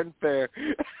at a Ren fair.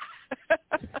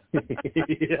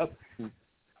 Yep.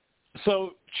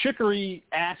 So Chicory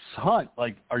asks Hunt,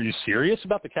 like, are you serious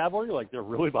about the cavalry? Like, they're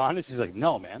really behind us? He's like,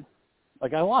 no, man.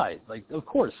 Like, I lied. Like, of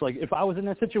course. Like, if I was in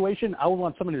that situation, I would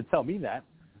want somebody to tell me that,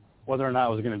 whether or not I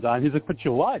was going to die. And he's like, but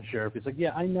you lied, Sheriff. He's like,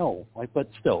 yeah, I know. Like, but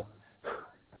still.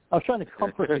 I was trying to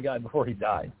comfort the guy before he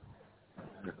died.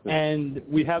 And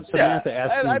we have Samantha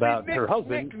asking about her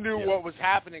husband. Nick knew what was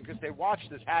happening because they watched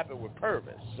this happen with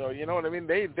Purvis. So, you know what I mean?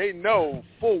 They know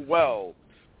full well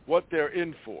what they're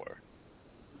in for.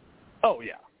 Oh,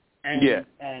 yeah.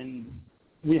 And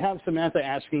we have Samantha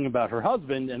asking about her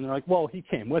husband, and they're like, well, he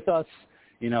came with us.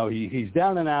 He's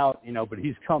down and out, but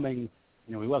he's coming.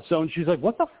 We left. So, and she's like,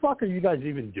 what the fuck are you guys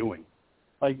even doing?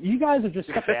 Like, you guys are just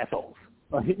such assholes.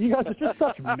 Like, you guys are just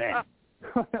such men.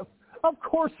 Of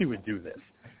course he would do this.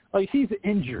 Like, he's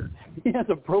injured. He has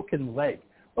a broken leg.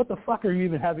 What the fuck are you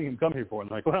even having him come here for? And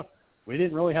they're like, well, we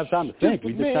didn't really have time to think.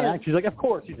 We just kind of acted. She's like, of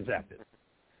course he just acted.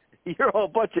 You're all a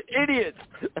bunch of idiots.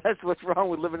 That's what's wrong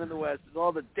with living in the West. It's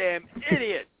all the damn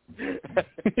idiots.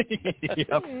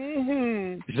 Yep.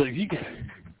 She's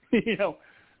like,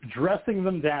 dressing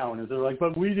them down. And they're like,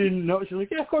 but we didn't know. She's like,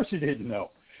 yeah, of course you didn't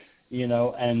know.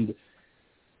 And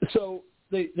so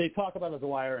they talk about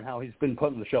Dwyer and how he's been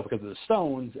put on the shelf because of the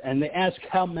stones, and they ask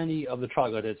how many of the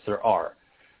troglodytes there are.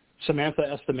 Samantha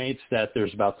estimates that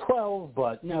there's about 12,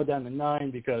 but now down to 9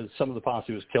 because some of the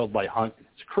posse was killed by Hunt and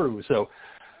his crew. So,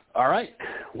 all right,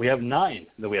 we have 9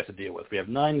 that we have to deal with. We have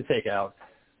 9 to take out.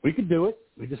 We could do it.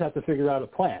 We just have to figure out a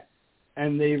plan.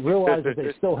 And they realize that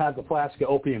they still have the flask of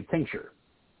opium tincture.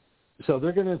 So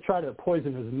they're going to try to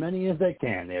poison as many as they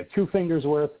can. They have 2 fingers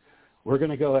worth. We're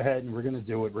going to go ahead and we're going to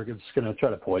do it. We're just going to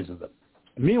try to poison them.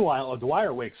 Meanwhile,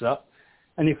 Dwyer wakes up,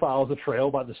 and he follows a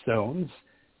trail by the stones,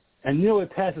 and nearly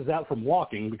passes out from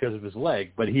walking because of his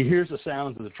leg, but he hears the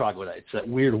sounds of the troglodytes, that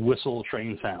weird whistle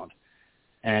train sound.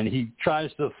 And he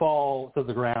tries to fall to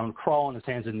the ground, crawl on his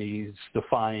hands and knees to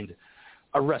find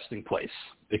a resting place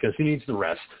because he needs to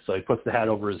rest. So he puts the hat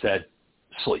over his head,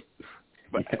 sleep.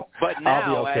 But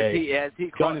now, okay. as he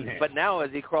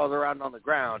crawls around on the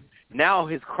ground, now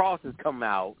his cross has come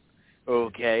out.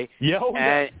 Okay. Yeah.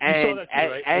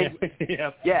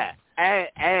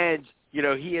 And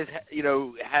he has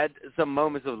had some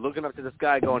moments of looking up to the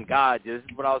sky, going, God, this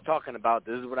is what I was talking about.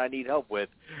 This is what I need help with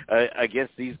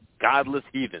against these godless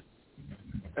heathens.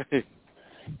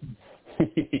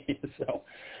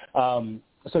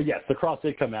 So yes, the cross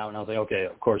did come out, and I was like, okay,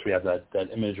 of course we have that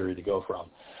imagery to go from.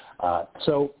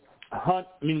 So Hunt,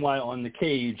 meanwhile, on the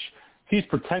cage, he's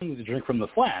pretending to drink from the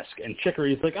flask, and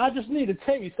Chicory's like, I just need a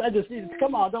taste.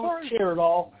 Come on, don't share it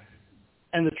all.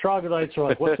 And the troglodytes are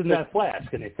like, what's in that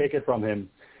flask? And they take it from him.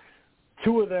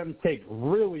 2 of them take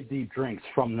really deep drinks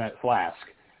from that flask.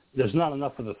 There's not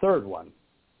enough for the third one.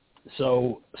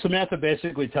 So Samantha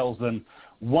basically tells them,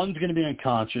 one's going to be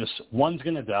unconscious, one's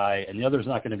going to die, and the other's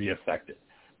not going to be affected.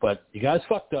 But you guys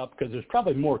fucked up because there's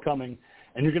probably more coming,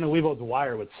 and you're going to leave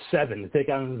Dwyer with 7 to take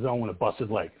out on his own with a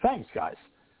busted leg. Thanks, guys.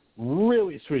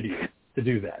 Really sweet of you. to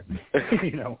do that.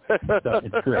 So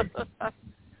it's great.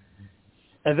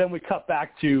 And then we cut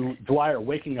back to Dwyer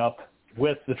waking up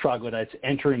with the troglodytes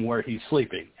entering where he's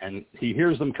sleeping. And he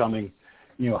hears them coming,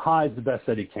 hides the best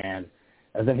that he can,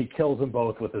 and then he kills them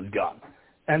both with his gun.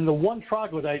 And the one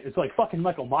troglodyte is like fucking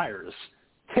Michael Myers,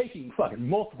 taking fucking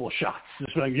multiple shots.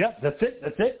 Just like, yep, that's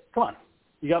it. Come on.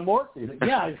 You got more? He's like,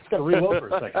 yeah, I just got to reload for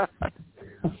a second.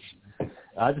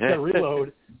 I just got to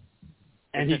reload.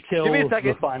 And he kills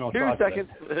the final troglodyte. Give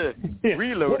me a second.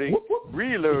 Reloading.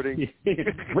 Reloading.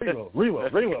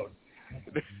 Reload.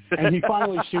 And he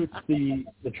finally shoots the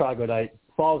troglodyte,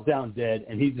 falls down dead,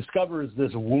 and he discovers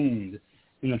this wound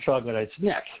in the troglodyte's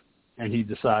neck. And he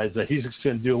decides that he's just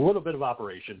going to do a little bit of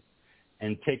operation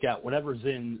and take out whatever's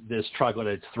in this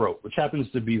troglodyte's throat, which happens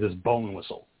to be this bone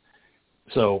whistle.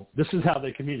 So this is how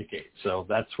they communicate. So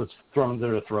that's what's thrown into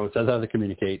their throats. That's how they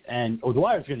communicate. And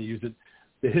O'Dwyer's going to use it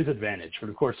to his advantage. But,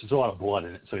 of course, there's a lot of blood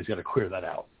in it, so he's got to clear that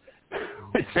out. A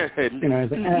little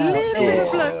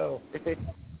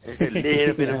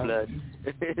bit of blood.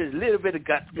 A little bit of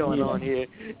guts going on here.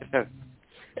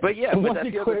 But yeah, but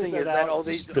that's the other thing is that all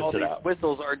these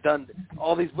whistles are done.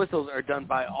 All these whistles are done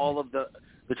by all of the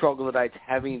troglodytes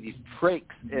having these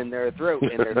trachs in their throat,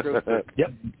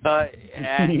 Yep.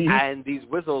 And these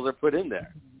whistles are put in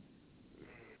there.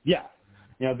 Yeah,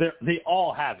 they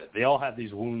all have it. They all have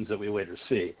these wounds that we later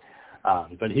see.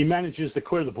 But he manages to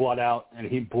clear the blood out, and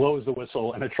he blows the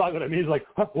whistle, and the troglodyte is like,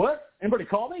 huh, what? Anybody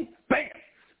call me? Bam!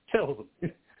 Kills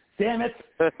him. Damn it!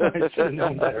 I should have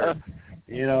known better.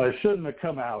 It shouldn't have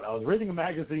come out. I was reading a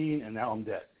magazine, and now I'm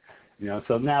dead.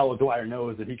 So now Dwyer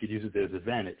knows that he could use it to his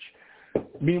advantage.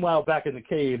 Meanwhile, back in the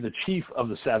cave, the chief of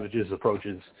the savages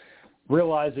approaches,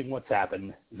 realizing what's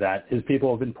happened, that his people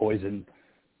have been poisoned.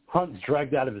 Hunt's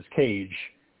dragged out of his cage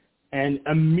and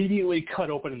immediately cut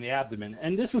open in the abdomen.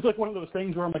 And this is like one of those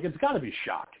things where I'm like, it's got to be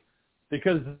shock,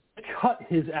 because they cut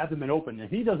his abdomen open, and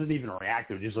he doesn't even react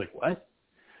to it. He's like, what?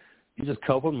 You just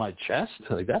cut open my chest?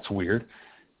 Like, that's weird.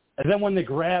 And then when they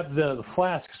grab the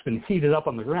flask that's been heated up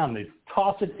on the ground, they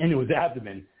toss it into his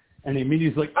abdomen, and he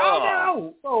immediately is like,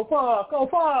 oh, no! Oh,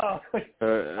 fuck! Like,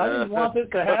 I didn't want this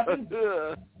to happen.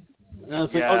 And I was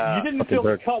like, you didn't feel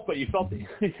the cut, but you felt the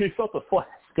flask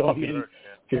going into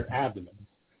your abdomen.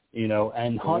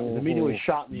 And Hunt is immediately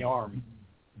shot in the arm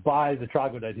by the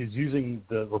troglodyte who's using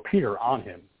the repeater on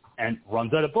him and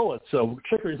runs out of bullets. So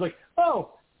Chicory's like,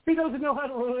 oh, he doesn't know how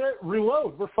to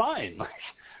reload. We're fine.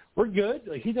 We're good.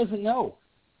 He doesn't know.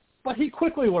 But he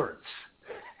quickly learns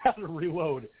how to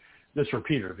reload this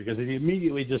repeater, because he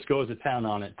immediately just goes to town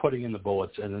on it, putting in the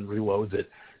bullets, and then reloads it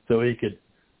so he could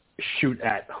shoot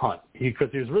at Hunt. Because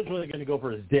he was originally going to go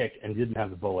for his dick and didn't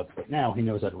have the bullets, but now he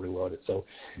knows how to reload it, so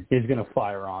he's going to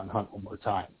fire on Hunt one more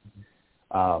time.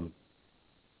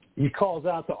 He calls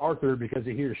out to Arthur because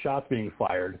he hears shots being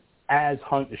fired as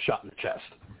Hunt is shot in the chest.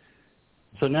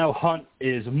 So now Hunt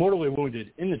is mortally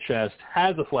wounded in the chest,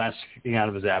 has a flash sticking out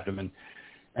of his abdomen,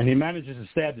 and he manages to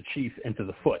stab the chief into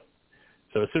the foot.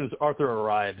 So as soon as Arthur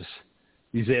arrives,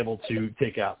 he's able to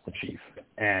take out the chief,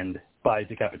 and by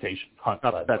decapitation, Hunt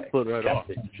cut that foot right off.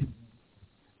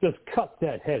 Just cut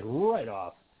that head right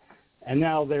off. And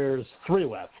now there's 3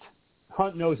 left.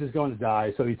 Hunt knows he's going to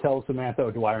die, so he tells Samantha,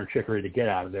 O'Dwyer, and Chicory to get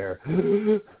out of there.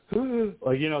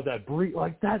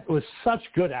 That was such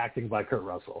good acting by Kurt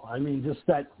Russell. I mean, just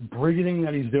that breathing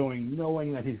that he's doing,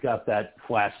 knowing that he's got that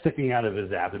flash sticking out of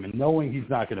his abdomen, knowing he's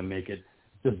not going to make it.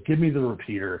 Just give me the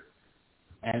repeater.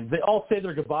 And they all say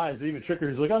their goodbyes. Even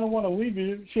Chicory's like, I don't want to leave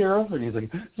you, Sheriff. And he's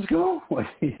like, just go.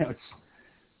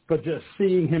 But just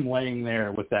seeing him laying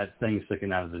there with that thing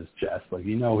sticking out of his chest,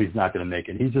 he's not going to make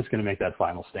it. He's just going to make that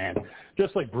final stand,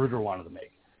 just like Bruder wanted to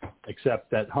make, except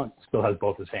that Hunt still has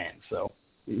both his hands. So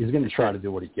he's going to try to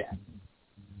do what he can.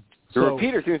 The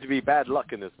repeater seems to be bad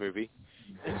luck in this movie.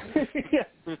 Yeah.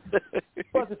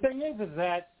 But the thing is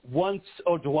that once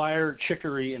O'Dwyer,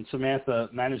 Chicory, and Samantha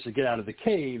manage to get out of the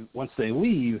cave, once they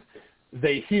leave,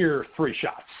 they hear 3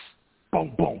 shots.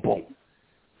 Boom, boom, boom.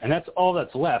 And that's all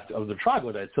that's left of the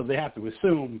troglodytes, so they have to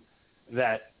assume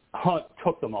that Hunt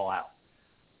took them all out.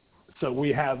 So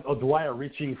we have O'Dwyer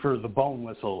reaching for the bone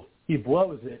whistle. He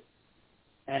blows it,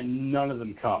 and none of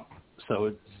them come. So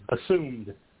it's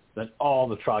assumed that all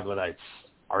the troglodytes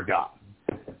are gone.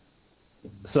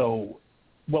 So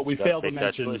what we failed to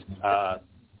mention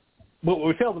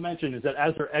is that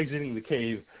as they're exiting the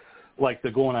cave, like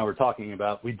the Ghoul and I were talking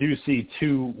about, we do see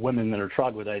 2 women that are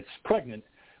troglodytes pregnant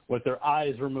with their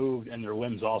eyes removed and their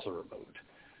limbs also removed.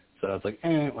 So I was like,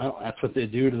 that's what they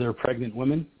do to their pregnant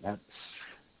women. That's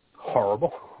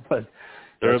horrible, but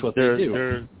that's what they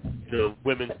do. The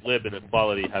women's lib and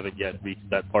equality haven't yet reached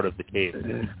that part of the cave.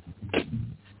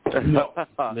 No,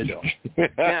 they don't.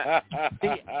 Yeah.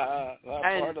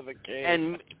 Part of the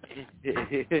game.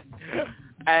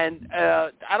 And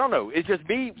I don't know. It's just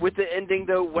me with the ending,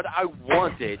 though. What I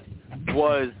wanted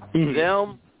was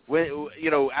them, when,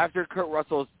 after Kurt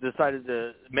Russell decided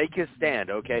to make his stand,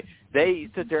 okay, they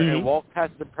sit there and walk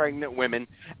past the pregnant women,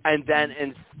 and then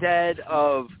instead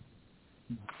of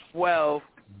 12,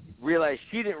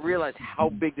 she didn't realize how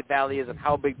big the valley is and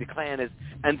how big the clan is,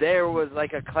 and there was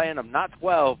like a clan of not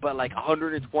 12 but like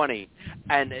 120,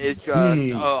 and it's just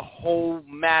a whole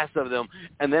mass of them,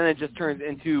 and then it just turns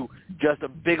into just a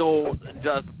big old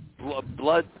just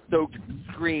blood-soaked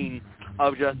screen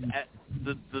of just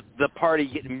the party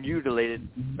getting mutilated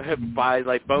by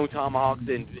like bone tomahawks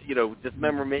and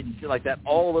dismemberment and shit like that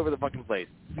all over the fucking place.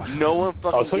 No one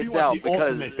fucking gets out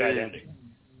because.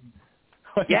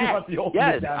 Yes,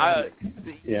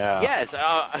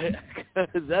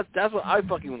 that's what I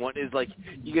fucking want. Is like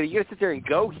you gotta sit there and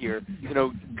go here,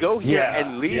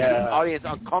 and leave the audience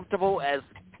uncomfortable as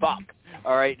fuck.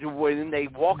 All right, when they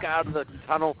walk out of the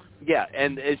tunnel,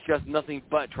 and it's just nothing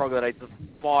but troglodytes as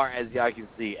far as the eye can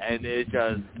see, and it's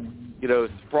just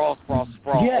sprawl all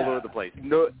over the place.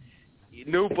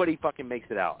 Nobody fucking makes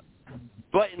it out.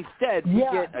 But instead, we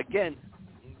get again.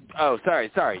 Oh,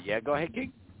 sorry. Yeah, go ahead,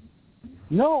 King.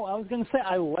 No, I was going to say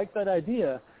I like that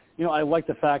idea. I like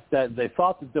the fact that they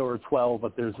thought that there were 12,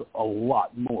 but there's a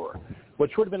lot more,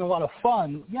 which would have been a lot of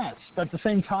fun, yes. But at the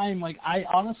same time, I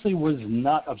honestly was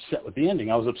not upset with the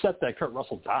ending. I was upset that Kurt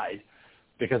Russell died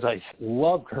because I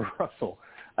love Kurt Russell.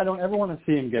 I don't ever want to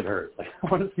see him get hurt. I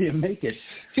want to see him make it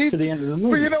to the end of the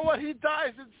movie. But you know what? He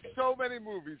dies in so many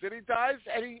movies, and he dies.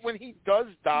 And when he does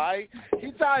die,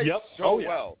 he dies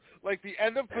well. Like the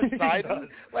end of Poseidon.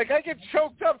 Like I get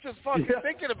choked up just fucking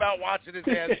thinking about watching his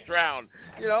ass drown.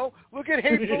 Look at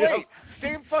Hateful Eight.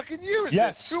 Same fucking year.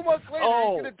 Yes. 2 months later,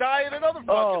 he's gonna die in another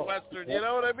fucking western. You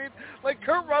know what I mean? Like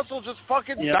Kurt Russell just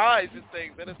fucking dies in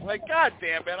things, and it's like, God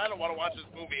damn, man, I don't want to watch this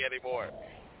movie anymore.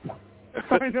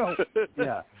 I know.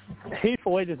 Yeah.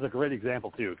 Hateful Eight is a great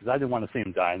example, too, because I didn't want to see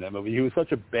him die in that movie. He was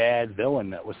such a bad villain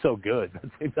that was so good. But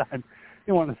at the same time,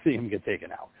 you want to see him get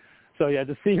taken out. So,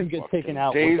 to see him get taken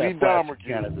out with that flash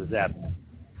kind of disaster.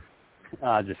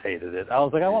 I just hated it. I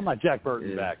was like, I want my Jack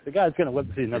Burton back. The guy's going to live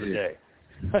to see another day.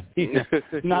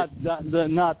 not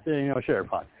Sheriff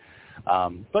Hunt.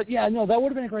 But, that would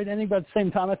have been a great ending. But at the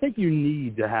same time, I think you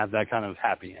need to have that kind of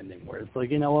happy ending where it's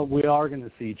like, you know what, we are going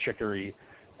to see Chicory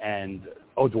and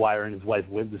O'Dwyer and his wife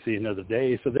live to see another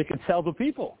day so they can tell the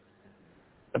people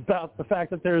about the fact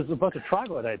that there's a bunch of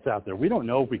troglodytes out there. We don't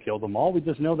know if we killed them all. We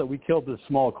just know that we killed this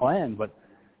small clan, but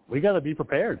we got to be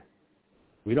prepared.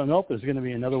 We don't know if there's going to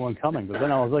be another one coming. But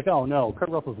then I was like, oh, no, Kurt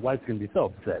Russell's wife's going to be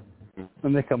so upset.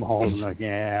 When they come home, I'm like,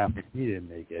 yeah, he didn't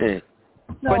make it.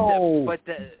 No.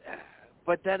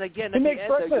 But then again, at the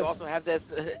end, though,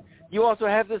 you also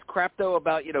have this crap though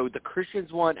about the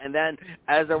Christians one, and then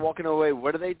as they're walking away,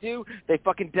 what do? They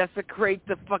fucking desecrate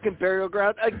the fucking burial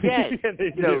ground again. As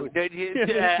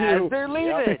they're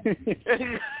leaving.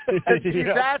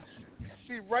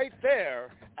 See right there,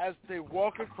 as they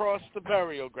walk across the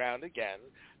burial ground again,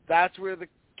 that's where the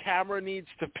camera needs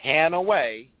to pan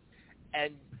away,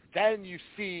 and then you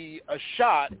see a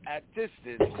shot at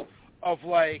distance of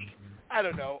like, I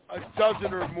don't know, a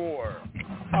dozen or more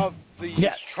of the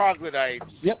troglodytes,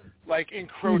 like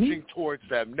encroaching towards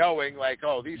them, knowing like,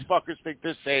 oh, these fuckers think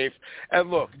they're safe.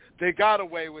 And look, they got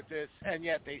away with this, and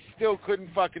yet they still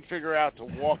couldn't fucking figure out to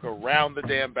walk around the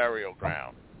damn burial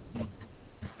ground.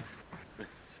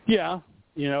 Yeah,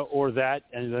 or that,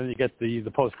 and then you get the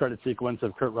post-credit sequence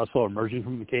of Kurt Russell emerging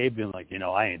from the cave being like,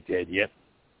 I ain't dead yet.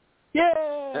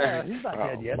 Yeah, he's not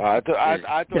dead yet. I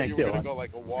thought you were going to go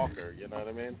like a walker, you know what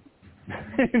I mean?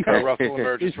 Kurt Russell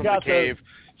emerges from the cave.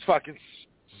 He's fucking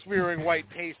smearing white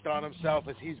paste on himself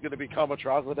as he's going to become a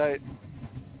troglodyte.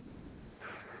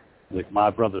 Like my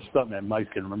brother Stuntman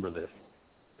Mike can remember this.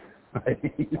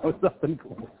 Something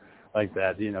cool like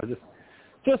that.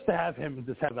 Just to have him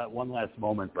just have that one last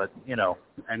moment. But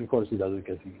and of course he doesn't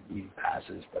because he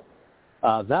passes.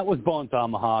 But that was Bone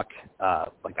Tomahawk.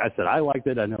 Like I said, I liked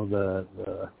it. I know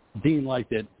the Dean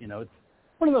liked it. It's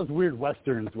one of those weird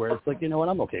westerns where it's like,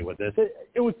 I'm okay with this.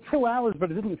 It was 2 hours,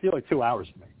 but it didn't feel like 2 hours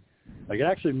to me. Like, it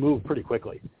actually moved pretty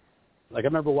quickly. Like, I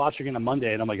remember watching it on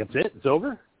Monday, and I'm like, that's it? It's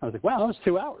over? I was like, wow, that was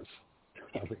 2 hours.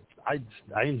 I was like,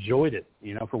 I enjoyed it,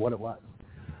 for what it was.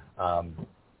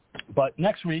 But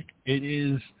next week, it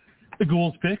is the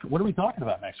Ghouls pick. What are we talking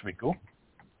about next week, Ghoul?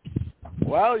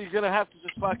 Well, you're going to have to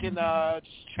just fucking just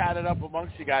chat it up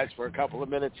amongst you guys for a couple of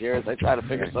minutes here as I try to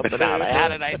figure something out. I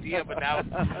had an idea, but now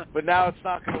it's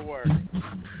not going to work.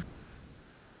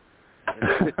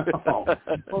 Oh,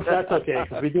 well, that's okay,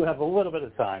 because we do have a little bit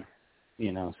of time,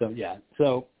 So, yeah.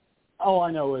 So all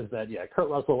I know is that, Kurt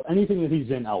Russell, anything that he's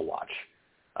in, I'll watch.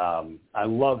 I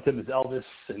loved him as Elvis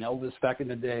and Elvis back in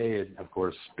the day, and, of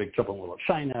course, Big Trouble in Little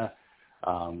China.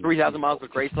 3,000 Miles of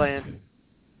Graceland.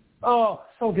 Oh,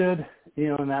 so good,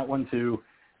 in that one, too.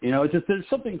 It's just there's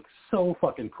something so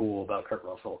fucking cool about Kurt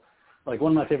Russell. Like,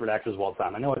 one of my favorite actors of all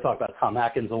time. I know I talk about Tom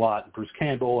Atkins a lot, Bruce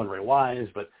Campbell and Ray Wise,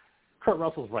 but Kurt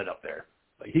Russell's right up there.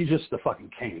 Like, he's just the fucking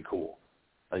king of cool.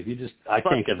 Like, I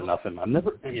can't get enough of him. I've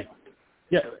never,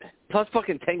 Yeah. Plus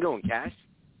fucking Tango and Cash.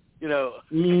 The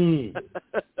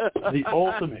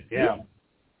ultimate, yeah.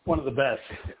 One of the best.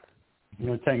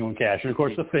 Tango and Cash. And, of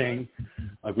course, The Thing,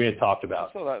 like we had talked about.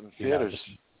 I saw that in the theaters.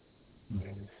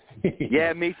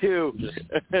 Yeah, me too.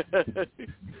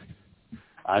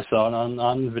 I saw it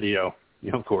on video,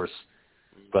 of course.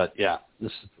 But, yeah,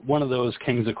 this is one of those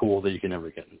kings of cool that you can never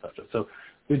get in touch with. So,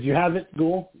 did you have it,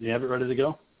 Ghoul? Do you have it ready to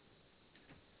go?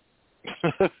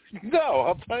 No,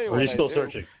 I'll tell you or are you still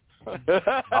searching?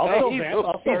 I'll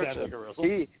still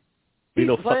searching. He's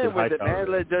playing with it,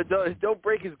 man. Don't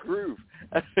break his groove.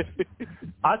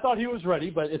 I thought he was ready,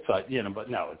 but it's fine. But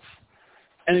no, it's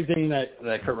anything that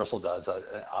Kurt Russell does,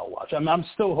 I'll watch. I'm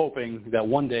still hoping that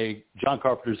one day John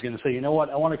Carpenter's going to say, you know what,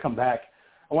 I want to come back.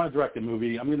 I want to direct a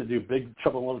movie. I'm going to do Big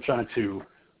Trouble in Little China 2,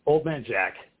 Old Man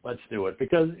Jack. Let's do it.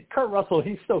 Because Kurt Russell,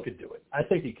 he still could do it. I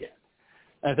think he can.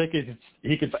 I think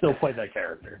he could still play that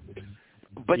character.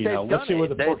 But they've done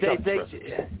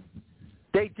it.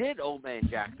 They did Old Man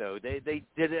Jack, though. They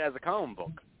did it as a comic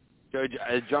book.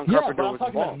 John Carpenter was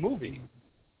talking about a movie.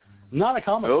 Not a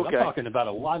comic book. I'm talking about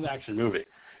a live-action movie.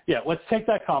 Yeah, let's take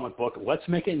that comic book. Let's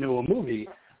make it into a movie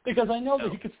because I know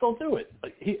that he could still do it.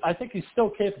 Like, I think he's still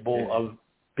capable of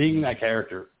being that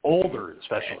character, older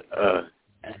especially.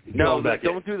 Don't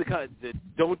do the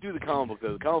comic book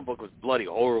though. The comic book was bloody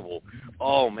horrible.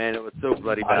 Oh man, it was so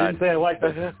bloody bad. I didn't say I liked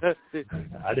it.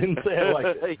 I didn't say I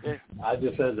liked it. I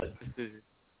just said that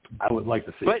I would like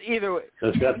to see. But either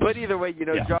way,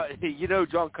 yeah.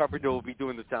 John Carpenter will be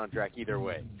doing the soundtrack either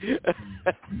way.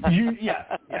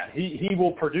 He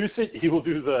will produce it. He will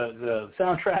do the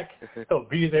soundtrack. He'll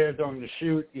be there during the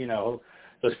shoot.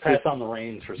 Just pass on the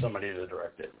reins for somebody to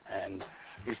direct it. And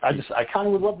I kind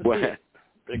of would love to see it.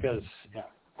 Because,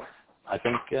 I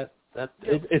think that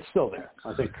it's still there.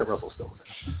 I think Kurt Russell's still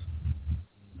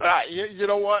there. You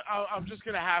know what? I'm just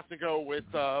going to have to go with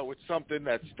something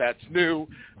that's new.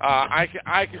 I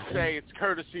can say it's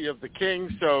courtesy of the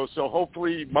king, so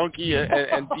hopefully Monkey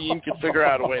and Dean can figure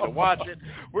out a way to watch it.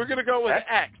 We're going to go with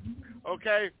X,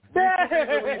 okay?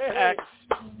 X.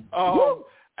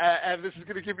 And this is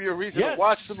going to give you a reason to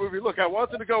watch the movie. Look, I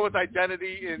wanted to go with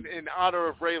Identity in honor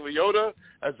of Ray Liotta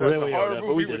as a horror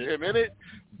movie with him in it.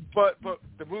 But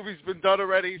the movie's been done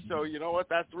already, so you know what?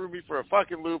 That threw me for a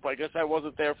fucking loop. I guess I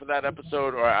wasn't there for that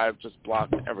episode, or I've just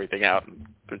blocked everything out.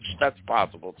 That's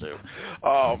possible, too.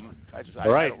 All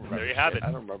right, there you have it. I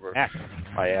don't remember X.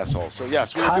 My asshole. So, yes,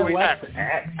 we're doing X.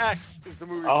 X is the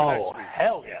movie for next week.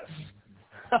 Hell yes.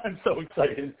 I'm so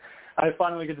excited. I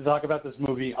finally get to talk about this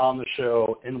movie on the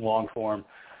show in long form.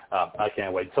 I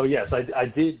can't wait. So, yes, I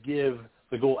did give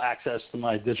the Ghoul access to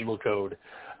my digital code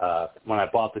when I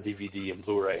bought the DVD and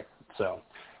Blu-ray. So,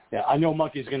 yeah, I know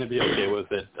Monkey's going to be okay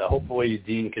with it. Hopefully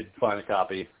Dean could find a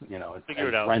copy, and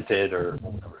rent it or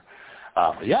whatever.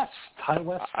 But yes, Ty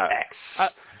West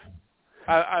X.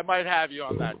 I might have you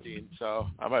on that, Dean, so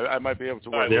I might be able to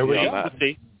work with you on that.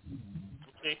 See.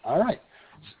 All right.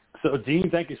 So, Dean,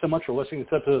 thank you so much for listening to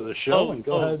this episode of the show, and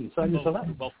go ahead and sign yourself out.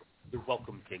 You're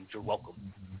welcome, King. You're welcome.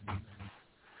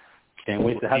 Can't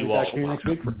wait to have you back here next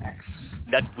week for X.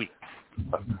 Next week.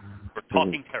 We're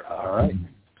talking terror. All right.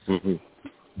 Mm-hmm.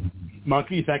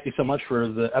 Monkey, thank you so much for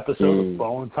the episode of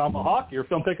Bone and Tomahawk, your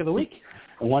film pick of the week.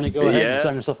 And why don't you go ahead and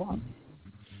sign yourself on?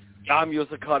 I'm your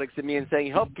psychotic simian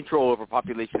saying help control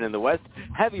overpopulation in the West.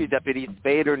 Have your deputies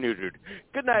spayed or neutered.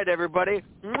 Good night, everybody.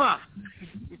 Mwah.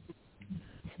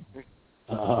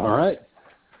 All right.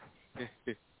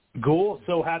 Ghoul,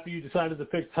 so happy you decided to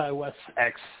pick Ty West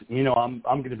X. I'm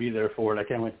going to be there for it. I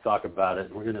can't wait to talk about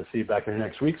it. We're going to see you back here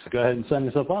next week, so go ahead and sign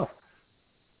yourself off.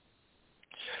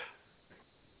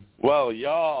 Well,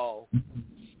 y'all,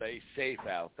 stay safe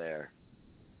out there,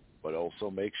 but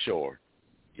also make sure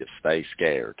you stay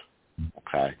scared,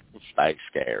 okay? Stay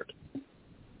scared.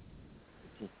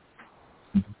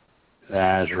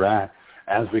 That's right.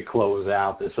 As we close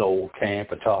out this old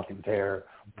camp of talking terror,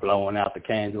 blowing out the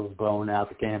candles, blowing out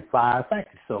the campfire, thank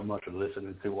you so much for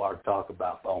listening to our talk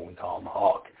about Bone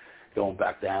Tomahawk, going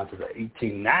back down to the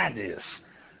 1890s.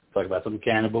 Talk about some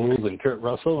cannibals and Kurt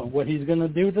Russell and what he's going to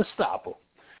do to stop them.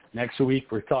 Next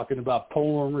week, we're talking about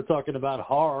porn, we're talking about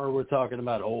horror, we're talking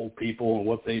about old people and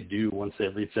what they do once they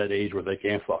reach that age where they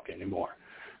can't fuck anymore.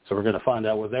 So we're going to find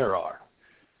out where they are.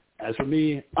 As for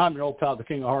me, I'm your old pal, the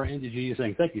King of Horror, Andy G,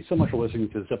 saying thank you so much for listening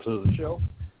to this episode of the show.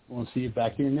 We'll see you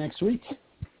back here next week.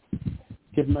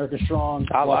 Keep America strong.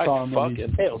 I like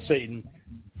fucking. Hail Satan.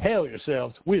 Hail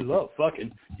yourselves. We love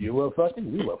fucking. You love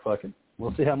fucking. We love fucking.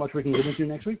 We'll see how much we can get into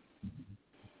next week.